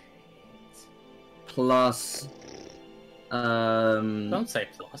 40 plus. Don't say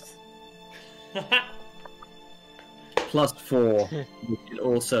plus. Plus 4, which it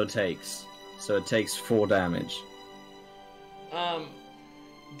also takes. So it takes 4 damage.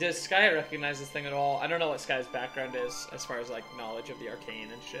 Does Sky recognize this thing at all? I don't know what Sky's background is as far as like knowledge of the arcane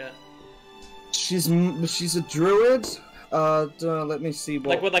and shit. She's a druid. Let me see what.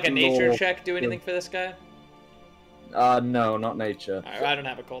 Like would like a nature lore- check do anything for this guy? No, not nature. I don't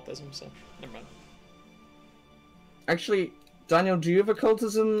have occultism, so never mind. Actually, Daniel, do you have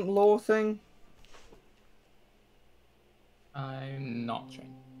occultism lore thing? I'm not trained.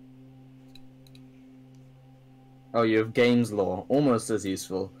 Oh, you have games lore, almost as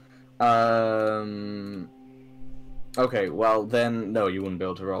useful. Okay, well then, no, you wouldn't be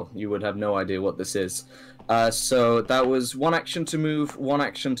able to roll. You would have no idea what this is. So that was 1 action to move, 1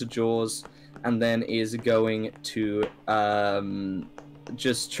 action to Jaws, and then is going to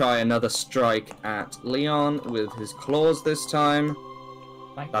just try another strike at Leon with his claws this time.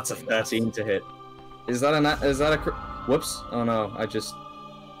 That's a 13 to hit. Is that a whoops? Oh no, I just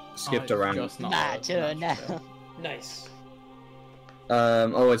skipped around. Nice.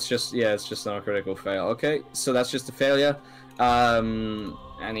 Oh, it's just not a critical fail. Okay, so that's just a failure.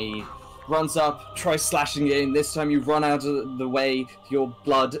 And he runs up, tries slashing again. This time you run out of the way, your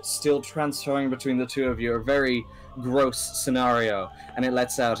blood still transferring between the two of you. A very gross scenario. And it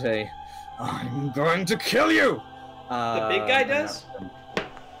lets out a, "I'm going to kill you!" The big guy does?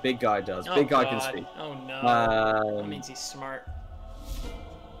 Big guy does. Oh, Big guy God. can speak. Oh no. That means he's smart.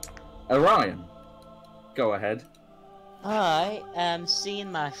 Orion, go ahead. I am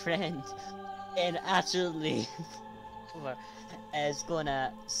seeing my friend and absolutely is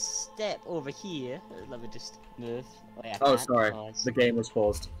gonna step over here. Let me just move. Oh, yeah, I Oh, can't. sorry. Pause. The game was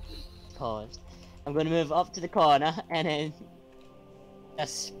paused. Paused. I'm gonna move up to the corner and then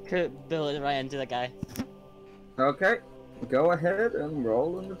just put bullet right into the guy. Okay, go ahead and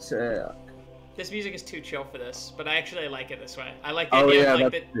roll an attack. This music is too chill for this, but I actually like it this way. I like the Oh idea yeah, of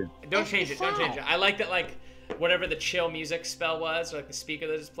like that's good. Don't change it. Don't change it. I like that like whatever the chill music spell was, or like the speaker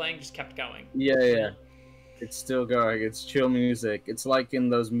that is playing, just kept going. Yeah. It's still going. It's chill music. It's like in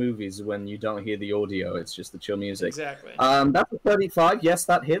those movies when you don't hear the audio. It's just the chill music. Exactly. That's a 35. Yes,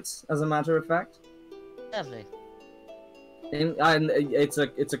 that hits. As a matter of fact. Lovely. And it's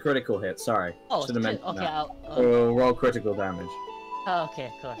a critical hit. Sorry. Oh, Should have mentioned okay. that. I'll, So roll critical damage. oh, okay,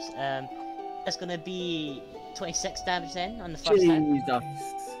 of course. That's gonna be 26 damage then on the first time. Jesus.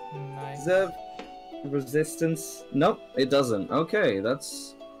 Nice. Reserve resistance. Nope, it doesn't. Okay,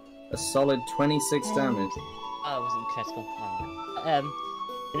 that's a solid 26 damage. Oh, it wasn't critical. And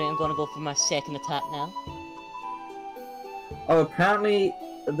then I'm gonna go for my second attack now. Oh, apparently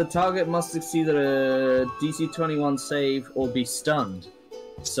the target must succeed at a DC 21 save or be stunned.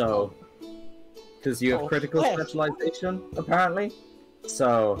 So, because you have critical where? specialization, apparently.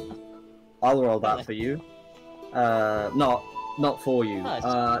 So, I'll roll that for you. Not for you.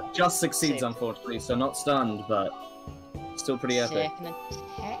 Just succeeds, Save. unfortunately. So not stunned, but still pretty epic. Second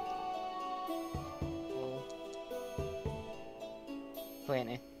attack.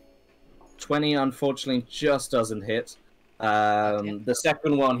 20. 20 unfortunately just doesn't hit. The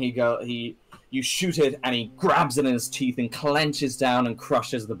second one you shoot it and he grabs it in his teeth and clenches down and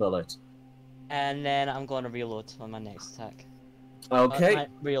crushes the bullet. And then I'm going to reload on my next attack. Okay,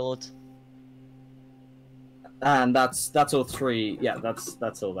 Reload. and that's all 3. Yeah,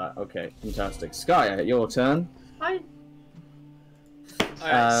 that's all that. Okay, fantastic. Skya, your turn. I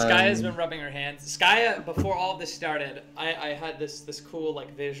Alright, Skaya's been rubbing her hands. Skya, before all of this started, I had this cool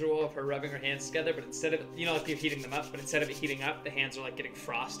like visual of her rubbing her hands together, but instead of, you know, like you're heating them up, but instead of it heating up, the hands are like getting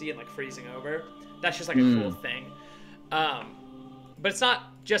frosty and like freezing over. That's just like a cool thing. But it's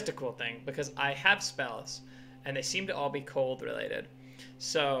not just a cool thing, because I have spells, and they seem to all be cold related.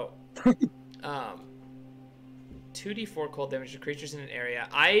 So, 2d4 cold damage to creatures in an area.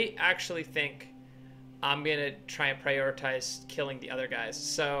 I actually think I'm gonna try and prioritize killing the other guys.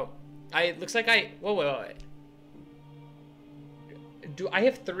 So, it looks like wait. Do I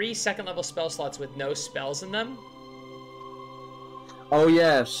have 3 second level spell slots with no spells in them? Oh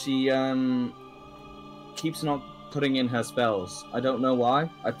yeah, she keeps not putting in her spells. I don't know why.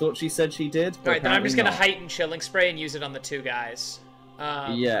 I thought she said she did. But Alright, then I'm just gonna apparently heighten Chilling Spray and use it on the two guys.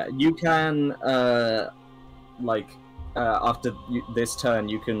 Yeah, you can, after this turn,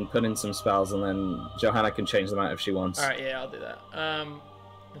 you can put in some spells, and then Johanna can change them out if she wants. Alright, yeah, I'll do that.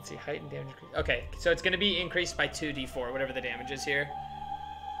 Let's see, heightened damage. Okay, so it's gonna be increased by 2d4, whatever the damage is here.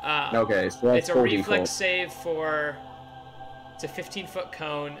 Okay, so that's it's a 4d4. reflex save for... It's a 15-foot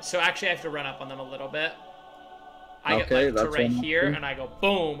cone, so actually I have to run up on them a little bit. I get like, to right here, and I go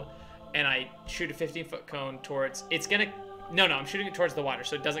boom, and I shoot a 15-foot cone towards... It's gonna... No, I'm shooting it towards the water,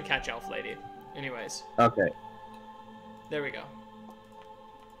 so it doesn't catch Elf Lady. Anyways. Okay. There we go.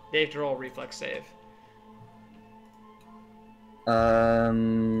 They have to roll a reflex save.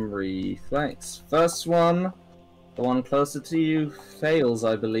 Reflex. First one, the one closer to you fails,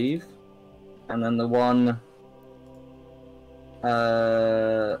 I believe. And then the one...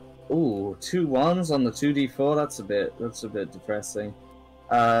 Ooh, 2 1s on the 2d4, that's a bit depressing.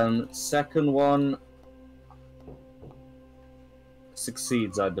 Second one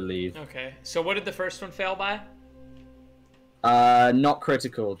succeeds, I believe. Okay, so what did the first one fail by? Not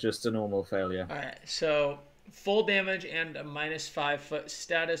critical, just a normal failure. Alright, so full damage and a -5-foot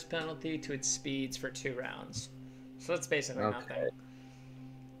status penalty to its speeds for 2 rounds. So that's basically nothing.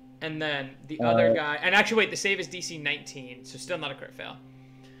 And then the other guy... And actually, wait, the save is DC 19, so still not a crit fail.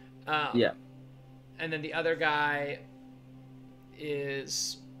 Yeah. And then the other guy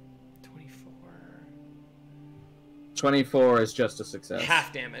is 24. 24 is just a success.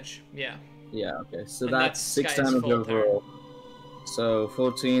 Half damage, yeah. Yeah, okay. So And that's this 6 guy is damage full overall. So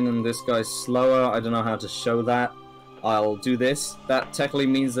 14, and this guy's slower. I don't know how to show that. I'll do this. That technically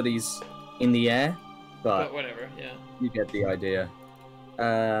means that he's in the air, But whatever, yeah. you get the idea.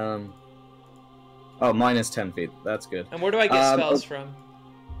 Oh, minus 10 feet. That's good. And where do I get spells from?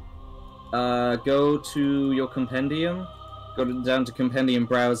 Go to your compendium. Go down to compendium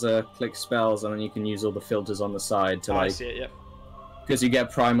browser, click spells, and then you can use all the filters on the side to I see it, yep. because you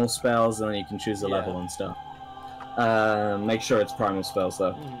get primal spells, and then you can choose the level and stuff. Make sure it's primal spells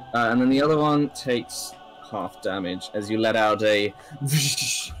though. And then the other one takes half damage as you let out a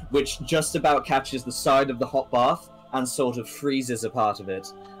which just about catches the side of the hot bath and sort of freezes a part of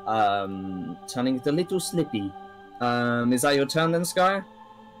it, turning it a little slippy. Is that your turn then, Sky?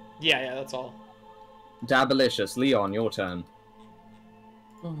 Yeah, that's all. Dabalicious, Leon, your turn.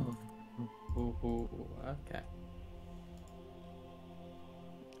 Okay.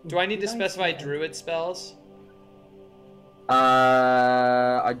 Do I need to specify druid spells?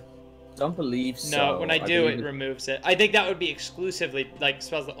 I don't believe so. No, when I do, it removes it. I think that would be exclusively, like,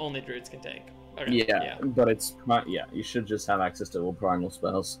 spells that only druids can take. Okay, yeah, but it's... Yeah, you should just have access to all primal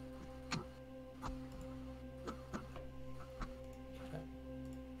spells.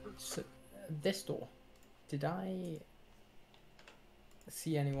 So, this door, did I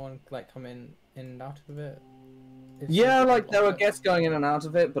see anyone, like, come in and out of it? Yeah, like, there were guests going in and out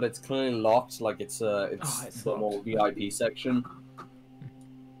of it, but it's clearly locked. Like, it's the more VIP section.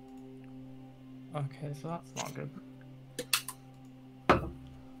 Okay, so that's not good.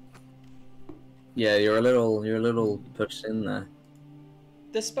 Yeah, you're a little pushed in there.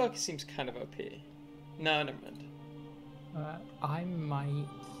 This spell seems kind of OP. No, never mind. I might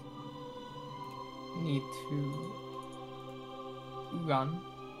need to run.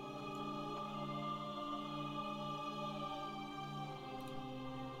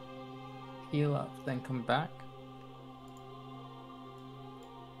 Heal up, then come back.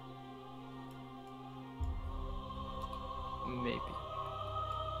 Maybe.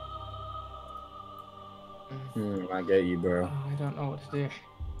 I get you, bro. I don't know what to do.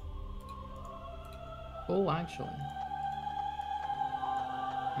 Oh, actually.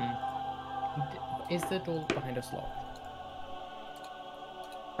 Is the door behind us locked?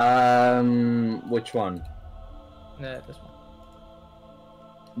 Which one? No, this one.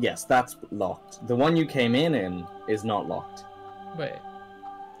 Yes, that's locked. The one you came in is not locked. Wait.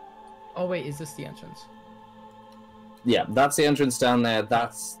 Oh wait, is this the entrance? Yeah, that's the entrance down there.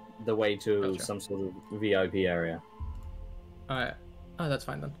 That's the way to Gotcha. some sort of VIP area. Alright. Oh, that's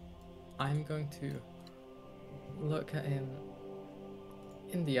fine then. I'm going to look at him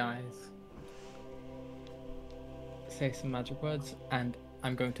in the eyes, say some magic words, and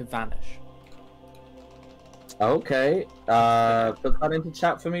I'm going to vanish. Okay. Put that into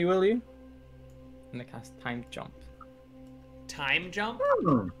chat for me, will you? And I cast time jump. Time jump?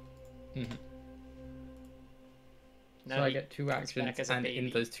 Mm-hmm. No, So I he get 2 comes back actions, as a and in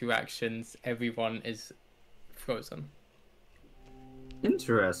baby. those 2 actions, everyone is frozen.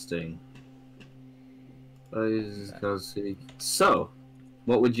 Interesting. So,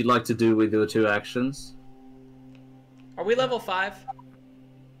 what would you like to do with your 2 actions? Are we level 5?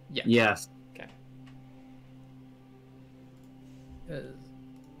 Yeah. Yes. Okay.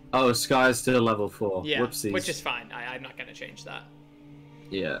 Oh, Sky's still level 4. Yeah, Whoopsies. which is fine. I'm not going to change that.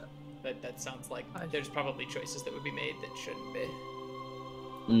 Yeah. That sounds like there's probably choices that would be made that shouldn't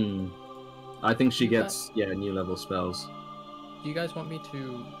be. I think she gets, new level spells. Do you guys want me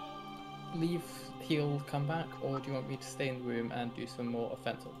to leave, heal, come back, or do you want me to stay in the room and do some more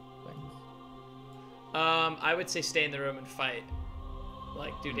offensive things? I would say stay in the room and fight.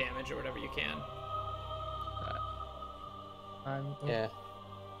 Like, do damage or whatever you can. Yeah.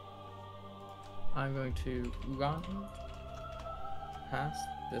 I'm going to run past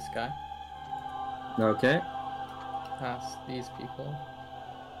this guy, Okay. past these people,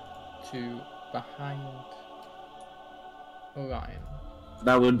 to behind Orion.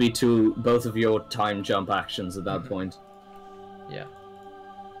 That would be both of your time jump actions at that point. Yeah.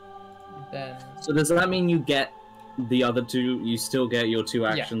 Then... So does that mean you get the other two, you still get your 2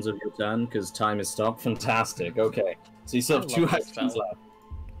 actions of your turn, because time is stopped? Fantastic, okay. So you still have 2 actions left.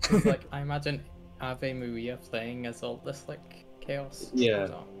 It's like, I imagine Ave Maria playing as all this, like, chaos. Yeah.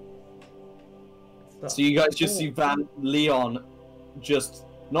 goes on. So you guys just see Leon just,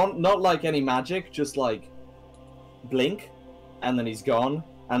 not like any magic, just like blink, and then he's gone,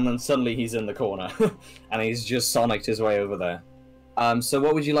 and then suddenly he's in the corner, and he's just Sonic'd his way over there. So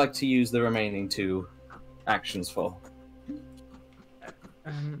what would you like to use the remaining 2 actions for?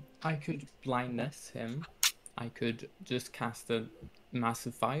 I could blindness him. I could just cast a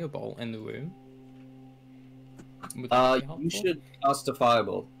massive fireball in the room. Would that be helpful? You should cast a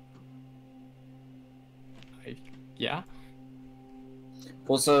fireball. Yeah.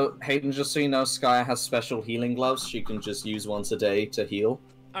 Also, Hayden, just so you know, Skye has special healing gloves she can just use once a day to heal.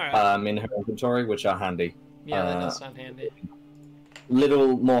 Alright. In her inventory, which are handy. Yeah, that does sound handy.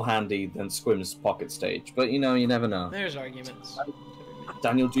 Little more handy than Squim's pocket stage, but you know, you never know. There's arguments.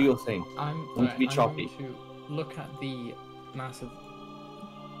 Daniel, do your thing. I'm be choppy. going to look at the massive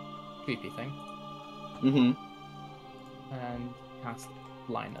creepy thing Mm-hmm. and cast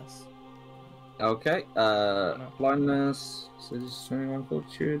blindness. Okay, blindness, so this is 21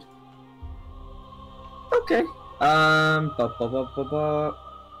 fortitude. Okay,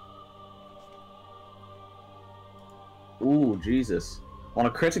 Ooh, Jesus. On a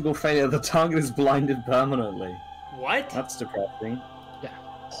critical failure, the target is blinded permanently. What? That's depressing. Yeah.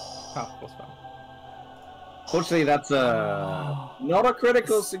 Powerful spell. Fortunately, that's not a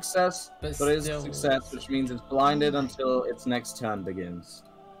critical success, but but it is a still- success, which means it's blinded until its next turn begins.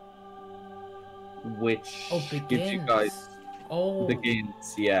 Which gives you guys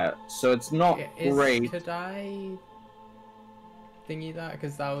begins, yeah. So it's not great. Could I thingy that?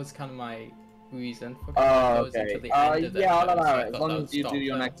 Because that was kind of my reason for Oh, goes into okay. the end of the Yeah, I'll turn, so allow I it. As thought long that as would you do stop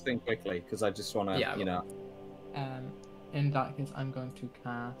your it. next thing quickly, because I just want to, Yeah, you know. In that case, I'm going to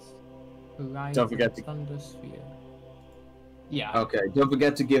cast Horizon Don't forget to- Thunder Sphere. Yeah. Okay, don't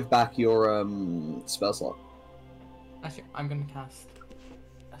forget to give back your spell slot. Actually, I'm going to cast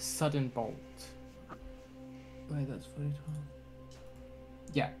a Sudden Bolt. Wait, that's 42.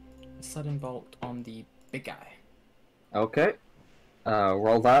 Yeah, a Sudden Bolt on the big guy. Okay.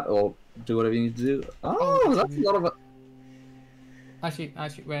 Roll that, or do whatever you need to do. Oh, that's a lot of it.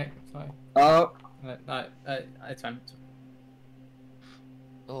 Actually, wait, sorry. Oh. It's fine.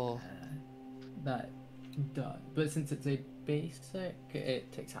 Oh. That does. But since it's a basic,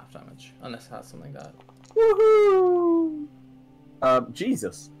 it takes half damage. Unless it has something that... Woohoo!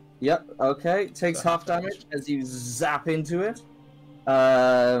 Jesus. Yep, okay. Takes So half half damage as you zap into it.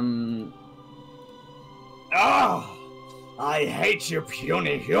 I hate you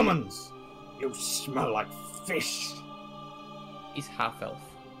puny humans! You smell like fish! He's half-elf.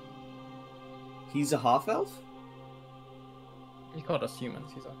 He's a half-elf? He called us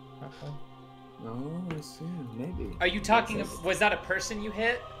humans, he's a half-elf. Oh, I see. Maybe. Are you talking of, was that a person you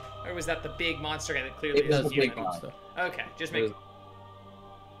hit? Or was that the big monster guy that clearly It was is a the big human? monster. Okay, just make...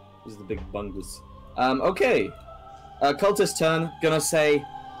 He's the big bungus. Okay. Cultist turn. Gonna say,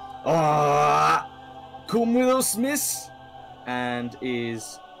 come with us, miss. And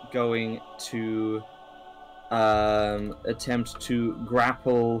is going to attempt to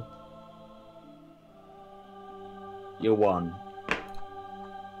grapple your one.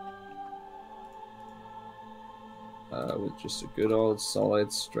 With just a good old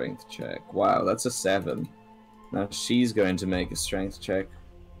solid strength check. Wow, that's a 7. Now she's going to make a strength check.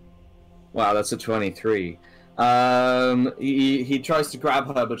 Wow, that's a 23. He tries to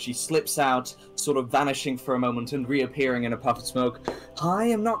grab her, but she slips out, sort of vanishing for a moment and reappearing in a puff of smoke. I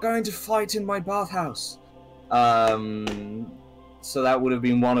am not going to fight in my bathhouse. So that would have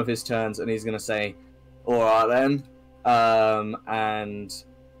been one of his turns, and he's going to say, alright then, and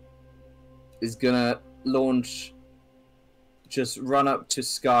is gonna launch, just run up to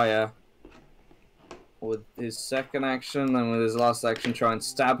Skya with his second action, and with his last action try and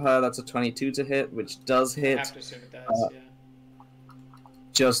stab her. That's a 22 to hit, which does I hit. have to assume it does, yeah.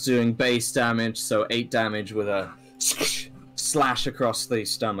 Just doing base damage, so 8 damage with a slash across the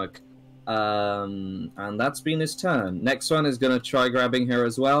stomach. And that's been his turn. Next one is gonna try grabbing her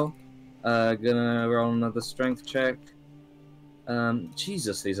as well. Gonna roll another strength check.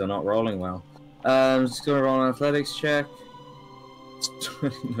 Jesus, these are not rolling well. Just gonna roll an athletics check.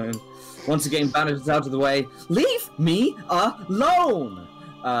 29. Once again, Bandit is out of the way. Leave me alone!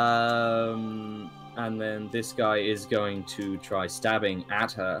 And then this guy is going to try stabbing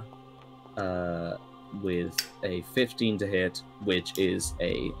at her with a 15 to hit, which is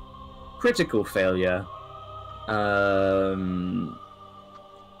a critical failure.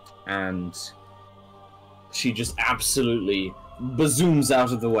 And she just absolutely bazooms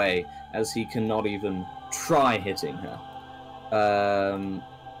out of the way as he cannot even try hitting her.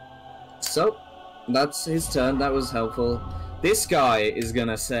 So, that's his turn. That was helpful. This guy is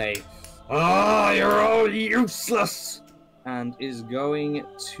gonna say, "Ah, you're all useless!" And is going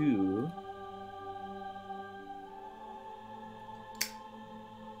to...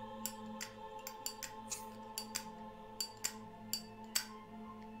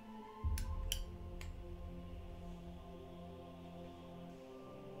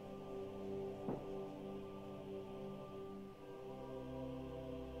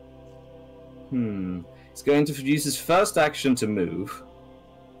 He's going to use his first action to move.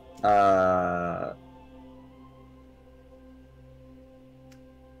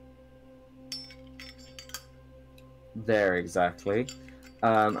 There, exactly.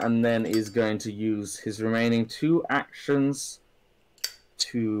 And then is going to use his remaining 2 actions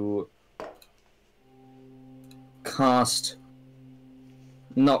to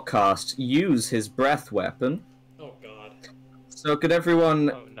use his breath weapon. Oh god. So could everyone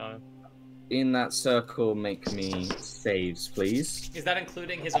Oh no. in that circle make me saves, please? Is that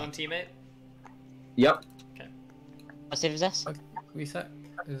including his own teammate? Yep. What save is this? Reset?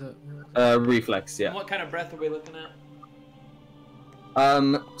 Is it? Reflex, And yeah. what kind of breath are we looking at?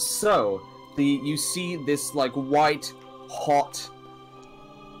 So you see this like white, hot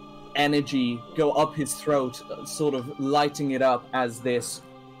energy go up his throat, sort of lighting it up as this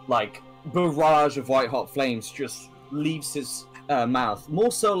like barrage of white hot flames just leaves his mouth.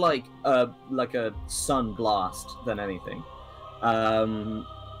 More so like a sun blast than anything.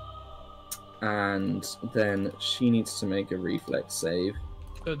 And then she needs to make a reflex save.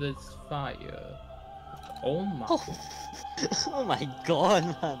 So there's fire. Oh my. Oh my god,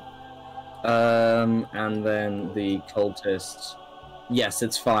 man. And then the cultist. Yes,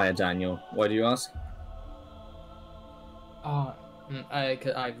 it's fire, Daniel. Why do you ask? I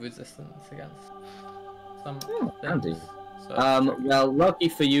have resistance against some Handy. things. So Well, lucky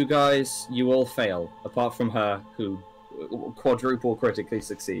for you guys, you all fail, apart from her, who quadruple critically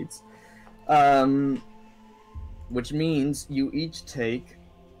succeeds. Which means you each take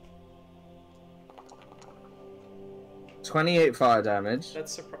 28 fire damage,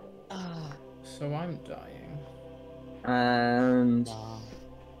 That's surprising. so I'm dying. and No.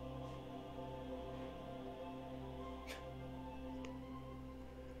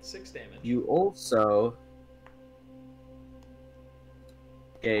 6 damage. you also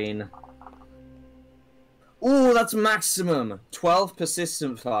gain... Ooh, that's maximum! 12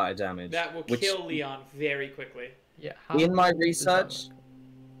 persistent fire damage. That will which, kill Leon very quickly. Yeah. in my does that research, work?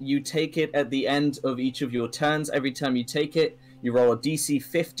 you take it at the end of each of your turns. Every time you take it, you roll a DC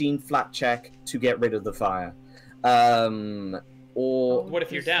 15 flat check to get rid of the fire. Or... What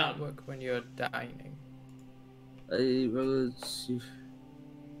if you're Does that down? work when you're dying?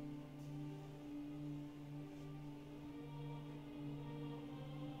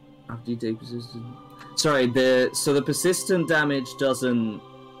 After you take persistent... Sorry, the persistent damage doesn't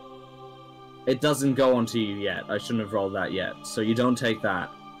go onto you yet. I shouldn't have rolled that yet. So you don't take that.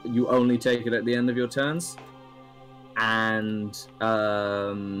 You only take it at the end of your turns. And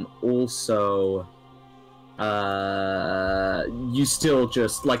also you still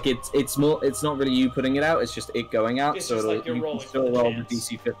just like it's not really you putting it out, it's just it going out. It's So just like you're you can rolling still for the roll the chance.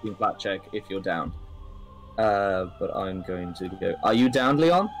 DC 15 flat check if you're down. But I'm going to go. Are you down,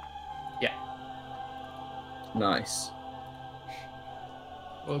 Leon? Yeah. Nice.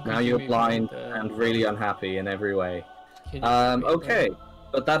 Well, could Now you you're move blind the- and really unhappy in every way. Can you move Okay, the-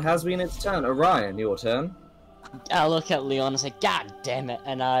 but that has been its turn. Orion, your turn. I look at Leon and say, God damn it,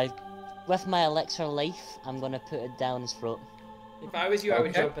 and with my elixir life, I'm gonna put it down his throat. If I was you, I would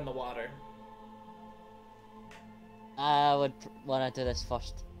Okay. jump in the water. I would want to do this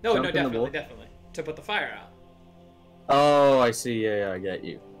first. No, Jump no, in the definitely, water. definitely. To put the fire out. Oh, I see. Yeah, I get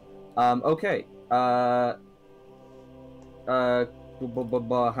you. Okay.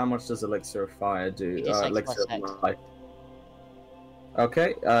 How much does elixir of fire do? 86 Elixir plus of life.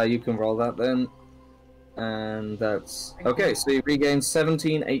 Okay. You can roll that then. And that's okay. So you regain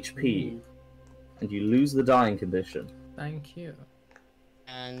 17 HP, and you lose the dying condition. Thank you.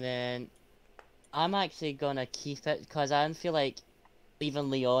 And then I'm actually gonna keep it because I don't feel like leaving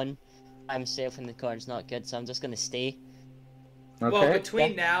Leon by himself in the corner is not good, so I'm just gonna stay. Okay. Well,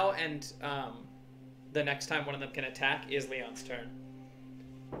 between now and the next time one of them can attack is Leon's turn.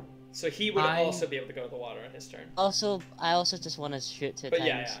 So he would also be able to go to the water on his turn. Also, I also just want to shoot 2 But times.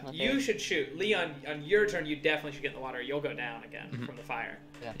 yeah, you should shoot. Leon, on your turn, you definitely should get in the water. You'll go down again from the fire.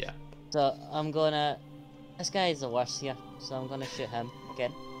 Yeah. So I'm gonna. This guy is the worst here, so I'm gonna shoot him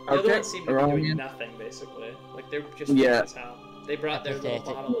again. The other Okay, ones seem to be roll doing in. nothing, basically. Like, they're just Yeah. weak as hell. They brought their little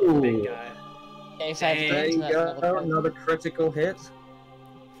Pathetic. bottle of the big Ooh. guy 85 Dang. There damage, you that's go. another Another critical hit.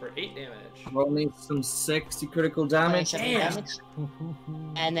 for 8 damage. Roll me some 60 critical damage. 27 Damn.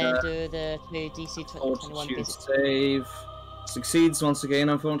 damage. And then do the 2 DC 21 Fortitude basic. save. Succeeds once again,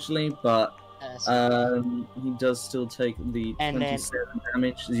 unfortunately, but he does still take the And then- 27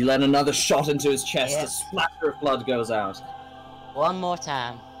 damage. As you let another shot into his chest, Yeah. a splatter of blood goes out. One more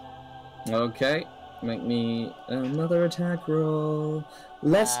time. Okay, make me another attack roll.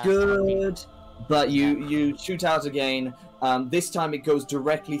 Less Ah, good, but you shoot out again. This time it goes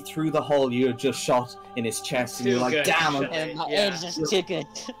directly through the hole you had just shot in his chest, and Too you're like, good, damn, actually. And my Yeah. aim's just too good.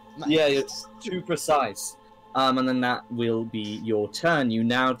 yeah, it's too precise. And then that will be your turn. You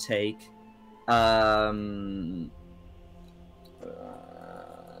now take,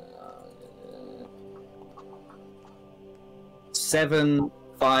 7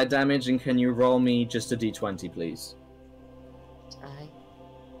 fire damage, and can you roll me just a d20, please? Aye.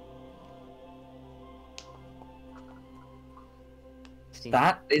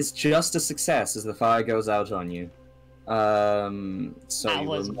 That is just a success as the fire goes out on you. So I you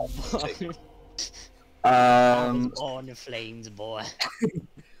was will not born. I was Um, born in flames, boy.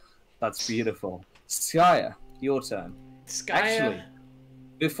 that's beautiful. Skya, your turn. Skya, Actually,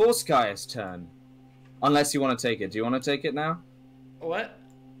 before Skya's turn, unless you want to take it, do you want to take it now? what?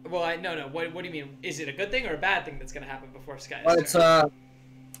 Well, no. What do you mean? Is it a good thing or a bad thing that's gonna happen before Skya's Well, turn? it's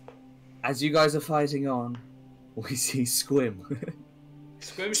as you guys are fighting on, we see Squim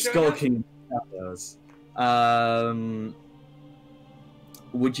Squim showing up? skulking in the shadows.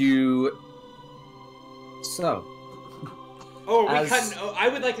 Would you? So. Oh, we As- cut. Oh, I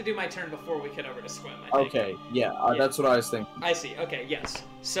would like to do my turn before we cut over to Squim. I think. Okay, yeah, Yeah. that's what I was thinking. I see. Okay, yes.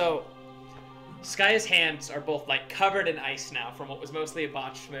 So, Skya's hands are both like covered in ice now from what was mostly a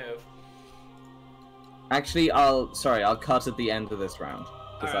botched move. Actually, I'll cut at the end of this round. Does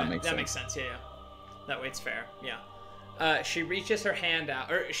All that right, make that sense? makes sense. Yeah. That way it's fair. Yeah. She reaches her hand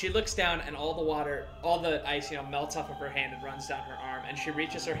out, or she looks down, and all the water, all the ice, melts off of her hand and runs down her arm. And she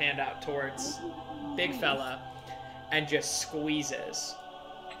reaches her hand out towards big fella, and just squeezes.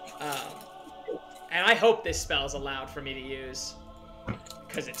 And I hope this spell is allowed for me to use,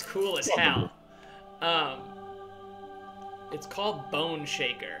 because it's cool as hell. It's called Bone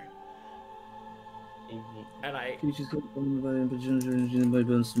Shaker, and I.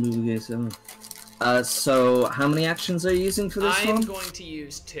 So how many actions are you using for this I'm one? going to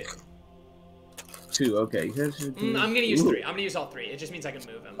use 2. 2. Okay. I'm gonna use 3. I'm gonna use all 3. It just means I can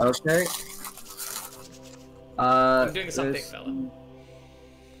move him. Okay. I'm doing this on big this- fella.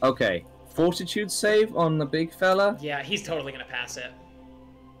 Okay. Fortitude save on the big fella. Yeah, he's totally gonna pass it.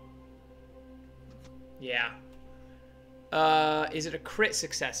 Yeah. Is it a crit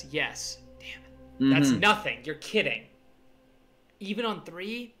success? Yes. Damn it. That's Mhm. nothing. You're kidding. Even on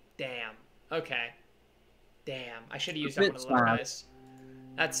 3? Damn. Okay. Damn. I should have used A that bit one of the little sad. guys.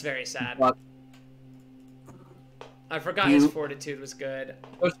 That's very sad. But I forgot his fortitude was good.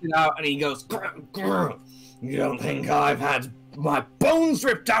 pushed it out, and he goes, "Grr, grr. You don't think I've had my bones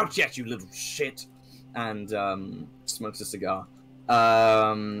ripped out yet, you little shit?" And smokes a cigar.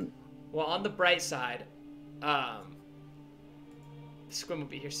 Well, on the bright side, Squim will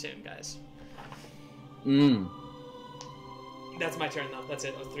be here soon, guys. That's my turn, though. That's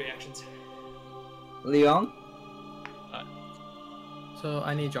it. Those 3 actions. Leon. So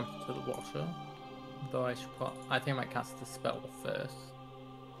I need to jump into the water. Though I should I think I might cast the spell first.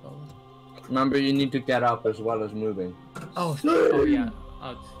 So... Remember, you need to get up as well as moving. Oh yeah.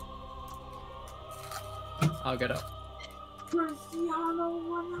 I'll get up.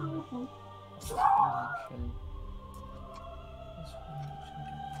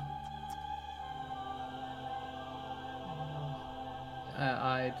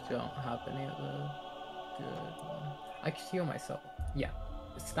 I don't have any other good one. I could heal myself. Yeah.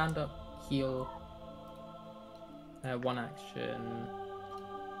 Stand up, heal. One action.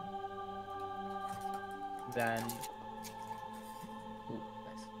 Then. Ooh,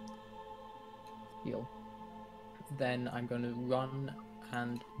 nice. Heal. Then I'm going to run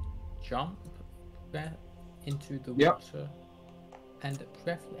and jump into the water. And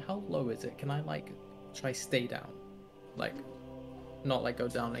preferably, how low is it? Can I like try stay down? Like, not like go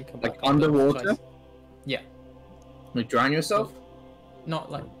down and come back. Like underwater? Yeah. Like drown yourself? Not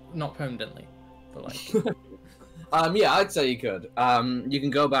permanently, but like. Yeah, I'd say you could. You can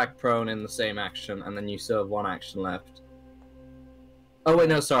go back prone in the same action, and then you still have one action left. Oh wait,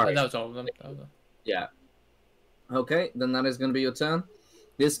 no, sorry. That was all of them. Yeah. Okay, then that is going to be your turn.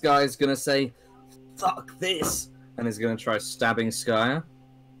 This guy's going to say, "Fuck this," and is going to try stabbing Skyer.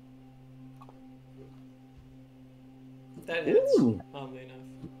 That hits. Ooh. Oddly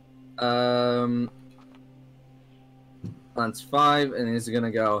enough. That's 5, and he's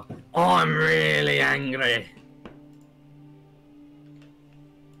gonna go, "Oh, I'm really angry."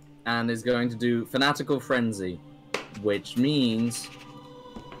 And is going to do Fanatical Frenzy, which means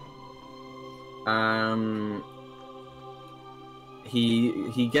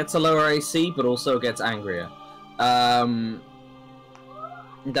he gets a lower AC, but also gets angrier.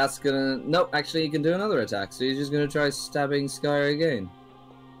 That's gonna... Nope, actually he can do another attack, so he's just gonna try stabbing Skyer again.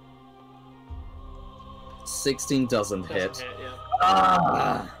 16 doesn't hit. Yeah.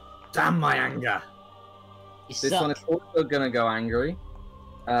 Ah! Damn my anger! You This suck. one is also gonna go angry.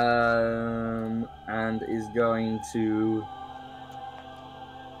 And is going to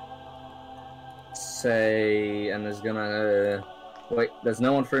say... And is gonna... wait, there's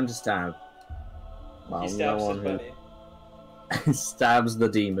no one for him to stab. Well, He stabs no his one who... buddy. Stabs the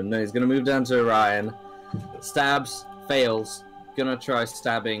demon. No, he's gonna move down to Orion. Stabs, fails. Gonna try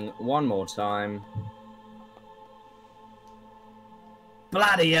stabbing one more time.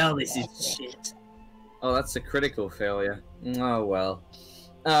 Bloody hell, this is shit. Oh, that's a critical failure. Oh well.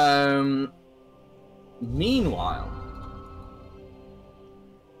 Meanwhile,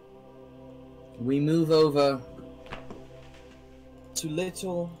 we move over to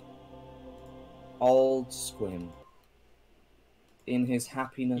little old Squim. In his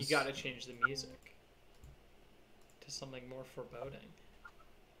happiness. You gotta change the music to something more foreboding.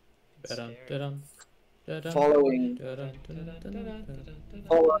 Da-dum, Scary. da-dum, da-dum, Following da-dum,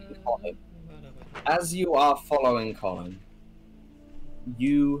 Following Colin. As you are following Colin,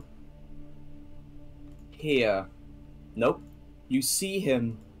 you hear... Nope. You see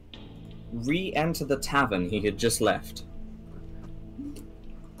him re-enter the tavern he had just left.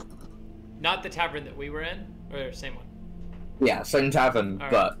 Not the tavern that we were in, or same one. Yeah, same tavern,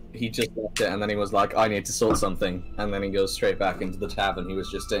 Alright. but he just left it and then he was like, I need to sort something. And then he goes straight back into the tavern he was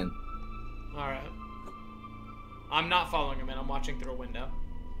just in. Alright. I'm not following him in, I'm watching through a window.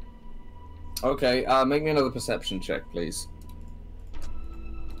 Okay, make me another perception check, please.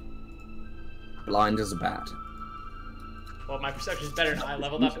 Blind as a bat. Well, my perception's better now. I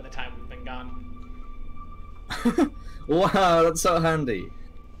leveled up in the time we've been gone. Wow, that's so handy.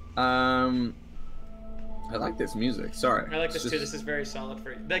 I like this music. Sorry. I like this It's too. just- This is very solid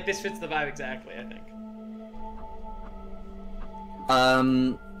for like this fits the vibe exactly, I think.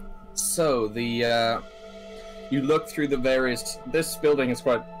 So the you look through the various. This building has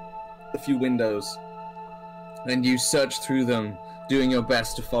quite a few windows, and you search through them, doing your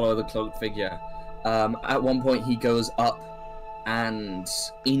best to follow the cloaked figure. At one point, he goes up and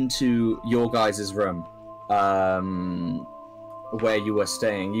into your guys' room, where you were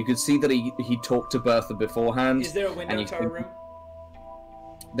staying. You could see that he talked to Bertha beforehand. Is there a window you to our room?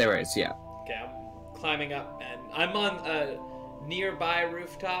 There is, yeah. Okay, I'm climbing up and I'm on a nearby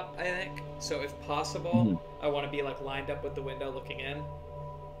rooftop, I think. So if possible, I want to be like lined up with the window looking in.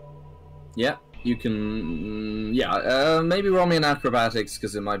 Yeah, you can. Yeah, maybe roll me an acrobatics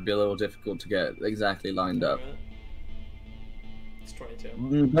because it might be a little difficult to get exactly lined up. Alright. It's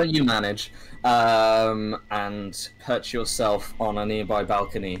 22. But you manage, and perch yourself on a nearby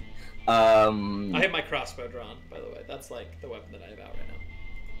balcony. I have my crossbow drawn, by the way. That's like the weapon that I have out right now.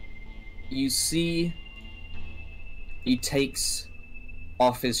 You see, he takes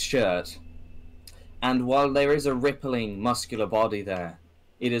off his shirt, and while there is a rippling, muscular body there,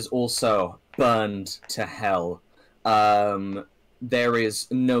 it is also burned to hell. There is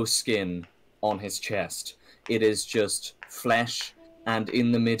no skin on his chest. It is just flesh, and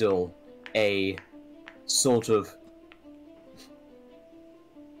in the middle, a sort of...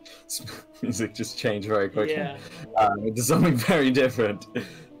 Music just changed very quickly. Yeah. Into something very different.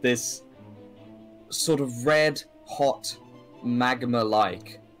 This sort of red, hot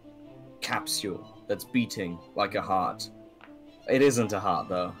magma-like capsule that's beating like a heart. It isn't a heart,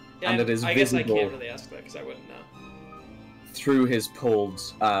 though. Yeah, and it is I guess I visible can't really ask that because I wouldn't know. through his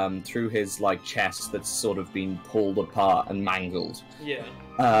through his, like, chest that's sort of been pulled apart and mangled. Yeah.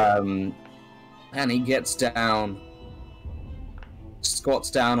 And he gets down, squats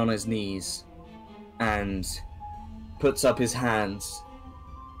down on his knees, and puts up his hands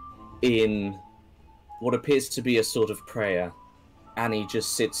in what appears to be a sort of prayer, and he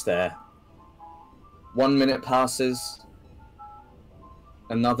just sits there. 1 minute passes,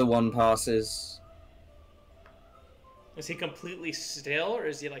 another one passes. Is he completely still, or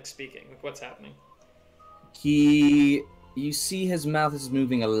is he like speaking? Like, what's happening? You see his mouth is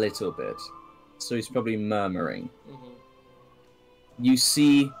moving a little bit, so he's probably murmuring. Mm-hmm. You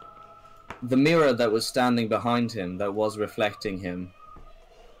see the mirror that was standing behind him, that was reflecting him.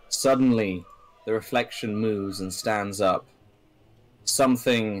 Suddenly, the reflection moves and stands up.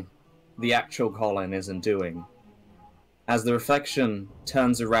 Something the actual Colin isn't doing. As the reflection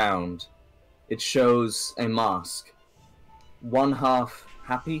turns around, it shows a mask. One half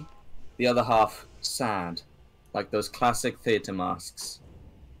happy, the other half sad, like those classic theatre masks.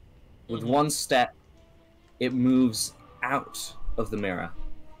 With one step, it moves out of the mirror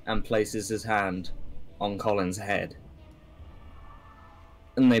and places his hand on Colin's head.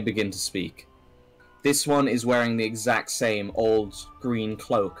 And they begin to speak. This one is wearing the exact same old green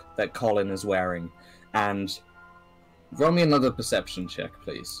cloak that Colin is wearing. And roll me another perception check,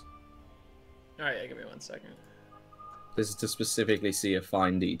 please. Alright, yeah, give me 1 second. This is to specifically see a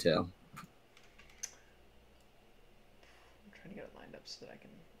fine detail. I'm trying to get it lined up so that I can...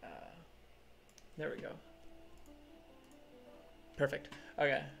 There we go. Perfect.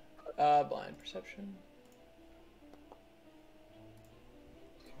 Okay. Blind perception.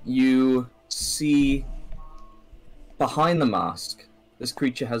 You see behind the mask, this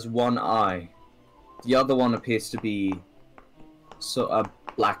creature has one eye. The other one appears to be a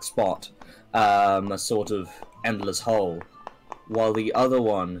black spot, a sort of endless hole, while the other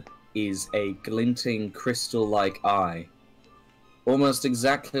one is a glinting crystal-like eye, almost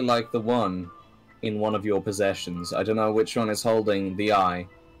exactly like the one in one of your possessions. I don't know which one is holding the eye,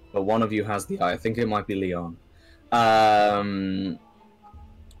 but one of you has the eye. I think it might be Leon. The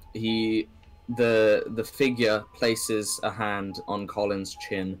figure places a hand on Colin's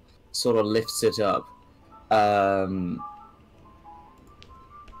chin, sort of lifts it up,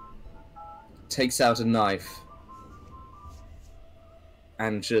 takes out a knife,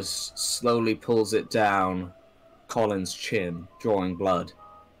 and just slowly pulls it down Colin's chin, drawing blood.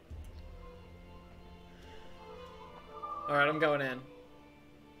 Alright, I'm going in.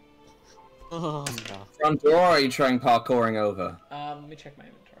 Oh no. Front door, or are you trying parkouring over? Let me check my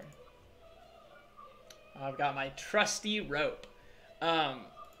inventory. I've got my trusty rope.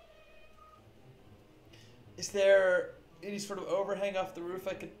 Is there any sort of overhang off the roof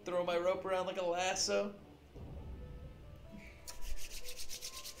I could throw my rope around like a lasso?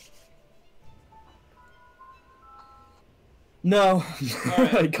 No.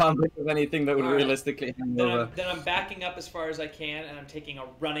 Alright. I can't think of anything that would Alright. realistically hang over. Then I'm backing up as far as I can, and I'm taking a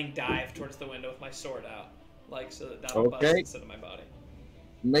running dive towards the window with my sword out. Like, so that that'll bust Okay. instead of my body.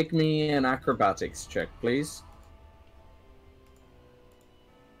 Make me an acrobatics check, please.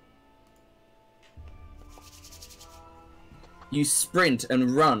 You sprint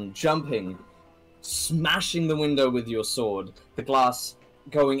and run, jumping, smashing the window with your sword, the glass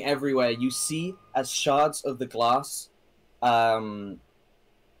going everywhere. You see as shards of the glass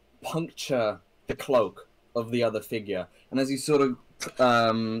puncture the cloak of the other figure. And as you sort of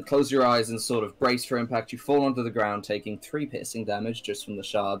close your eyes and sort of brace for impact, you fall onto the ground, taking 3 piercing damage just from the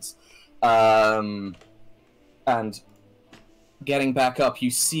shards. And getting back up,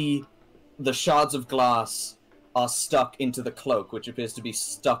 you see the shards of glass are stuck into the cloak, which appears to be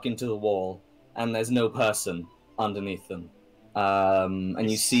stuck into the wall, and there's no person underneath them. And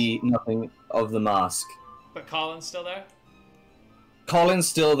you see nothing of the mask. But Colin's still there? Colin's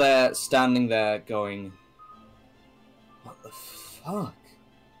still there, standing there, going, "What the fuck?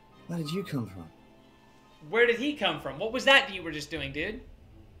 Where did you come from?" Where did he come from? What was that you were just doing, dude?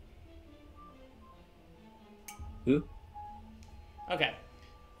 Who? Okay.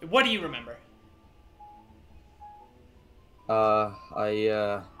 What do you remember?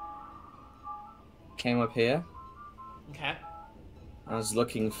 I came up here. Okay. I was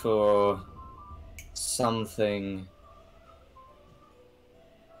looking for something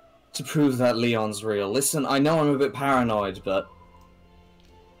to prove that Leon's real. Listen, I know I'm a bit paranoid, but...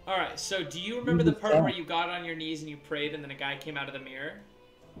 Alright, so do you remember the part where you got on your knees and you prayed and then a guy came out of the mirror?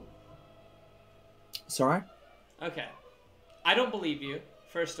 Sorry? Okay. I don't believe you.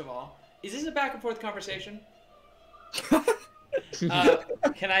 First of all, is this a back and forth conversation?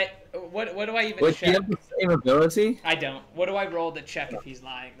 Can I? What do I even Wait, do you check? have the same ability? I don't. What do I roll to check if he's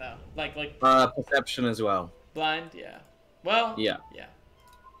lying though? Like Perception as well. blind? Yeah. Well. Yeah. Yeah.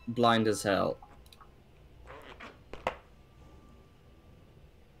 Blind as hell.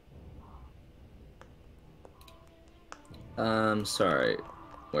 Sorry.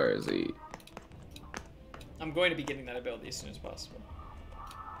 Where is he? I'm going to be getting that ability as soon as possible.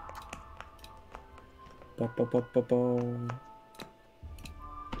 Be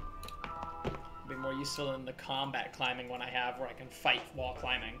more useful in the combat climbing one I have, where I can fight while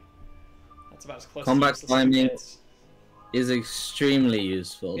climbing. That's about as close Combat to climbing gets. is extremely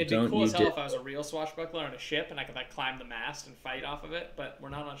useful. It'd be Don't cool you as hell do- if I was a real swashbuckler on a ship and I could like climb the mast and fight off of it, but we're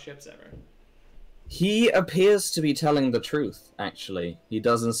not on ships ever. He appears to be telling the truth, actually. He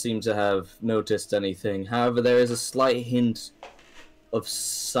doesn't seem to have noticed anything. However, there is a slight hint of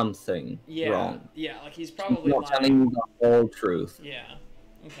something wrong. Yeah, like he's He's probably not lying. telling you the whole truth. Yeah.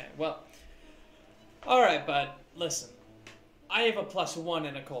 Okay, well. Alright, bud. Listen. I have a +1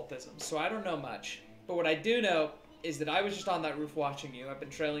 in occultism, so I don't know much. But what I do know is that I was just on that roof watching you. I've been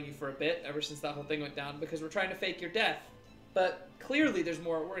trailing you for a bit, ever since that whole thing went down, because we're trying to fake your death. But clearly there's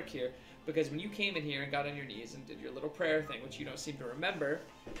more at work here, because when you came in here and got on your knees and did your little prayer thing, which you don't seem to remember...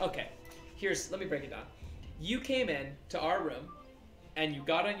 Okay, let me break it down. You came in to our room, and you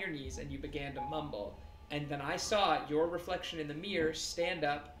got on your knees and you began to mumble, and then I saw your reflection in the mirror stand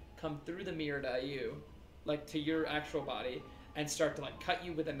up, come through the mirror to you, like to your actual body, and start to like cut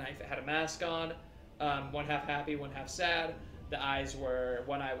you with a knife. It had a mask on, one half happy, one half sad. The eyes were,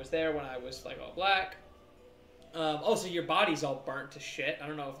 one eye was there, one eye was like all black. Also, your body's all burnt to shit. I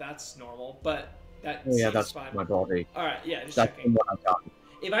don't know if that's normal, but that seems That's fine. my body. All right, yeah, just That's checking. what I got.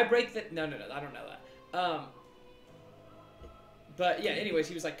 If I break the... No, I don't know that. But yeah, anyways,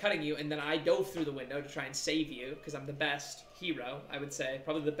 he was like cutting you, and then I dove through the window to try and save you, because I'm the best hero, I would say.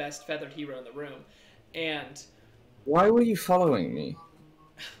 Probably the best feathered hero in the room. And... Why were you following me?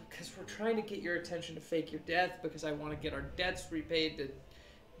 Because we're trying to get your attention to fake your death, because I want to get our debts repaid to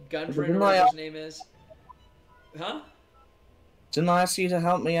Gunfriend, or whatever his name is. Huh? Didn't I ask you to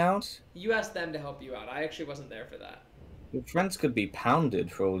help me out? You asked them to help you out. I actually wasn't there for that. Your friends could be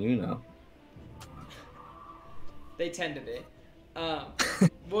pounded for all you know. They tend to be.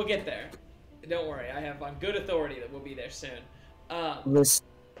 We'll get there. Don't worry. I have on good authority that we'll be there soon. Listen,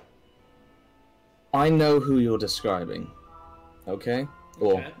 I know who you're describing, okay?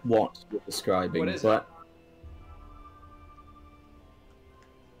 Or Okay. what you're describing, What is but...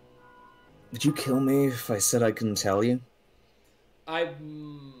 Would you kill me if I said I couldn't tell you?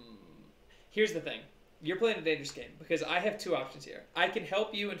 Here's the thing. You're playing a dangerous game, because I have two options here. I can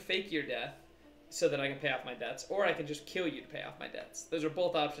help you and fake your death so that I can pay off my debts, or I can just kill you to pay off my debts. Those are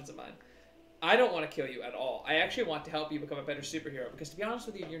both options of mine. I don't want to kill you at all. I actually want to help you become a better superhero, because to be honest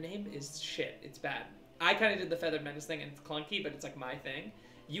with you, your name is shit. It's bad. I kind of did the Feathered Menace thing, and it's clunky, but it's like my thing.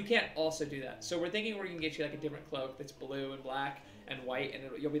 You can't also do that. So we're thinking we're going to get you like a different cloak that's blue and black and white, and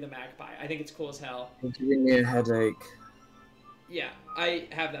you'll be the magpie. I think it's cool as hell. You're giving me a headache. Yeah, I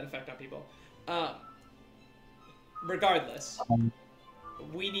have that effect on people. Regardless,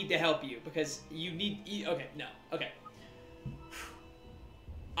 we need to help you because you need... Okay.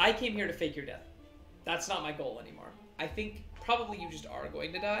 I came here to fake your death. That's not my goal anymore. I think probably you just are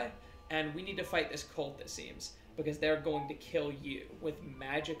going to die, and we need to fight this cult, it seems, because they're going to kill you with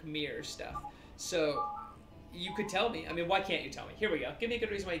magic mirror stuff. So, you could tell me. I mean, why can't you tell me? Here we go. Give me a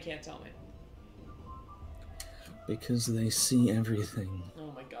good reason why you can't tell me. Because they see everything.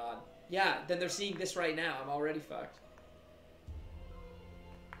 Oh my god. Yeah, then they're seeing this right now. I'm already fucked.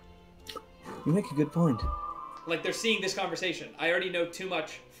 You make a good point. Like, they're seeing this conversation. I already know too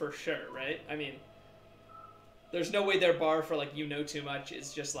much for sure, right? I mean, there's no way their bar for, like, you know too much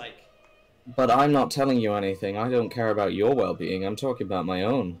is just, like... But I'm not telling you anything. I don't care about your well-being. I'm talking about my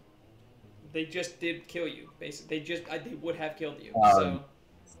own. They just did kill you, basically. They would have killed you, Um, so...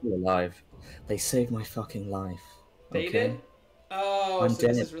 Still alive. They saved my fucking life. They okay? did? Oh, I'm so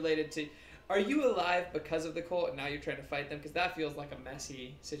this dead. is related to... Are you alive because of the cult and now you're trying to fight them? Because that feels like a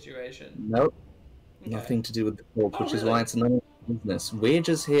messy situation. Nope. Okay. Nothing to do with the cult, Oh, which is really? why it's none of our business. We're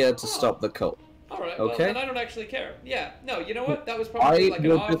just here to stop the cult. Alright, well, Okay. then I don't actually care. Yeah, no, you know what? That was probably like an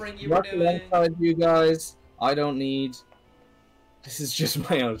will offering just you were work doing. alongside you guys. I don't need... This is just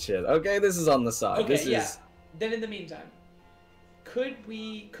my own shit, okay? This is on the side. Okay, this yeah. is... Then in the meantime, could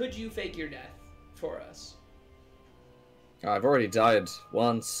you fake your death for us? I've already died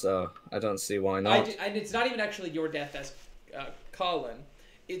once, so I don't see why not. And it's not even actually your death as Colin.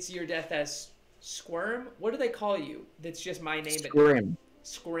 It's your death as Squirm? What do they call you? That's just my name. Scrim.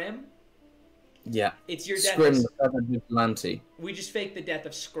 Scrim? Yeah. It's your death. Scrim, the feathered vigilante. We just fake the death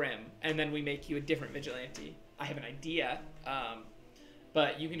of Scrim, and then we make you a different vigilante. I have an idea,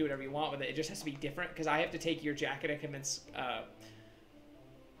 but you can do whatever you want with it. It just has to be different, because I have to take your jacket and convince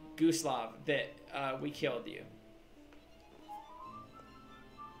Guslav that we killed you.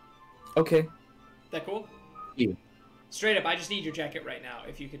 Okay. That cool? You. Straight up, I just need your jacket right now,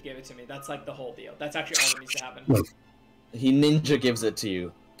 if you could give it to me. That's like the whole deal. That's actually all that needs to happen. He ninja gives it to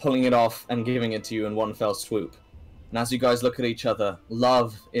you, pulling it off and giving it to you in one fell swoop. And as you guys look at each other,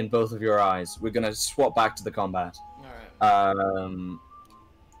 love in both of your eyes, we're gonna swap back to the combat. Alright.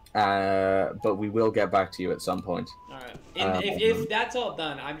 But we will get back to you at some point. Alright. If that's all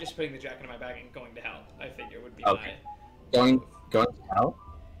done, I'm just putting the jacket in my bag and going to hell, I figure would be Okay. my... Going to hell?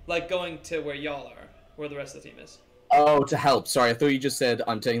 Like going to where y'all are, where the rest of the team is. Oh, to help. Sorry, I thought you just said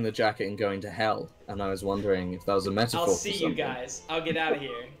I'm taking the jacket and going to hell, and I was wondering if that was a metaphor. I'll for see something. you guys. I'll get out of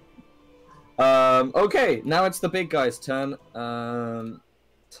here. Okay, now it's the big guy's turn.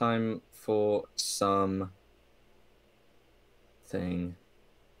 Time for some thing.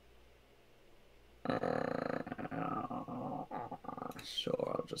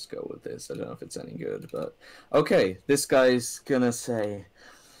 Sure, I'll just go with this. I don't know if it's any good, but okay. This guy's gonna say,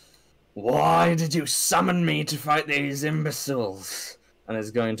 "Why did you summon me to fight these imbeciles?" And is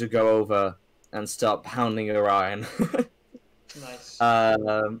going to go over and start pounding Orion. Nice.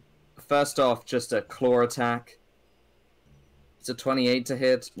 First off, just a claw attack. It's a 28 to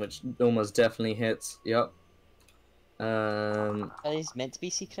hit, which almost definitely hits. Yep. Are these meant to be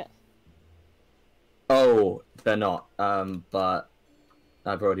secret? Oh, they're not. But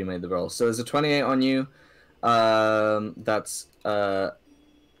I've already made the roll. So there's a 28 on you. That's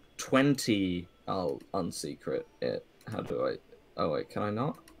 20. I'll unsecret it. How do I? Oh wait, can I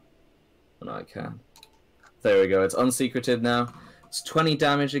not? Oh, no, I can. There we go. It's unsecreted now. It's 20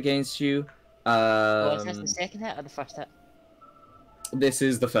 damage against you. Is this the second hit or the first hit? This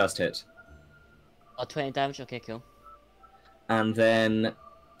is the first hit. Oh, 20 damage? Okay, cool. And then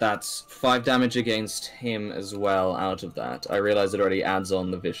that's 5 damage against him as well out of that. I realize it already adds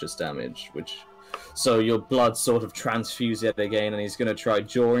on the vicious damage, which... So your blood sort of transfuse it again, and he's going to try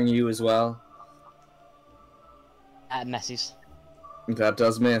jawing you as well. Misses. That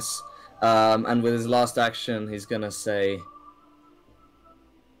does miss. And with his last action, he's going to say...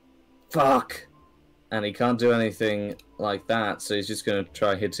 Fuck! And he can't do anything like that, so he's just going to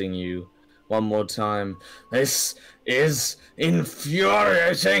try hitting you one more time. This is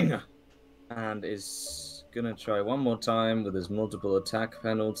infuriating! And is going to try one more time with his multiple attack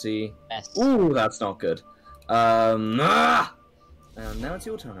penalty. Yes. Ooh, that's not good. And now it's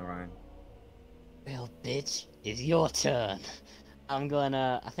your turn, Orion. Well, bitch, it's your turn. I'm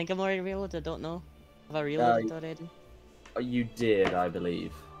gonna... I think I'm already reloaded, I don't know. Have I reloaded already? You did, I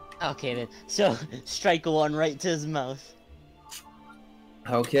believe. Okay then. So, strike one right to his mouth.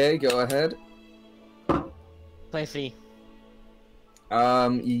 Okay, go ahead. 23.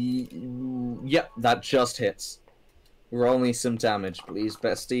 Yep, that just hits. Roll me some damage, please,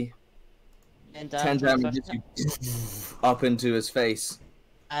 bestie. 10 damage gets you up into his face.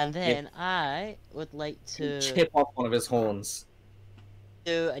 And then I would like You to chip off one of his horns.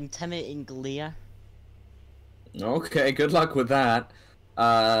 do intimidating glare. Okay, good luck with that.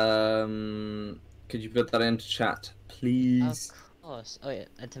 Could you put that into chat, please? Of course. Oh yeah,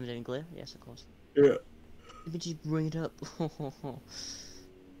 intimidating glare. Yes, of course. Yeah. Let me just bring it up. I'm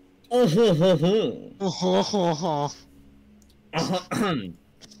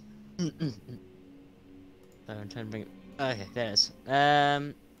trying to bring it. Okay, there it is.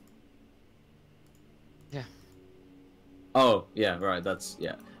 Yeah. Oh, yeah, right, that's,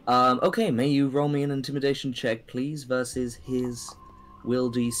 yeah. Okay, may you roll me an intimidation check, please, versus his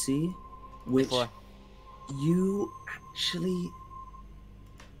will DC, which 4. you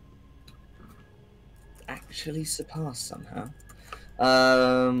actually surpass somehow.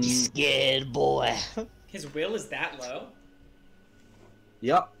 You scared boy. His will is that low?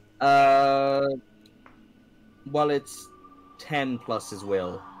 Yep. Well, it's 10 plus his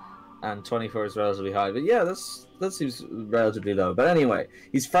will, and 24 is relatively high. But yeah, that seems relatively low. But anyway,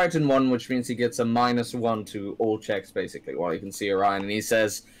 he's frightened 1, which means he gets a -1 to all checks, basically, while you can see Orion. And he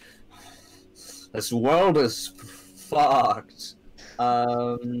says, "This world is fucked."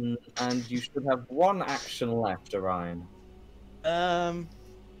 And you should have 1 action left, Orion. Oh,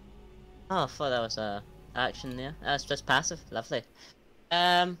 I thought that was action there. That's just passive. Lovely.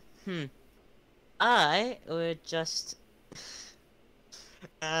 I would just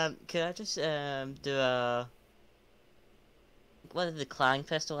could I just do a what is the clang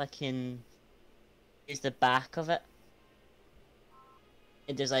pistol? I can is the back of it.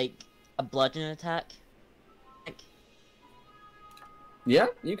 It does like a bludgeon attack. Like, Yeah,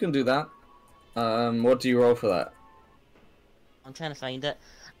 you can do that. What do you roll for that? I'm trying to find it.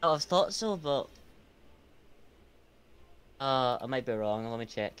 Oh, I've thought so, but I might be wrong. Let me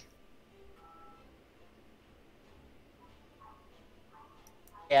check.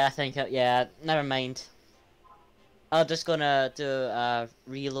 Yeah, I think yeah. Never mind. I'm just gonna do a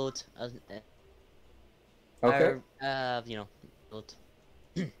reload. Okay. You know, reload.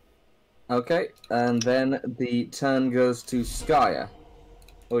 Okay, and then the turn goes to Skya.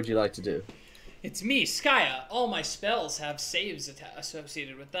 What would you like to do? It's me, Skya. All my spells have saves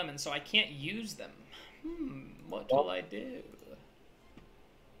associated with them, and so I can't use them. What will I do?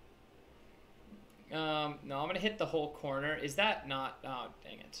 No, I'm gonna hit the whole corner. Is that not... Oh,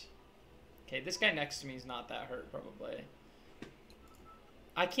 dang it. Okay, this guy next to me is not that hurt, probably.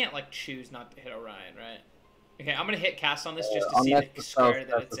 I can't, like, choose not to hit Orion, right? Okay, I'm gonna hit cast on this just to see the square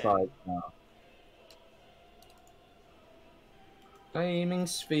that it's in. Flaming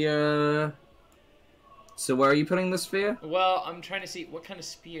sphere. So where are you putting the sphere? Well, I'm trying to see what kind of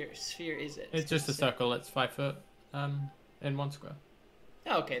sphere is it? It's just a circle. It's 5 foot in one square.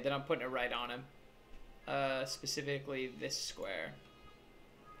 Oh, okay, then I'm putting it right on him. Specifically this square.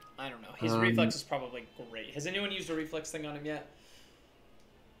 I don't know. His reflex is probably great. Has anyone used a reflex thing on him yet?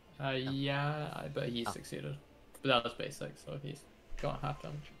 Yeah, but he succeeded. But that was basic, so he's got half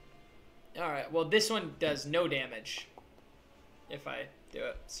damage. Alright, well this one does no damage. If I do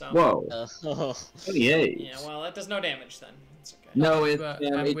it, so... Whoa. 28. Yeah, well, that does no damage then. It's okay. No, it,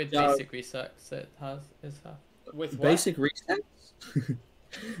 with basic resets, it is half. With what? Basic resets?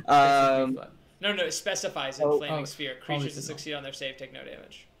 No, it specifies in Flaming Sphere. Creatures that succeed on their save take no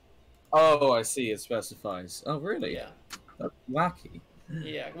damage. Oh, I see. It specifies. Oh, really? Yeah. That's wacky.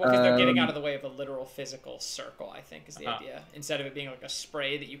 Yeah, well, because they're getting out of the way of a literal physical circle, I think, is the idea. Instead of it being like a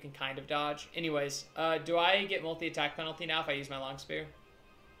spray that you can kind of dodge. Anyways, do I get multi-attack penalty now if I use my long spear?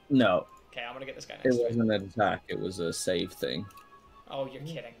 No. Okay, I'm gonna get this guy next to me. It wasn't an attack. It was a save thing. Oh, you're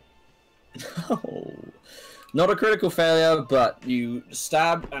kidding. No. Not a critical failure, but you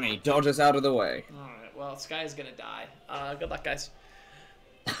stab and he dodges out of the way. Alright, well, Sky's gonna die. Good luck, guys.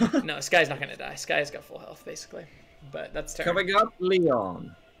 No, Sky's not gonna die. Sky's got full health, basically. But that's turn. Coming up,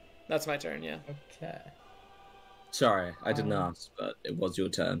 Leon. That's my turn, yeah. Okay. Sorry, I didn't ask, but it was your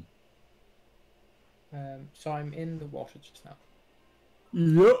turn. So I'm in the water just now.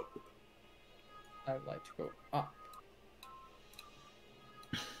 Yep. I would like to go up.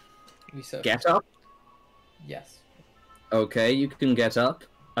 Get up? Yes. Okay, you can get up.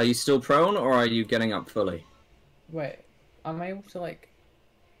 Are you still prone, or are you getting up fully? Wait, am I able to, like,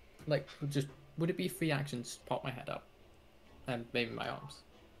 just... Would it be free actions to pop my head up? And maybe my arms?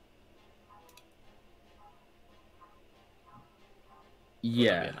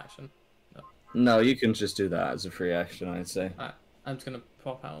 Yeah. An action? No, you can just do that as a free action, I'd say. Alright, I'm just gonna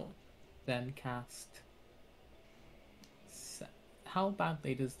pop out, then cast... How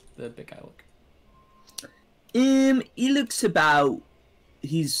badly does the big guy look? He looks about...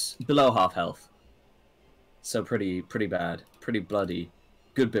 He's below half health. So pretty bad. Pretty bloody.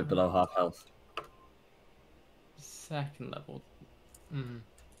 Good bit below half health. Second level.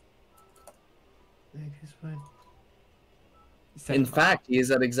 In fact, he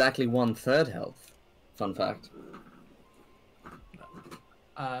is at exactly 1/3 health. Fun fact.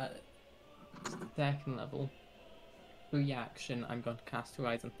 Second level. Reaction, I'm going to cast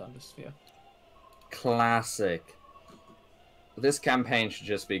Horizon Thunder Sphere. Classic. This campaign should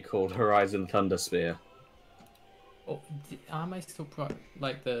just be called Horizon Thunder Sphere. Oh, am I still pro?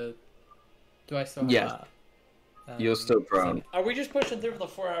 Like the... Do I still have that? You're still prone. Are we just pushing through for the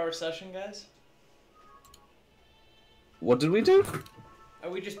 4-hour session, guys? What did we do? Are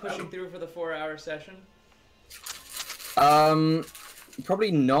we just pushing through for the 4-hour session?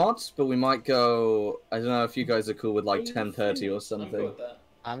 Probably not, but we might go... I don't know if you guys are cool with like 10:30 or something. I'm good with that.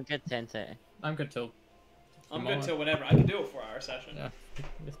 I'm good 10:30. I'm good till... I'm good till whenever. I can do a 4-hour session. Yeah.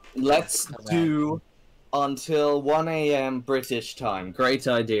 Let's do until 1 AM British time. Great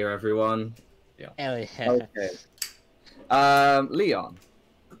idea, everyone. Yeah. Hell yeah. Okay. Leon.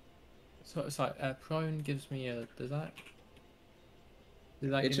 So, sorry, prone gives me a... Does that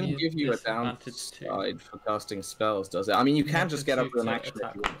It shouldn't give you a downside for casting spells, does it? I mean, you can just get up with an action.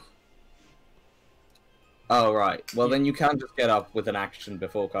 Oh, right. Well, then you can just get up with an action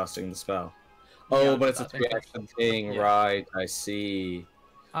before casting the spell. Oh, but it's a 3-action thing, right? I see.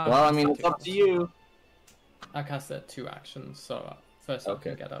 Well, I mean, it's up to you. I cast it at 2 actions, so first I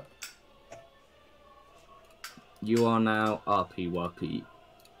can get up. You are now uppy wuppy.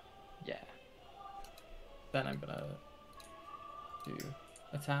 Yeah. Then I'm gonna do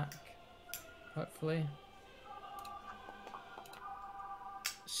attack. Hopefully.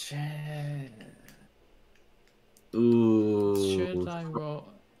 Shit. Ooh. Should I roll?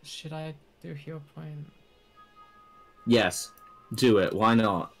 Should I do hero point? Yes. Do it. Why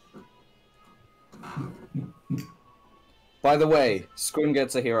not? By the way, Scrim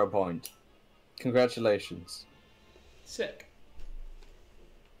gets a hero point. Congratulations. Sick.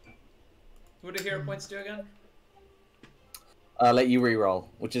 What do hero points do again? Let you reroll,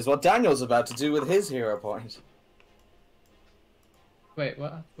 which is what Daniel's about to do with his hero point. Wait,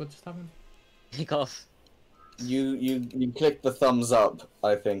 what? What just happened? Pick off. You clicked the thumbs up,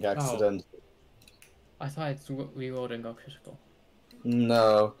 I think, accidentally. I thought I'd rerolled and got critical.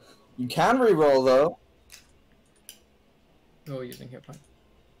 No. You can reroll, though. You're using hero point.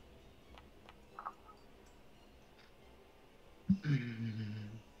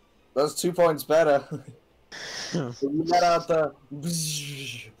 That's 2 points better. You let out the...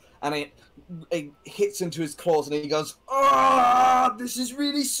 And it hits into his claws and he goes, "Ah, this is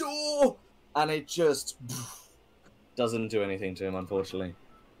really sore!" And it just doesn't do anything to him, unfortunately.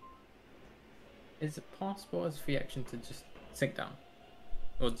 Is it possible as a reaction to just sink down?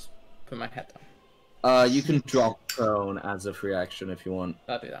 Or just put my head down? You can drop prone as a free action if you want.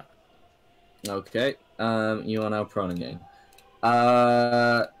 I'll do that. Okay, you are now prone again.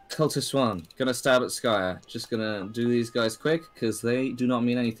 Cultist 1, gonna stab at Skyer. Just gonna do these guys quick, because they do not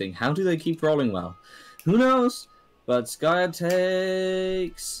mean anything. How do they keep rolling well? Who knows? But Skyer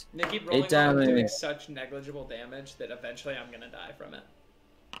takes... They keep rolling well and doing such negligible damage that eventually I'm gonna die from it.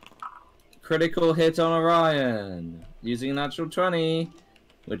 Critical hit on Orion. Using a natural 20.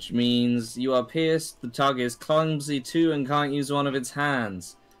 Which means you are pierced. The target is clumsy too and can't use one of its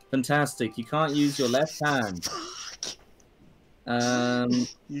hands. Fantastic. You can't use your left hand. You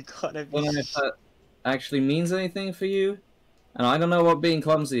gotta Don't know be. if that actually means anything for you. And I don't know what being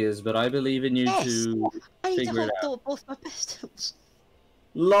clumsy is, but I believe in you Yes. to I need to figure it hold out. both my pistols.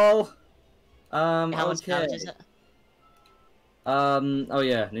 LOL. How much Okay. damage is it? Oh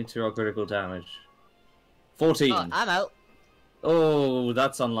yeah, need to roll critical damage. 14. Oh, I'm out. Oh,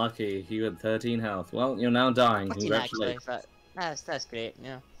 that's unlucky. You had 13 health. Well, you're now dying. 14 actually, Congratulations. but that's great,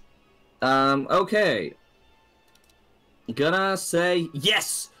 yeah. Okay. Gonna say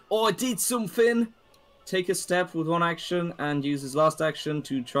yes! Oh, I did something! Take a step with one action and use his last action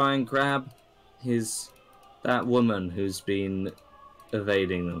to try and grab that woman who's been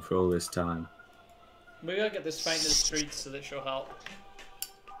evading them for all this time. We gotta get this fight in the streets so that she'll help.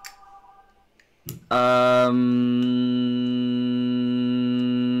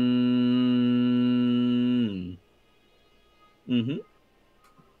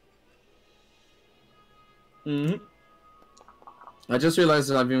 I just realized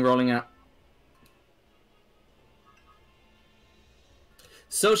that I've been rolling out.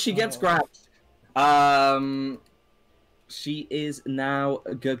 So she gets grabbed. She is now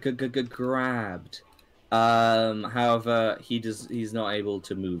grabbed. However, he's not able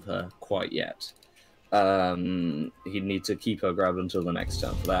to move her quite yet. He'd need to keep her grabbed until the next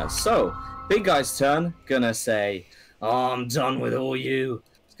turn for that. So, big guy's turn. Gonna say, "Oh, I'm done with all you."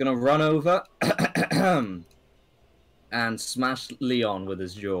 He's gonna run over and smash Leon with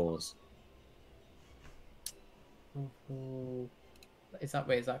his jaws. Oh. Is that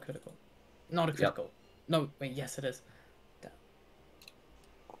critical? Not a critical. No, wait, yes it is.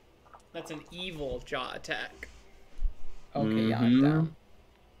 That's an evil jaw attack. Okay, yeah, I'm down.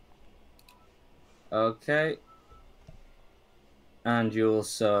 Okay. And you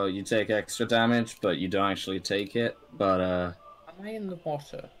take extra damage, but you don't actually take it. But Am I in the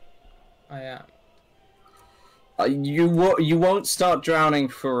water? I am. You won't start drowning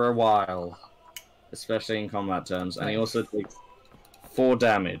for a while, especially in combat terms. And he also takes 4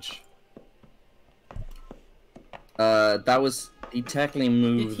 damage. He technically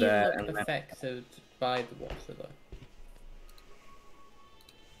moved there. Did he look affected by the water though?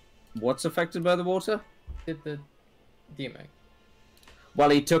 What's affected by the water? Did the demon? Well,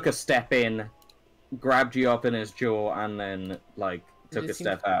 he took a step in, grabbed you up in his jaw, and then took a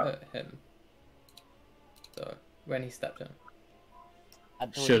step out. Hurt him. So when he stepped in. I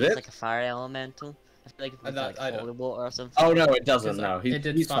believe Should it's it? like a fire elemental. I feel like if it's like I don't- holy water or something. Oh no, it doesn't. No, It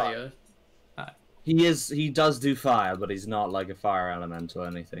did he's fire. He does do fire, but he's not like a fire elemental or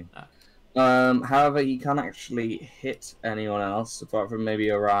anything. Ah. However, he can't actually hit anyone else apart from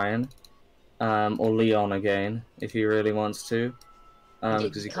maybe Orion, or Leon again if he really wants to,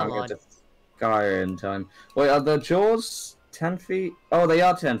 because he can't get to Skyer in time. Wait, are the jaws 10 feet? Oh, they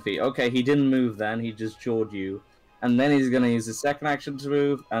are 10 feet. Okay, he didn't move then. He just jawed you, and then he's gonna use his second action to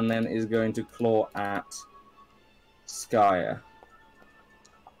move, and then is going to claw at Skya.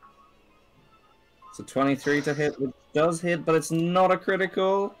 So 23 to hit, which does hit, but it's not a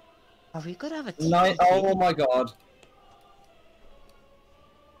critical. Are we gonna have a Nine. TPK? Oh my god.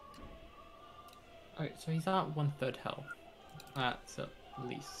 Alright, so he's at 1/3 health. That's at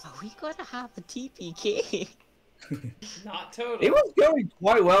least. Are we gonna have a TPK? Not totally. It was going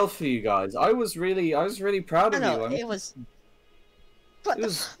quite well for you guys. I was really proud I of you. know, I mean, it was... What It the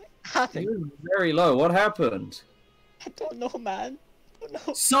was- fuck happened? you were very low. What happened? I don't know, man. I don't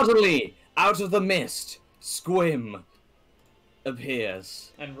know. Suddenly, out of the mist, Squim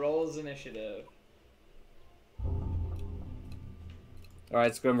appears. And rolls initiative.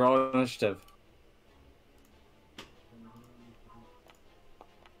 Alright, Squim, roll initiative.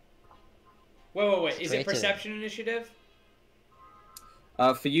 Wait. Is it Creative. perception initiative?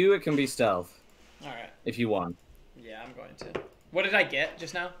 For you, it can be stealth, Alright. if you want. Yeah, I'm going to. What did I get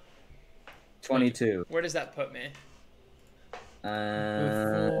just now? 22. Where does that put me?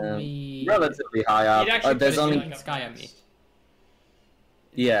 Before me. Relatively high up. You'd actually There's put me only... like up Sky on me. next.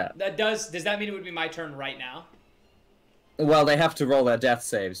 Yeah. Does that mean it would be my turn right now? Well, they have to roll their death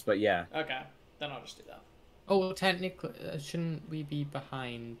saves, but yeah. Okay, then I'll just do that. Oh, technically, shouldn't we be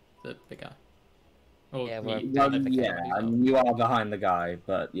behind the guy? Or Yeah, me, we're- and Well, the guy yeah, as well? and you are behind the guy,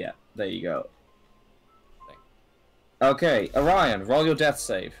 but yeah, there you go. Okay, Orion, roll your death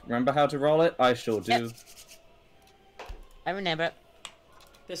save. Remember how to roll it? I sure do. Yep. I remember.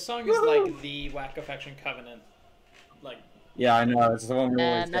 This song is like the Wacko Affection Covenant. Like, Yeah, I know, it's the one we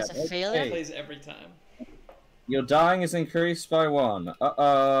always And that's get. a failure? it plays every time. Your dying is increased by 1.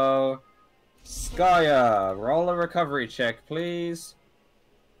 Uh-oh. Skya, roll a recovery check, please.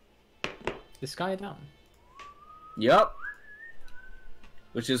 This guy down. Yup.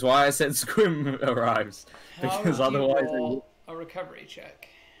 Which is why I said Squim arrives. How Because do you otherwise... roll a recovery check?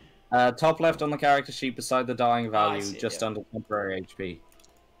 Top left on the character sheet beside the dying value, see it, just yeah. under temporary HP.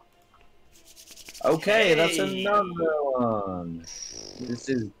 Okay, that's Hey. another one. This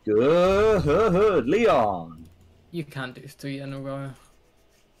is good. Leon. You can't do 3 in a row.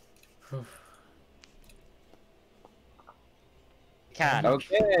 Can.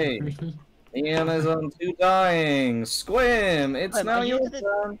 Okay, Leon is on 2 dying. Squim, it's Wait, now are you your gonna-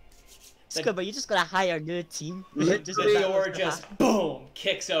 turn. Scoob, are you just gonna hire a new team? Literally, The that door was just boom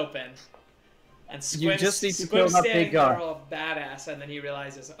kicks open, and You Squim's, just need to kill Squim's that standing big guy. there all badass, and then he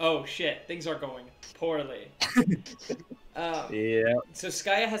realizes, oh shit, things are going poorly. Yeah. So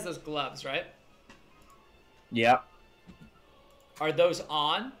Skya has those gloves, right? Yeah. Are those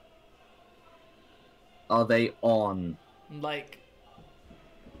on? Are they on? Like,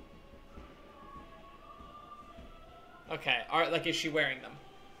 okay, is she wearing them?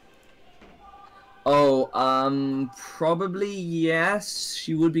 Oh, probably yes.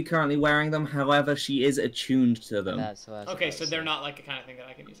 She would be currently wearing them. However, she is attuned to them. That's what I was Okay, about so to they're say. not like the kind of thing that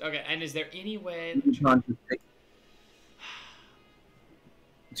I can use. Okay, and is there any way? You can't just take-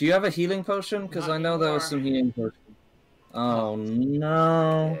 Do you have a healing potion? Because Not I know there was anymore. some healing potion. Oh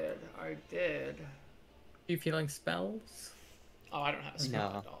no. I did. You feeling spells? Oh, I don't have a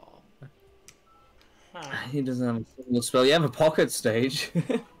spell No. at all. Huh. He doesn't have a single spell. You have a pocket stage.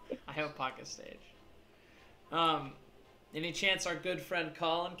 I have a pocket stage. Any chance our good friend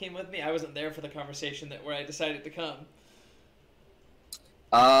Colin came with me? I wasn't there for the conversation where I decided to come.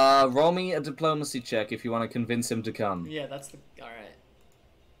 Roll me a diplomacy check if you want to convince him to come. Yeah, that's the. All right.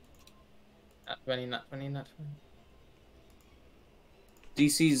 Nat 20, nat 20, nat 20.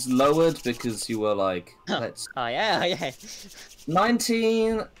 DC's lowered because you were like, let's... Oh yeah, yeah.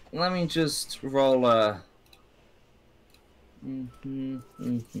 19, let me just roll a... This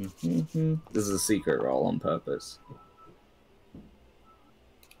is a secret roll on purpose.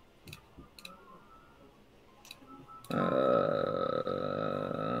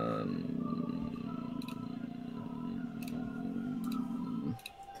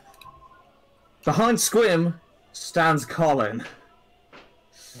 Behind Squim stands Colin.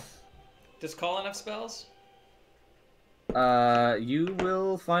 Does Colin have spells? You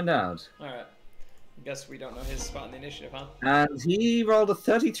will find out. All right. I guess we don't know his spot in the initiative, huh? And he rolled a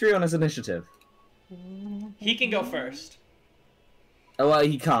 33 on his initiative. He can go first. Oh, well,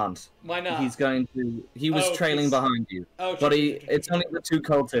 he can't. Why not? He's going to... He was Oh, trailing he's- behind you. Oh, But true, true, true, it's true, only true. the 2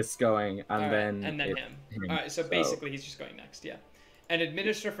 cultists going, and All right, then... and then it's him. All right, so basically he's just going next, yeah. And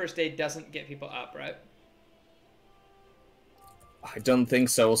administer first aid doesn't get people up, right? I don't think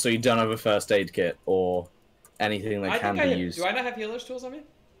so. Also, you don't have a first aid kit or anything that I can think be I used. do. I not have healer's tools on me?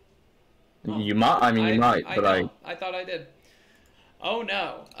 Oh. You might. I mean, you might, but I. don't. I thought I did. Oh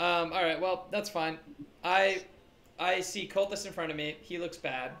no. All right. Well, that's fine. I see cultist in front of me. He looks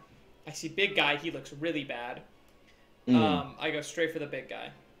bad. I see big guy. He looks really bad. I go straight for the big guy.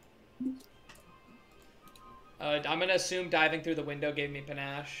 I'm gonna assume diving through the window gave me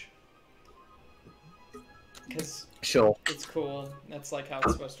panache. Because Sure. it's cool. That's like how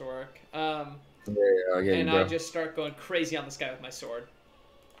it's supposed to work. Yeah, I get you, And bro. I just start going crazy on this guy with my sword.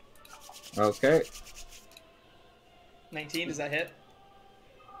 Okay. 19, does that hit?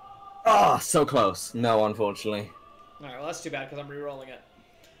 Ah, so close. No, unfortunately. Alright, well that's too bad because I'm re-rolling it.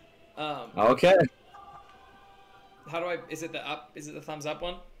 Okay. How do I... Is it the up? Is it the thumbs up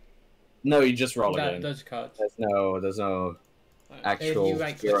one? No, you just roll That, again. those cards. There's no Alright. actual You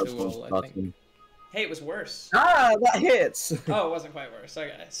right click zero to roll, points I button. think. Hey, it was worse. Ah, that hits! Oh, it wasn't quite worse.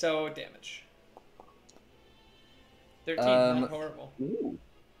 Okay, so damage. 13, Um, not horrible. Ooh.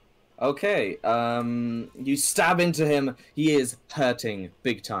 Okay, you stab into him. He is hurting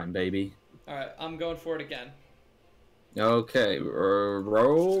big time, baby. Alright, I'm going for it again. Okay,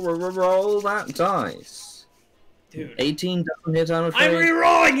 roll that dice. Dude. 18 doesn't hit, I'm I'm afraid.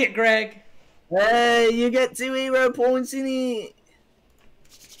 re-rolling it, Greg! Hey, you get 2 hero points in it.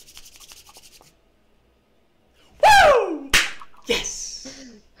 Woo! Yes!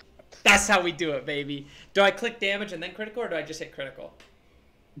 That's how we do it, baby. Do I click damage and then critical, or do I just hit critical?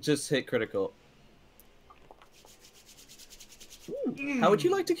 Just hit critical. How would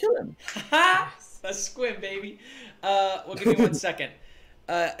you like to kill him? Haha! A squim, baby. Well, give me 1 second.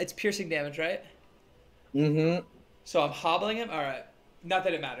 It's piercing damage, right? Mm-hmm. So I'm hobbling him? Alright. Not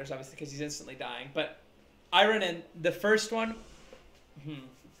that it matters, obviously, because he's instantly dying. But I run in. The first one...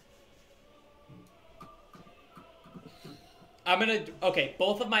 I'm gonna... Okay,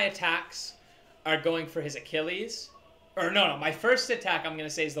 both of my attacks are going for his Achilles. Or no, my first attack I'm gonna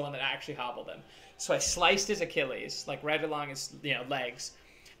say is the one that actually hobbled him. So I sliced his Achilles, like right along his legs.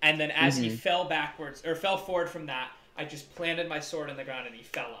 And then as he fell backwards, or fell forward from that, I just planted my sword in the ground and he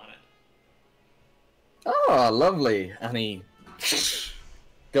fell on it. Oh, lovely. And he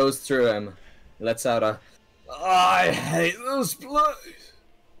goes through him, lets out a, I hate this place.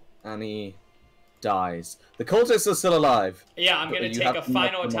 And he dies. The cultists are still alive. Yeah, I'm but gonna you take have a to knock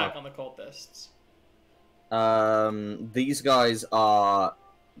final them attack out. on the cultists. These guys are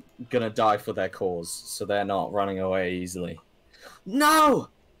gonna die for their cause, so they're not running away easily. No!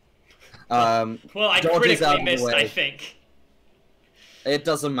 Well, I dodges out critically of the missed, way. I think. It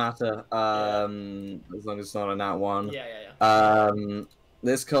doesn't matter, as long as it's not a nat 1. Yeah.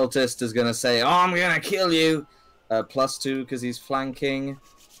 This cultist is gonna say, oh, I'm gonna kill you! +2, because he's flanking.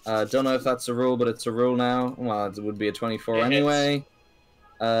 Don't know if that's a rule, but it's a rule now. Well, it would be a 24 It anyway.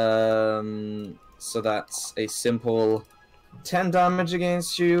 So that's a simple 10 damage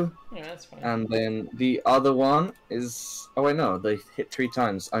against you. Yeah, that's fine. And then the other one is... Oh, wait, no. They hit 3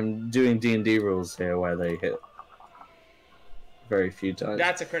 times. I'm doing D&D rules here where they hit very few times.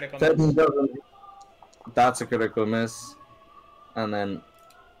 That's a critical That miss. doesn't- That's a critical miss. And then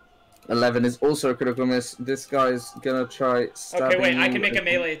 11 is also a critical miss. This guy's gonna try stabbing Okay, wait, I you can make a again.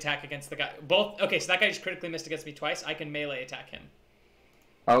 melee attack against the guy. Both. Okay, so that guy just critically missed against me twice. I can melee attack him.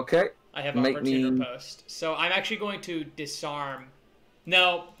 Okay. I have Make opportune me- riposte. So I'm actually going to disarm.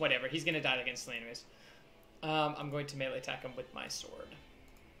 No, whatever. He's going to die against the enemies. I'm going to melee attack him with my sword.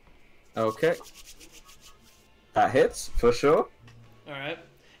 Okay. That hits, for sure. Alright.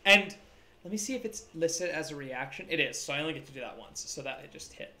 And let me see if it's listed as a reaction. It is, so I only get to do that once. So that it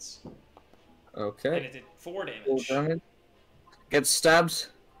just hits. And Okay. it did 4 Full damage. damage. Gets stabbed.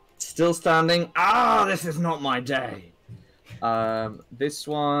 Still standing. Ah, this is not my day. This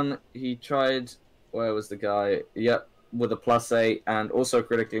one, he tried... Where was the guy? Yep, with a +8 and also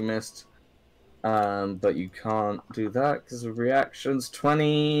critically missed. But you can't do that because of reactions.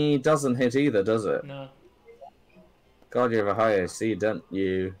 20 doesn't hit either, does it? No. God, you have a high AC, don't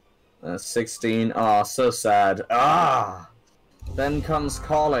you? 16. Ah, so sad. Ah! Then comes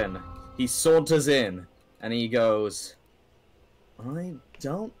Colin. He saunters in, and he goes, I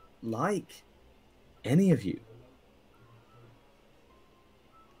don't like any of you.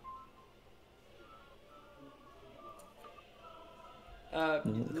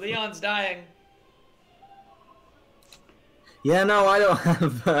 Leon's dying. Yeah, no, I don't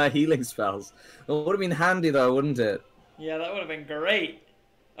have healing spells. It would have been handy, though, wouldn't it? Yeah, that would have been great.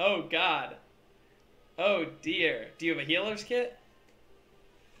 Oh, God. Oh, dear. Do you have a healer's kit?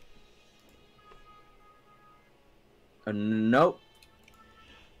 Nope.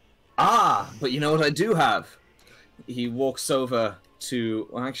 Ah, but you know what I do have? He walks over to...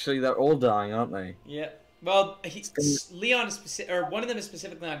 Well, actually, they're all dying, aren't they? Yeah. Well, Leon is or one of them is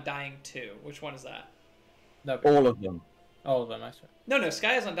specifically on dying 2. Which one is that? No, All of them. all of them, I swear. No,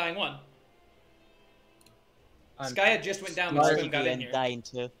 Skya's on dying 1. Skya just went down, but Skya- still got in here. dying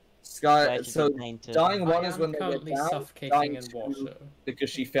too. Sky. I should So be 9 too. dying one I is am when they currently get down. suffocating Dying in two water. because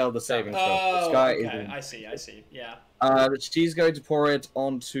she failed the saving throw. Oh, Sky okay. isn't. I see. Yeah. She's going to pour it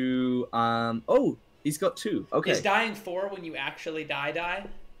onto. Oh, he's got 2. Okay. Is dying 4 when you actually die?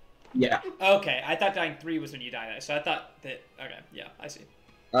 Yeah. Okay, I thought dying 3 was when you die. So I thought that. Okay, yeah, I see.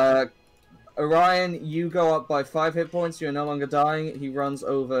 Orion, you go up by 5 hit points. You're no longer dying. He runs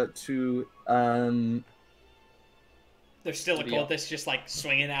over to There's still a Leon. cultist just like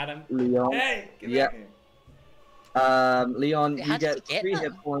swinging at him. Leon. Hey, get Yeah. back here. Leon, Wait, you how did get you get 3 that?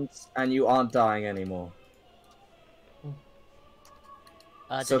 hit points, and you aren't dying anymore.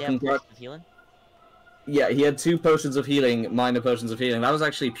 Did So you have congrat- potions of healing? Yeah, he had 2 potions of healing, minor potions of healing. That was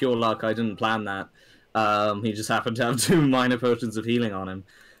actually pure luck. I didn't plan that. He just happened to have 2 minor potions of healing on him.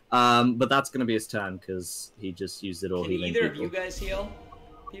 But that's going to be his turn, because he just used it all Can healing either people. of you guys heal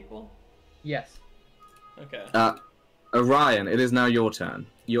people? Yes. Okay. Orion, it is now your turn.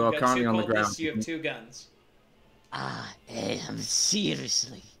 You are got currently 2 on the cultists, ground. You have 2 guns. I am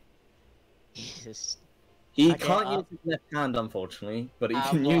seriously. Jesus. He Okay, can't use his left hand, unfortunately, but he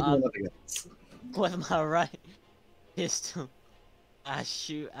can well, use one of the guns. With my right pistol, I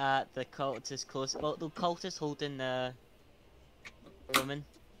shoot at the cultist close. Well, the cultist holding the woman.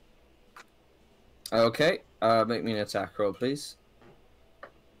 Okay, make me an attack roll, please.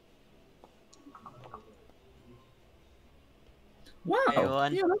 Wow,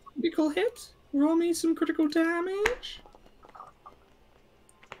 Everyone. yeah, that's a critical hit. Roll me some critical damage.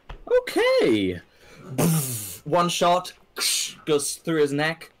 Okay. One shot goes through his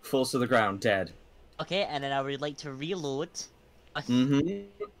neck, falls to the ground, dead. Okay, and then I would like to reload. Mm-hmm.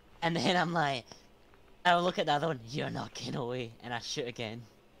 And then I'm like, I look at the other one. You're not getting away, and I shoot again.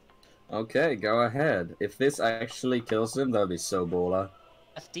 Okay, go ahead. If this actually kills him, that'd be so baller.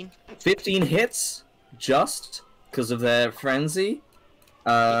 15. 15 hits, just because of their frenzy.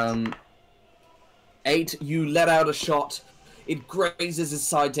 8, you let out a shot. It grazes his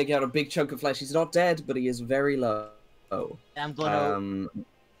side, taking out a big chunk of flesh. He's not dead, but he is very low. I'm gonna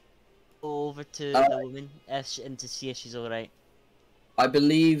go over to the woman and to see if she's alright. I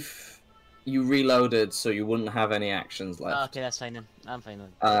believe you reloaded, so you wouldn't have any actions Oh, left. okay, that's fine then. I'm fine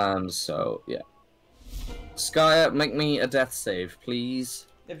then. So, yeah. Skya, make me a death save, please.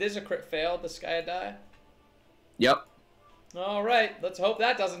 If there's a crit fail, does Skya die? Yep. Alright, let's hope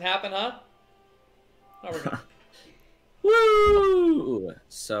that doesn't happen, huh? Oh, we're good. Woo!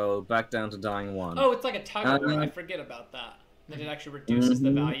 So, back down to dying 1. Oh, it's like a tug of war. I forget about that. That it actually reduces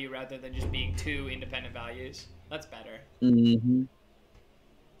the value rather than just being 2 independent values. That's better. Mm-hmm.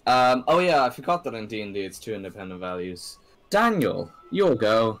 Oh yeah, I forgot that in D&D it's 2 independent values. Daniel, your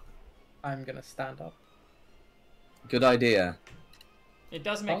go. I'm gonna stand up. Good idea. It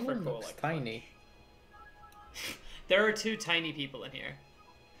does make for Colin cool, looks like tiny. There are 2 tiny people in here.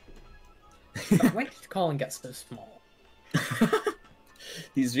 When did Colin get so small?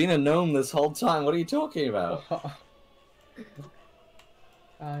 He's been a gnome this whole time. What are you talking about?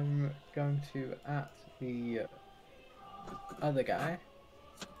 I'm going to at the other guy.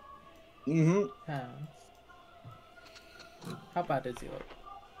 Mm-hmm. Hands. How bad does he look?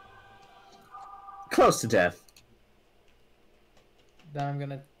 Close to death. Then I'm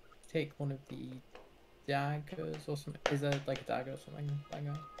gonna take one of the daggers or something. Is there like a dagger or something?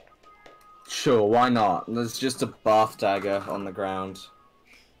 Dagger? Sure, why not? There's just a bath dagger on the ground.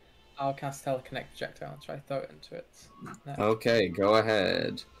 I'll cast telekinetic projectile and try to throw it into it. No. Okay, go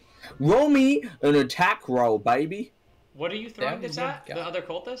ahead. Roll me an attack roll, baby. What are you throwing this at? go. The other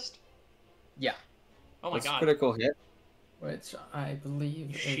cultist? Yeah. Oh my That's god. critical hit. Which I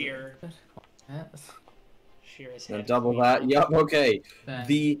believe Sheer. is... Yes. Sheer as Then heck. double that. Yep, okay. Then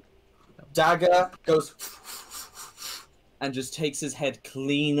The dagger goes and just takes his head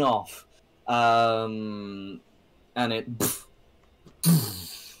clean off. And it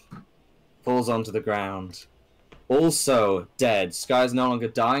falls onto the ground. Also dead. Sky's no longer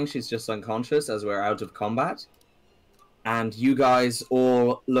dying, she's just unconscious as we're out of combat. And you guys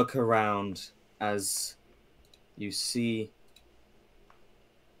all look around as you see...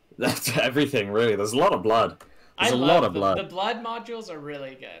 That's everything, really. There's a lot of blood. There's a lot of blood. The blood modules are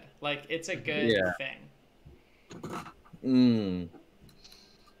really good. Like, it's a good Yeah. thing.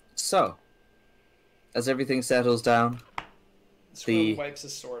 So, as everything settles down, Squirrel wipes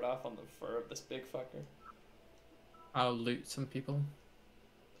his sword off on the fur of this big fucker. I'll loot some people.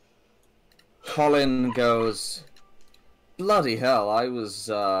 Colin goes, bloody hell, I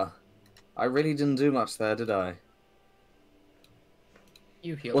really didn't do much there, did I?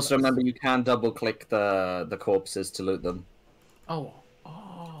 You heal Also, us. remember, you can double-click the corpses to loot them, Oh.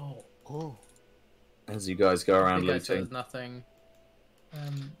 Oh. as you guys go around Because looting. there's nothing.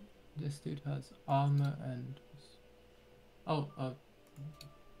 This dude has armor and. Oh,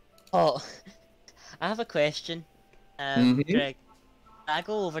 Oh, I have a question. Mhm. Greg, I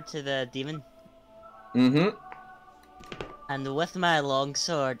go over to the demon, Mm-hmm. and with my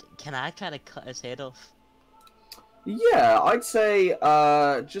longsword, can I try to cut his head off? Yeah, I'd say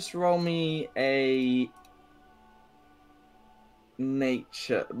just roll me a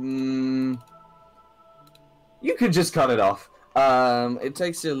nature. You could just cut it off. It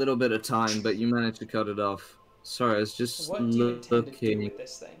takes you a little bit of time, but you manage to cut it off. Sorry, I was just What do you intend to do looking. with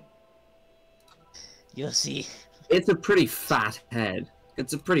this thing? You'll see. It's a pretty fat head.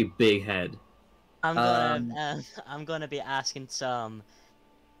 It's a pretty big head. I'm gonna be asking some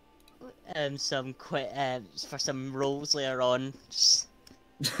for some roles later on.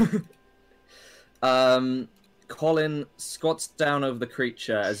 Colin squats down over the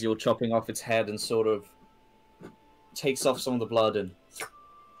creature as you're chopping off its head and sort of takes off some of the blood and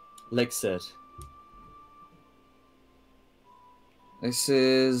licks it. This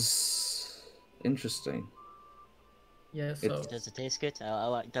is interesting. yeah. So Does it taste good? I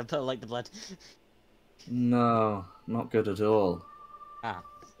like the blood. No, not good at all. Ah.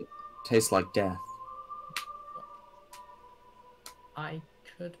 Tastes like death. I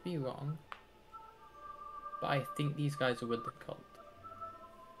could be wrong, but I think these guys are with the cult.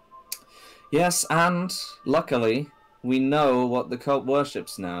 Yes, and luckily, we know what the cult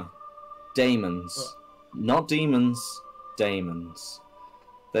worships now. Daemons. What? Not demons, daemons.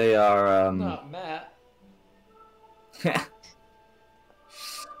 They are, Not Matt.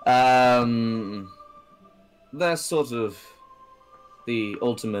 they're sort of the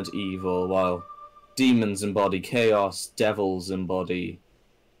ultimate evil, while demons embody chaos, devils embody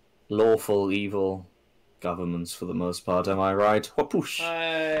lawful evil, governments for the most part, am I right? Whoosh.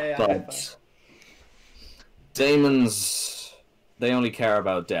 But daemons, they only care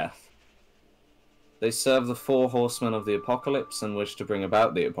about death. They serve the four horsemen of the apocalypse and wish to bring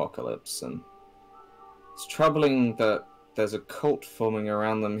about the apocalypse, and it's troubling that there's a cult forming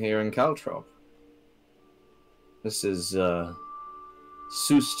around them here in Caltrop. This is,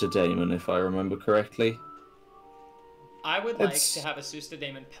 Susta Daemon, if I remember correctly. I would like It's- to have a Susta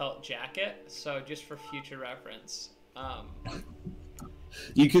Daemon pelt jacket, so just for future reference.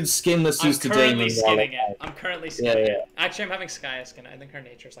 You could skin the I'm Susta currently Daemon. skinning it. I'm currently skinning yeah. it. Actually, I'm having Skya skin it. I think her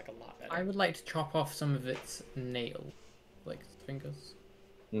nature's like a lot better. I would like to chop off some of its nail, like fingers.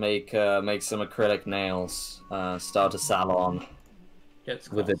 Make some acrylic nails. Start a salon Yeah,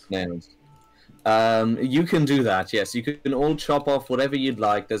 it's with claws. its nails. You can do that, yes. You can all chop off whatever you'd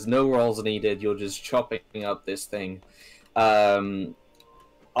like. There's no rolls needed. You're just chopping up this thing.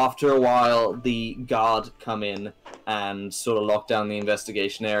 After a while, the guard come in and sort of lock down the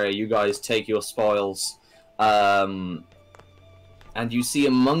investigation area. You guys take your spoils. And you see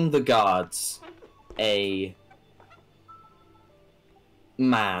among the guards a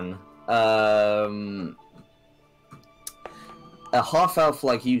man. A half-elf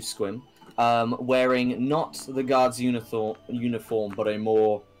like you, Squim. Wearing not the guard's uniform, but a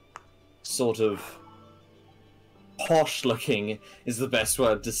more sort of posh-looking is the best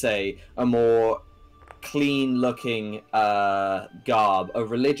word to say. A more clean-looking garb, a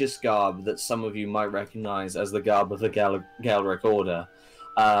religious garb that some of you might recognize as the garb of the Galric Order.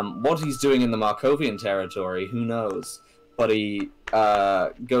 What he's doing in the Markovian territory, who knows? But he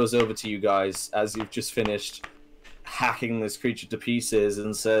goes over to you guys as you've just finished hacking this creature to pieces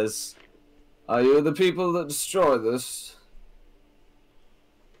and says, "Are you the people that destroy this?"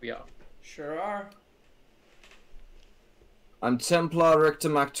 We are. Sure are. "I'm Templar Richter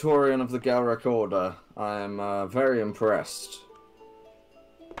Mactorian of the Galric Order. I'm very impressed."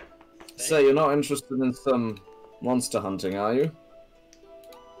 So you're not interested in some monster hunting, are you?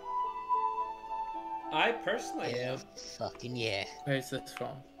 I personally am. Fucking yeah. Where is this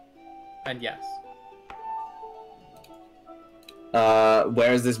from? And yes.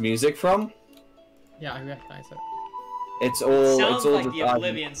 Where is this music from? Yeah, I recognize it. It's all. Sounds it's all like just the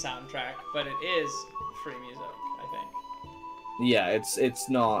Oblivion soundtrack, but it is free music, I think. Yeah, it's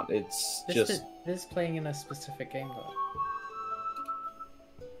not. It's just. This playing in a specific game though.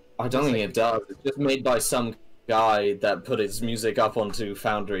 I don't think it does. It's just made by some guy that put his music up onto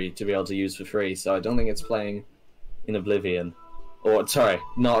Foundry to be able to use for free. So I don't think it's playing in Oblivion, or sorry,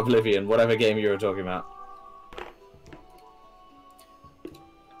 not Oblivion. Whatever game you were talking about.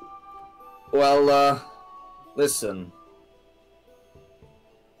 Well, listen.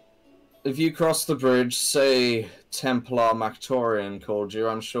 If you cross the bridge, say Templar Mactorian called you,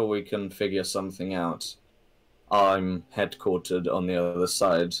 I'm sure we can figure something out. I'm headquartered on the other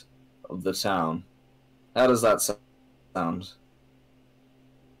side of the town. How does that sound?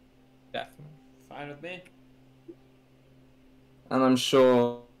 Definitely. Fine with me. And I'm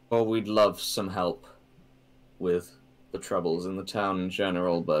sure we'd love some help with the troubles in the town in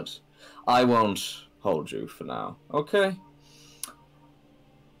general, but I won't hold you for now, okay?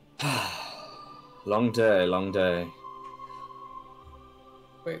 Long day, long day.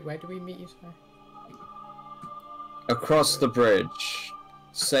 Wait, where do we meet you, sir? Across the bridge.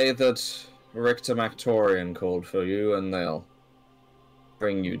 Say that Richter Mactorian called for you, and they'll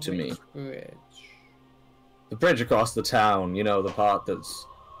bring you to me. Which bridge? The bridge across the town, you know, the part that's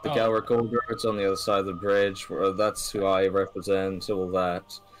the Oh. Gelric Order, it's on the other side of the bridge, where that's who I represent, all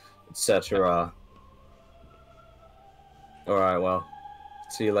that, etc. Alright, well,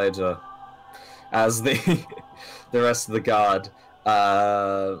 see you later. As the the rest of the guard,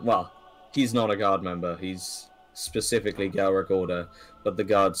 well, he's not a guard member, he's specifically Gelric Order, but the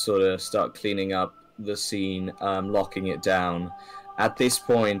guards sort of start cleaning up the scene, locking it down. At this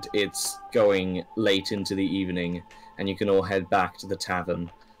point, it's going late into the evening, and you can all head back to the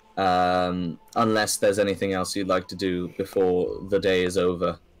tavern. Unless there's anything else you'd like to do before the day is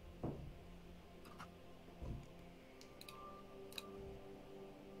over.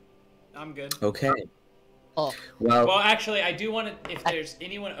 I'm good. Okay. Oh, Well, actually, I do want to. If there's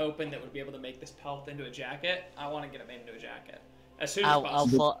anyone open that would be able to make this pelt into a jacket, I want to get it made into a jacket as soon as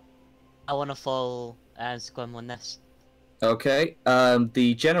possible. I want to follow Squim on this. Okay.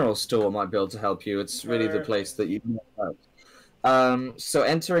 The general store might be able to help you. It's really the place that you can help. So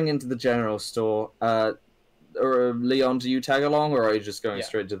entering into the general store, or Leon, do you tag along, or are you just going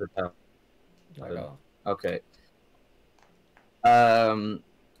straight to the town? Tag along. Okay.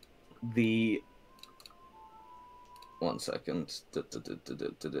 The 1 second.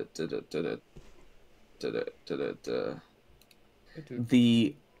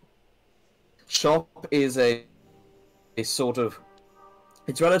 The shop is a sort of,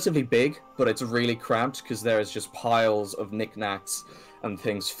 it's relatively big, but it's really cramped because there is just piles of knickknacks and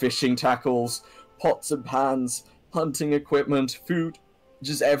things, fishing tackles, pots and pans, hunting equipment, food,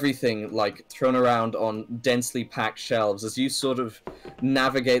 just everything like thrown around on densely packed shelves. As you sort of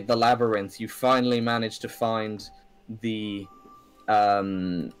navigate the labyrinth, you finally manage to find the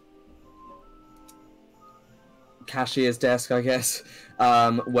cashier's desk, I guess,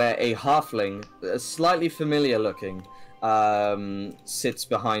 where a halfling, slightly familiar looking, sits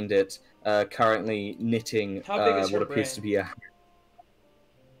behind it, currently knitting How big is what her appears brain? to be a...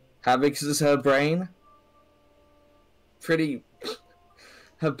 How big is her brain? Pretty...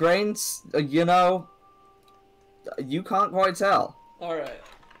 Her brain's, you know, you can't quite tell. Alright.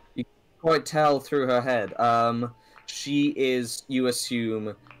 You can't quite tell through her head. She is, you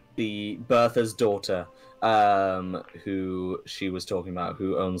assume, the Bertha's daughter, who she was talking about,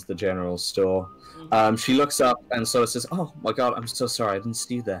 who owns the general store. She looks up and sort of says, "Oh my god, I'm so sorry, I didn't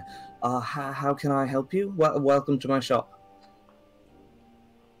see you there. How can I help you? Welcome to my shop."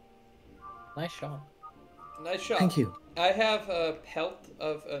 Nice shot. Nice shot. Thank you. I have a pelt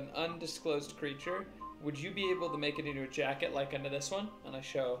of an undisclosed creature. Would you be able to make it into a jacket like into this one? And I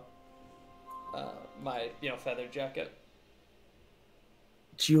show my, feathered jacket.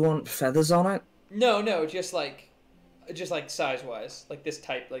 Do you want feathers on it? No, just like size-wise, like this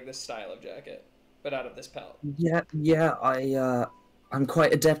type, like this style of jacket, but out of this pelt. Yeah, I'm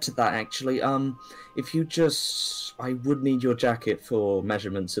quite adept at that, actually. If you just... I would need your jacket for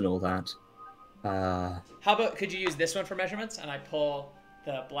measurements and all that. How about, could you use this one for measurements? And I pull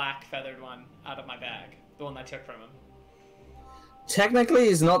the black feathered one out of my bag, the one I took from him. Technically,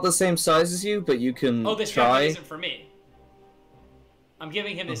 he's not the same size as you, but you can Oh, this try. jacket isn't for me. I'm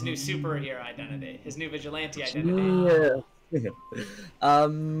giving him his new superhero identity, his new vigilante identity. Yeah.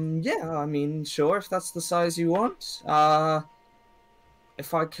 Yeah, I mean, sure, if that's the size you want.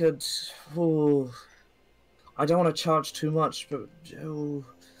 If I could... Oh, I don't want to charge too much, but... Oh,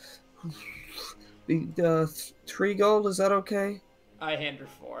 3 gold, is that okay? I hand her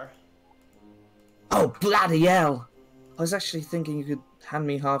 4. Oh, bloody hell! I was actually thinking you could hand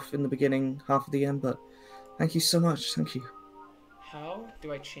me half in the beginning, half at the end, but... Thank you so much, thank you. How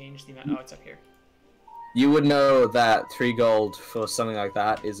do I change the amount? Oh, it's up here. You would know that 3 gold for something like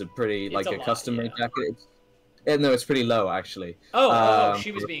that is a pretty, It's like, a a lot, custom-made yeah. jacket. No, it's pretty low, actually. Oh,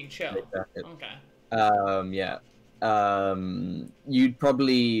 she was being chill. Jacket. Okay. Yeah. You'd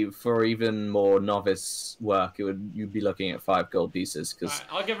probably, for even more novice work, you'd be looking at 5 gold pieces, because...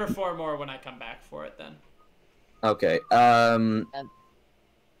 Alright, I'll give her 4 more when I come back for it, then. Okay,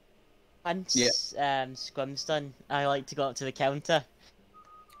 Once Yeah. Squim's done, I like to go up to the counter.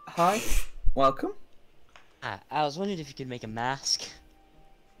 Hi, welcome. I was wondering if you could make a mask.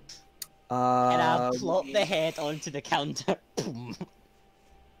 And I'll plop the head onto the counter. Boom.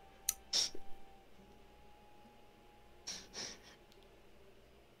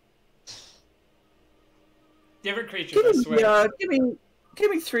 Different creatures, I swear. Give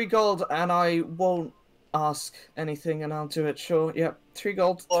me 3 gold, and I won't ask anything, and I'll do it. Sure. Yep. 3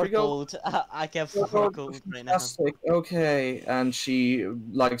 gold. 4 3 gold. gold. I give 4 4 gold. gold right now. Fantastic. Okay. And she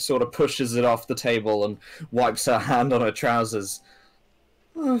like sort of pushes it off the table and wipes her hand on her trousers.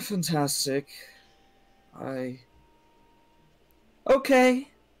 Oh, fantastic. Okay.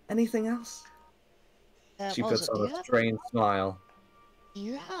 Anything else? She puts Also, on a strange smile. do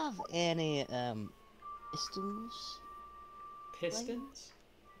you have any pistols? Pistons?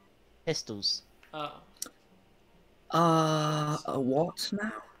 Pistols. Oh. A what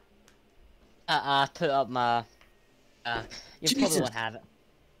now? I put up my. You probably Jesus. won't have it.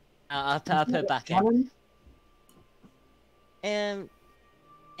 I put it back in.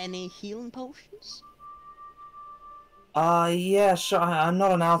 Any healing potions? Yeah, sure. I'm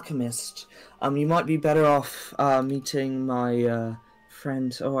not an alchemist. You might be better off meeting my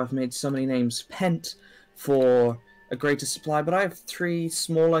friend. Oh, I've made so many names. Pent for a greater supply, but I have 3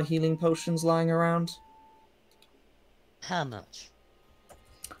 smaller healing potions lying around. How much?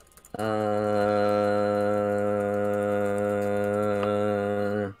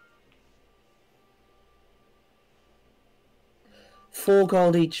 4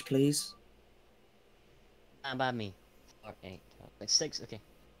 gold each, please. How about me? 4, 8, 12, like 6. Okay.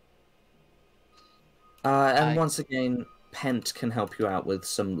 And once again, Pent can help you out with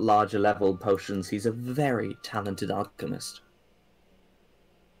some larger level potions. He's a very talented alchemist.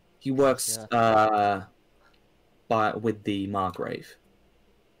 He works with the Margrave,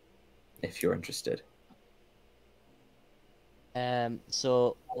 if you're interested.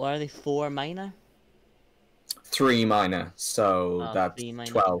 So what are they? 4 minor? 3 minor, so that's 3 minor.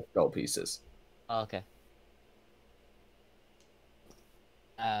 12 gold pieces. Oh, okay.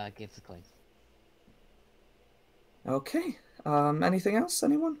 Give the coin. Okay. Anything else,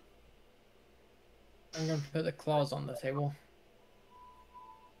 anyone? I'm going to put the claws on the table.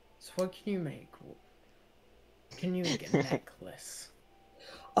 So what can you make? Can you make a necklace?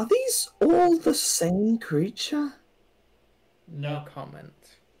 Are these all the same creature? No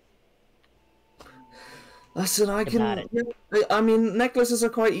comment. Listen, I can... I mean, necklaces are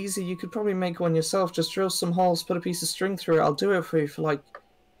quite easy. You could probably make one yourself. Just drill some holes, put a piece of string through it. I'll do it for you for, like,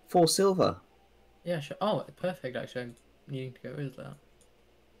 4 silver. Yeah, sure. Oh, perfect, actually. I'm needing to go with that.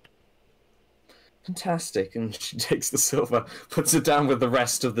 Fantastic. And she takes the silver, puts it down with the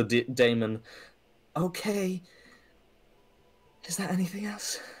rest of the daemon. Okay. Is there anything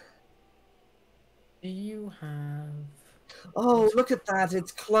else? Do you have... Oh, look at that.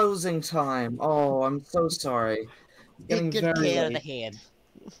 It's closing time. Oh, I'm so sorry. It's getting Good very care of the late. head.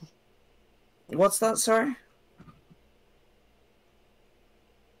 What's that, sorry?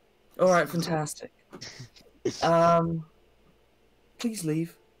 Alright, fantastic. Please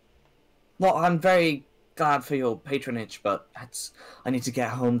leave. Well, I'm very glad for your patronage, but I need to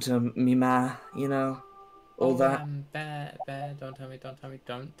get home to me ma, you know? All that. Bear, don't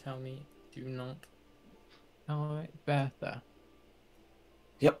tell me, do not. Alright, Bertha.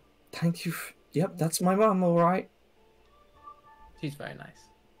 Yep, thank you. Yep, that's my mum, alright. She's very nice.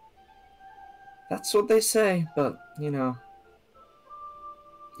 That's what they say, but, you know.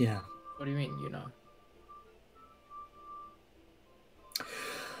 Yeah. What do you mean, you know?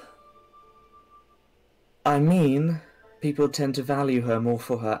 I mean, people tend to value her more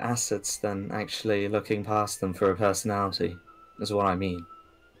for her assets than actually looking past them for her personality, is what I mean.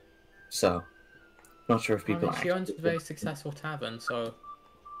 So, not sure if people I mean, she owns a very successful tavern, so...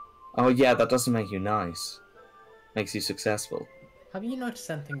 Oh yeah, that doesn't make you nice. Makes you successful. Have you noticed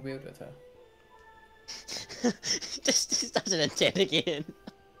something weird with her? just doesn't interrogate.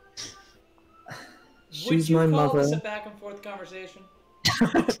 She's my mother. Would you call this a back and forth conversation?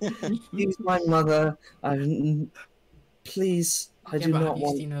 She's my mother. Please, I do not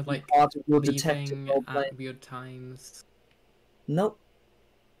want seen her, like, part of your detective leaving roleplay. at weird times? Nope.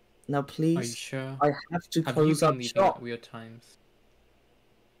 Now please, Are you sure? I have to Have you close been up leaving shop. at weird times?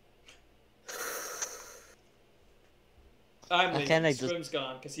 I'm I leaving. kinda Scrim's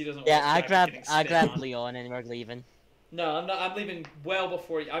gone because he doesn't. Yeah, want I grabbed Leon and we're leaving. No, I'm not. I'm leaving well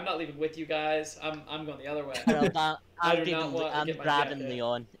before you. I'm not leaving with you guys. I'm going the other way. No, but I I'm, do not want to I'm get my grabbing jacket.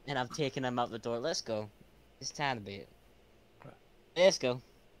 Leon and I'm taking him out the door. Let's go. It's time to be. Let's go.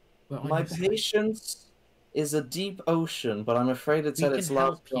 We're on My your side. patience is a deep ocean, but I'm afraid it's We at can its last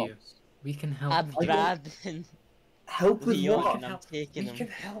help drop. you. We can help I'm you. grabbing Help with Leon what? and I'm taking We him. can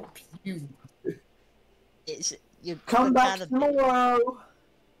help you. It's you. Come back gotta- tomorrow.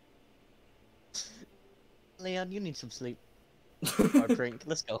 Leon, you need some sleep or drink.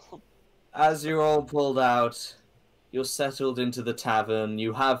 Let's go. As you're all pulled out, you're settled into the tavern.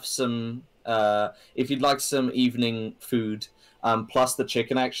 You have some If you'd like some evening food, plus the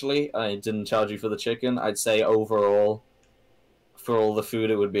chicken, actually, I didn't charge you for the chicken. I'd say overall, for all the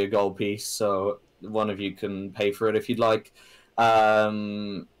food, it would be a gold piece. So one of you can pay for it if you'd like.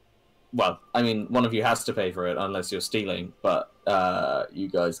 Well, I mean, one of you has to pay for it unless you're stealing, but you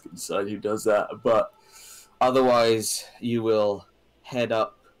guys can decide who does that. But otherwise, you will head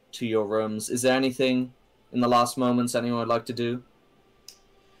up to your rooms. Is there anything in the last moments anyone would like to do?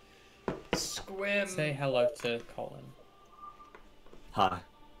 Squim. Say hello to Colin. Hi.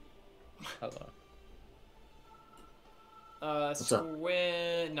 Hello. What's up?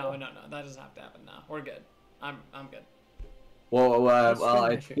 Squim. No, that doesn't have to happen now. We're good. I'm good. Well,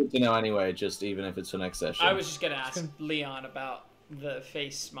 Squim it's issue. good to know anyway, just even if it's for next session. I was just gonna ask Leon about the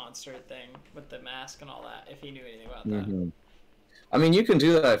face monster thing with the mask and all that, if he knew anything about that. Mm-hmm. I mean, you can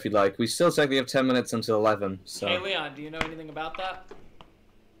do that if you'd like. We still technically have 10 minutes until 11, so... Hey, Leon, do you know anything about that?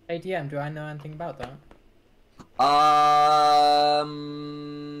 Hey DM, do I know anything about that?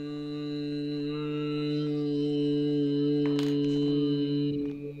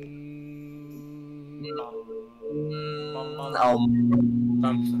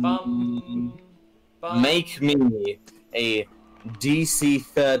 Make me a DC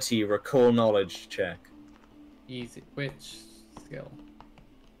 30 recall knowledge check. Easy. Which skill?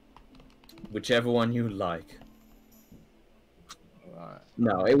 Whichever one you like. Right.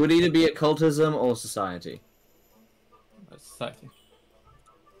 No, it would either be occultism or society. Society.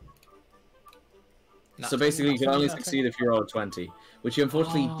 So basically, you can only succeed if you roll a 20, which you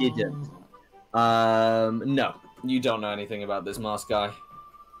unfortunately didn't. No, you don't know anything about this mask guy.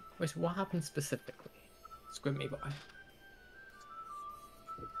 Wait, what happened specifically? Squid me boy.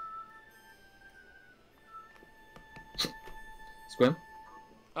 Squim?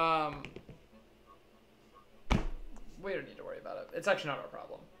 We don't need to worry about it. It's actually not our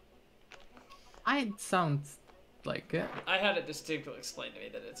problem. It sounds like it. I had it distinctly explained to me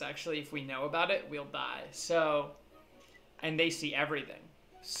that it's actually, if we know about it, we'll die. So, and they see everything.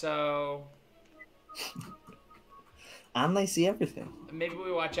 So, And they see everything. maybe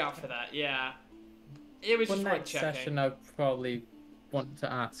we watch out for that. Yeah. It was Well, just worth next checking. session, I probably want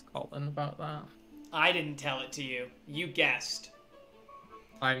to ask Colin about that. I didn't tell it to you. You guessed.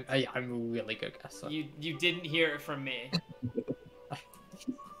 I'm a really good guesser. You didn't hear it from me.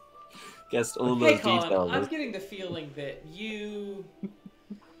 Guessed all Hey, those Colin, details. I'm getting the feeling that you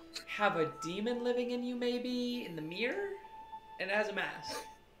have a demon living in you, maybe, in the mirror, and it has a mask.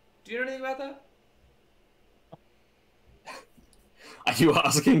 Do you know anything about that? Are you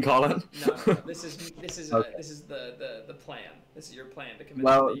asking Colin? No. This is the plan. This is your plan to convince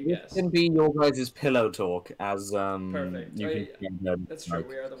Well, me that you this guess. can be your guys' pillow talk, as Perfect. you can. That's true.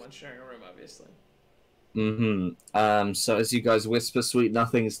 We are the ones sharing a room, obviously. So as you guys whisper sweet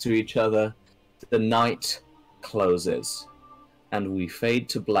nothings to each other, the night closes, and we fade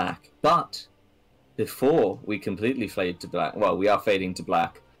to black. But before we completely fade to black, well, we are fading to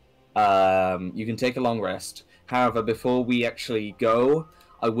black. You can take a long rest. However, before we actually go,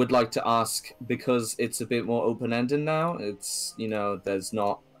 I would like to ask, because it's a bit more open-ended now, it's, there's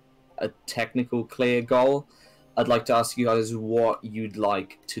not a technical clear goal, I'd like to ask you guys what you'd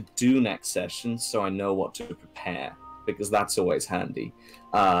like to do next session, so I know what to prepare, because that's always handy.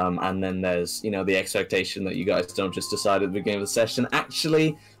 And then there's, the expectation that you guys don't just decide at the beginning of the session,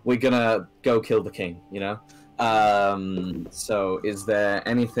 actually, we're gonna go kill the king, So is there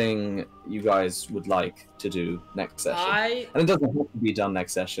anything you guys would like to do next session? And it doesn't have to be done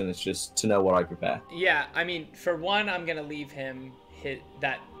next session, it's just to know what I prepare. Yeah, I mean, for one, I'm gonna leave him hit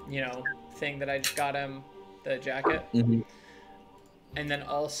that, thing that I just got him, the jacket. Mm-hmm. And then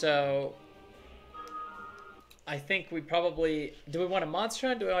also, I think we probably, do we want a monster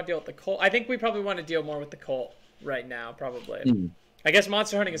hunt? Do we want to deal with the cult? I think we probably want to deal more with the cult right now, probably. Mm. I guess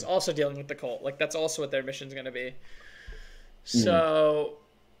monster hunting is also dealing with the cult. Like, that's also what their mission's going to be. So,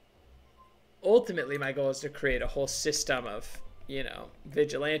 ultimately, my goal is to create a whole system of,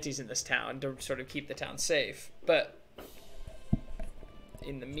 vigilantes in this town to sort of keep the town safe. But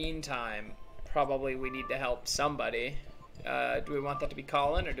in the meantime, probably we need to help somebody. Do we want that to be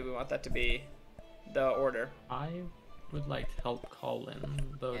Colin, or do we want that to be the Order? I would like to help Colin,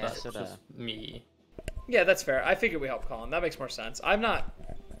 though Yeah, that's so just me. Yeah, that's fair. I figured we help Colin. That makes more sense. I'm not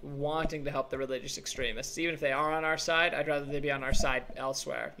wanting to help the religious extremists. Even if they are on our side, I'd rather they be on our side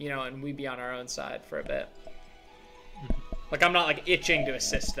elsewhere, and we be on our own side for a bit. Like, I'm not, itching to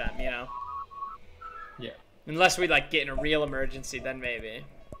assist them, Yeah. Unless we, get in a real emergency, then maybe.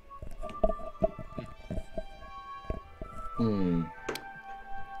 So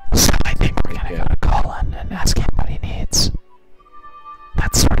I think we're gonna go to Colin and ask him what he needs.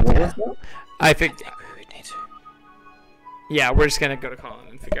 That's sort of What Yeah. I think. Yeah, we're just gonna go to Colin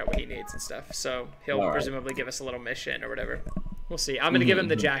and figure out what he needs and stuff. So he'll presumably give us a little mission or whatever. We'll see. I'm gonna give him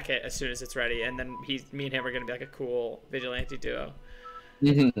the jacket as soon as it's ready, and then me and him are gonna be like a cool vigilante duo.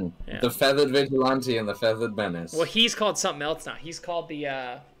 Yeah. The feathered vigilante and the feathered menace. Well, he's called something else now. He's called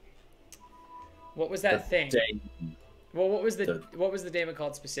the what was that thing? Well, what was the daemon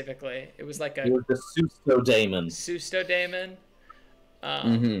called specifically? It was like a. It was the Susto daemon. Susto daemon.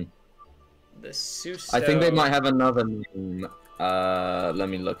 The Susto. I think they might have another name. Let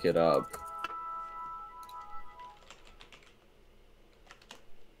me look it up.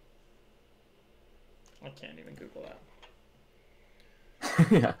 I can't even Google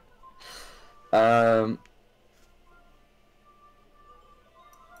Yeah. that.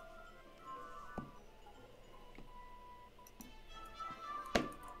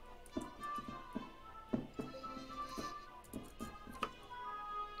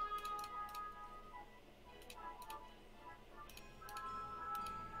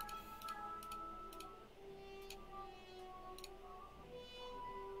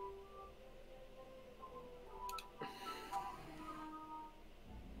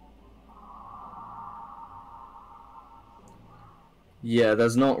 Yeah,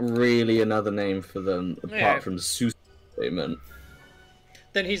 there's not really another name for them apart from Susto daemon.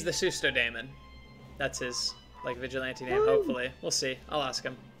 Then he's the Susto daemon. That's his like vigilante name. Hopefully, we'll see. I'll ask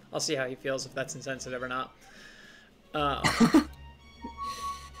him. I'll see how he feels, if that's insensitive or not.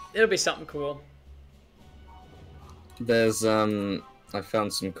 It'll be something cool. There's I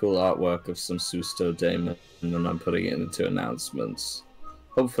found some cool artwork of some Susto daemon, and then I'm putting it into announcements.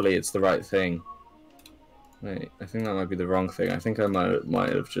 Hopefully, it's the right thing. Wait, I think that might be the wrong thing. I think I might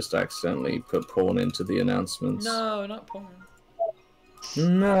have just accidentally put porn into the announcements. No, not porn.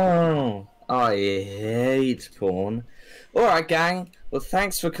 No, I hate porn. Alright, gang. Well,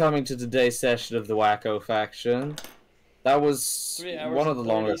 thanks for coming to today's session of the Wacko Faction. That was 3 hours one of the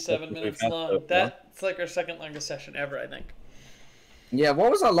longest. 37 minutes long. That's like our second longest session ever, I think. Yeah, what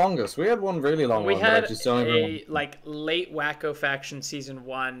was our longest? We had one really long We one. had but I just don't a like late Wacko Faction season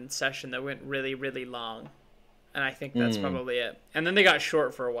 1 session that went really, really long. And I think that's probably it. And then they got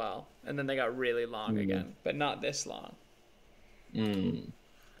short for a while. And then they got really long again. But not this long. 3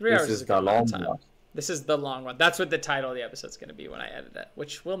 hours is a good amount of time. This is the long one. That's what the title of the episode's going to be when I edit it.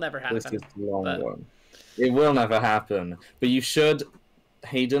 Which will never happen. This is the long one. It will never happen. But you should,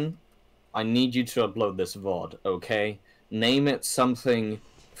 Hayden, I need you to upload this VOD, okay? Name it something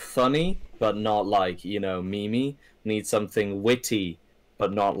funny, but not like, you know, memey. Need something witty,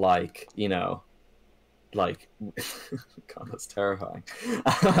 but not like, you know... Like, God, that's terrifying.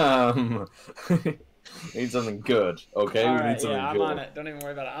 Need something good, okay? All We right, need something I'm good. on it. Don't even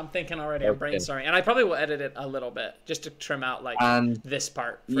worry about it. I'm thinking already. I'm brainstorming, and I probably will edit it a little bit just to trim out like this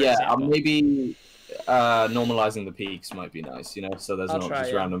part. For example. Maybe normalizing the peaks might be nice, you know, so there's not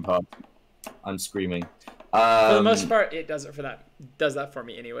just random parts. I'm screaming. For the most part, it does it for that. Does that for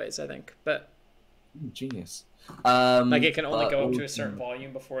me, anyways. I think, but genius. Like it can only go up to a certain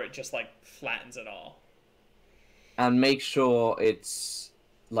volume before it just like flattens it all. And make sure it's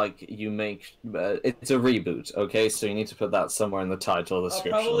like you make it's a reboot, okay? So you need to put that somewhere in the title, the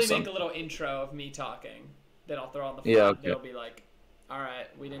description. I'll probably make a little intro of me talking that I'll throw on the front. Yeah, okay. It'll be like, all right,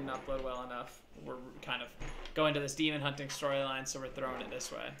 we didn't upload well enough. We're kind of going to this demon hunting storyline, so we're throwing it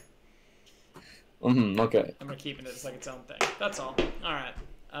this way. Okay. And we're keeping it as like its own thing. That's all. All right.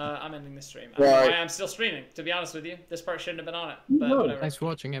 I'm ending the stream. Right. I don't know why I'm still streaming, to be honest with you. This part shouldn't have been on it, but whatever. Thanks for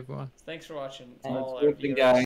watching, everyone. Thanks for watching. Thanks all for our watching, viewers. guys.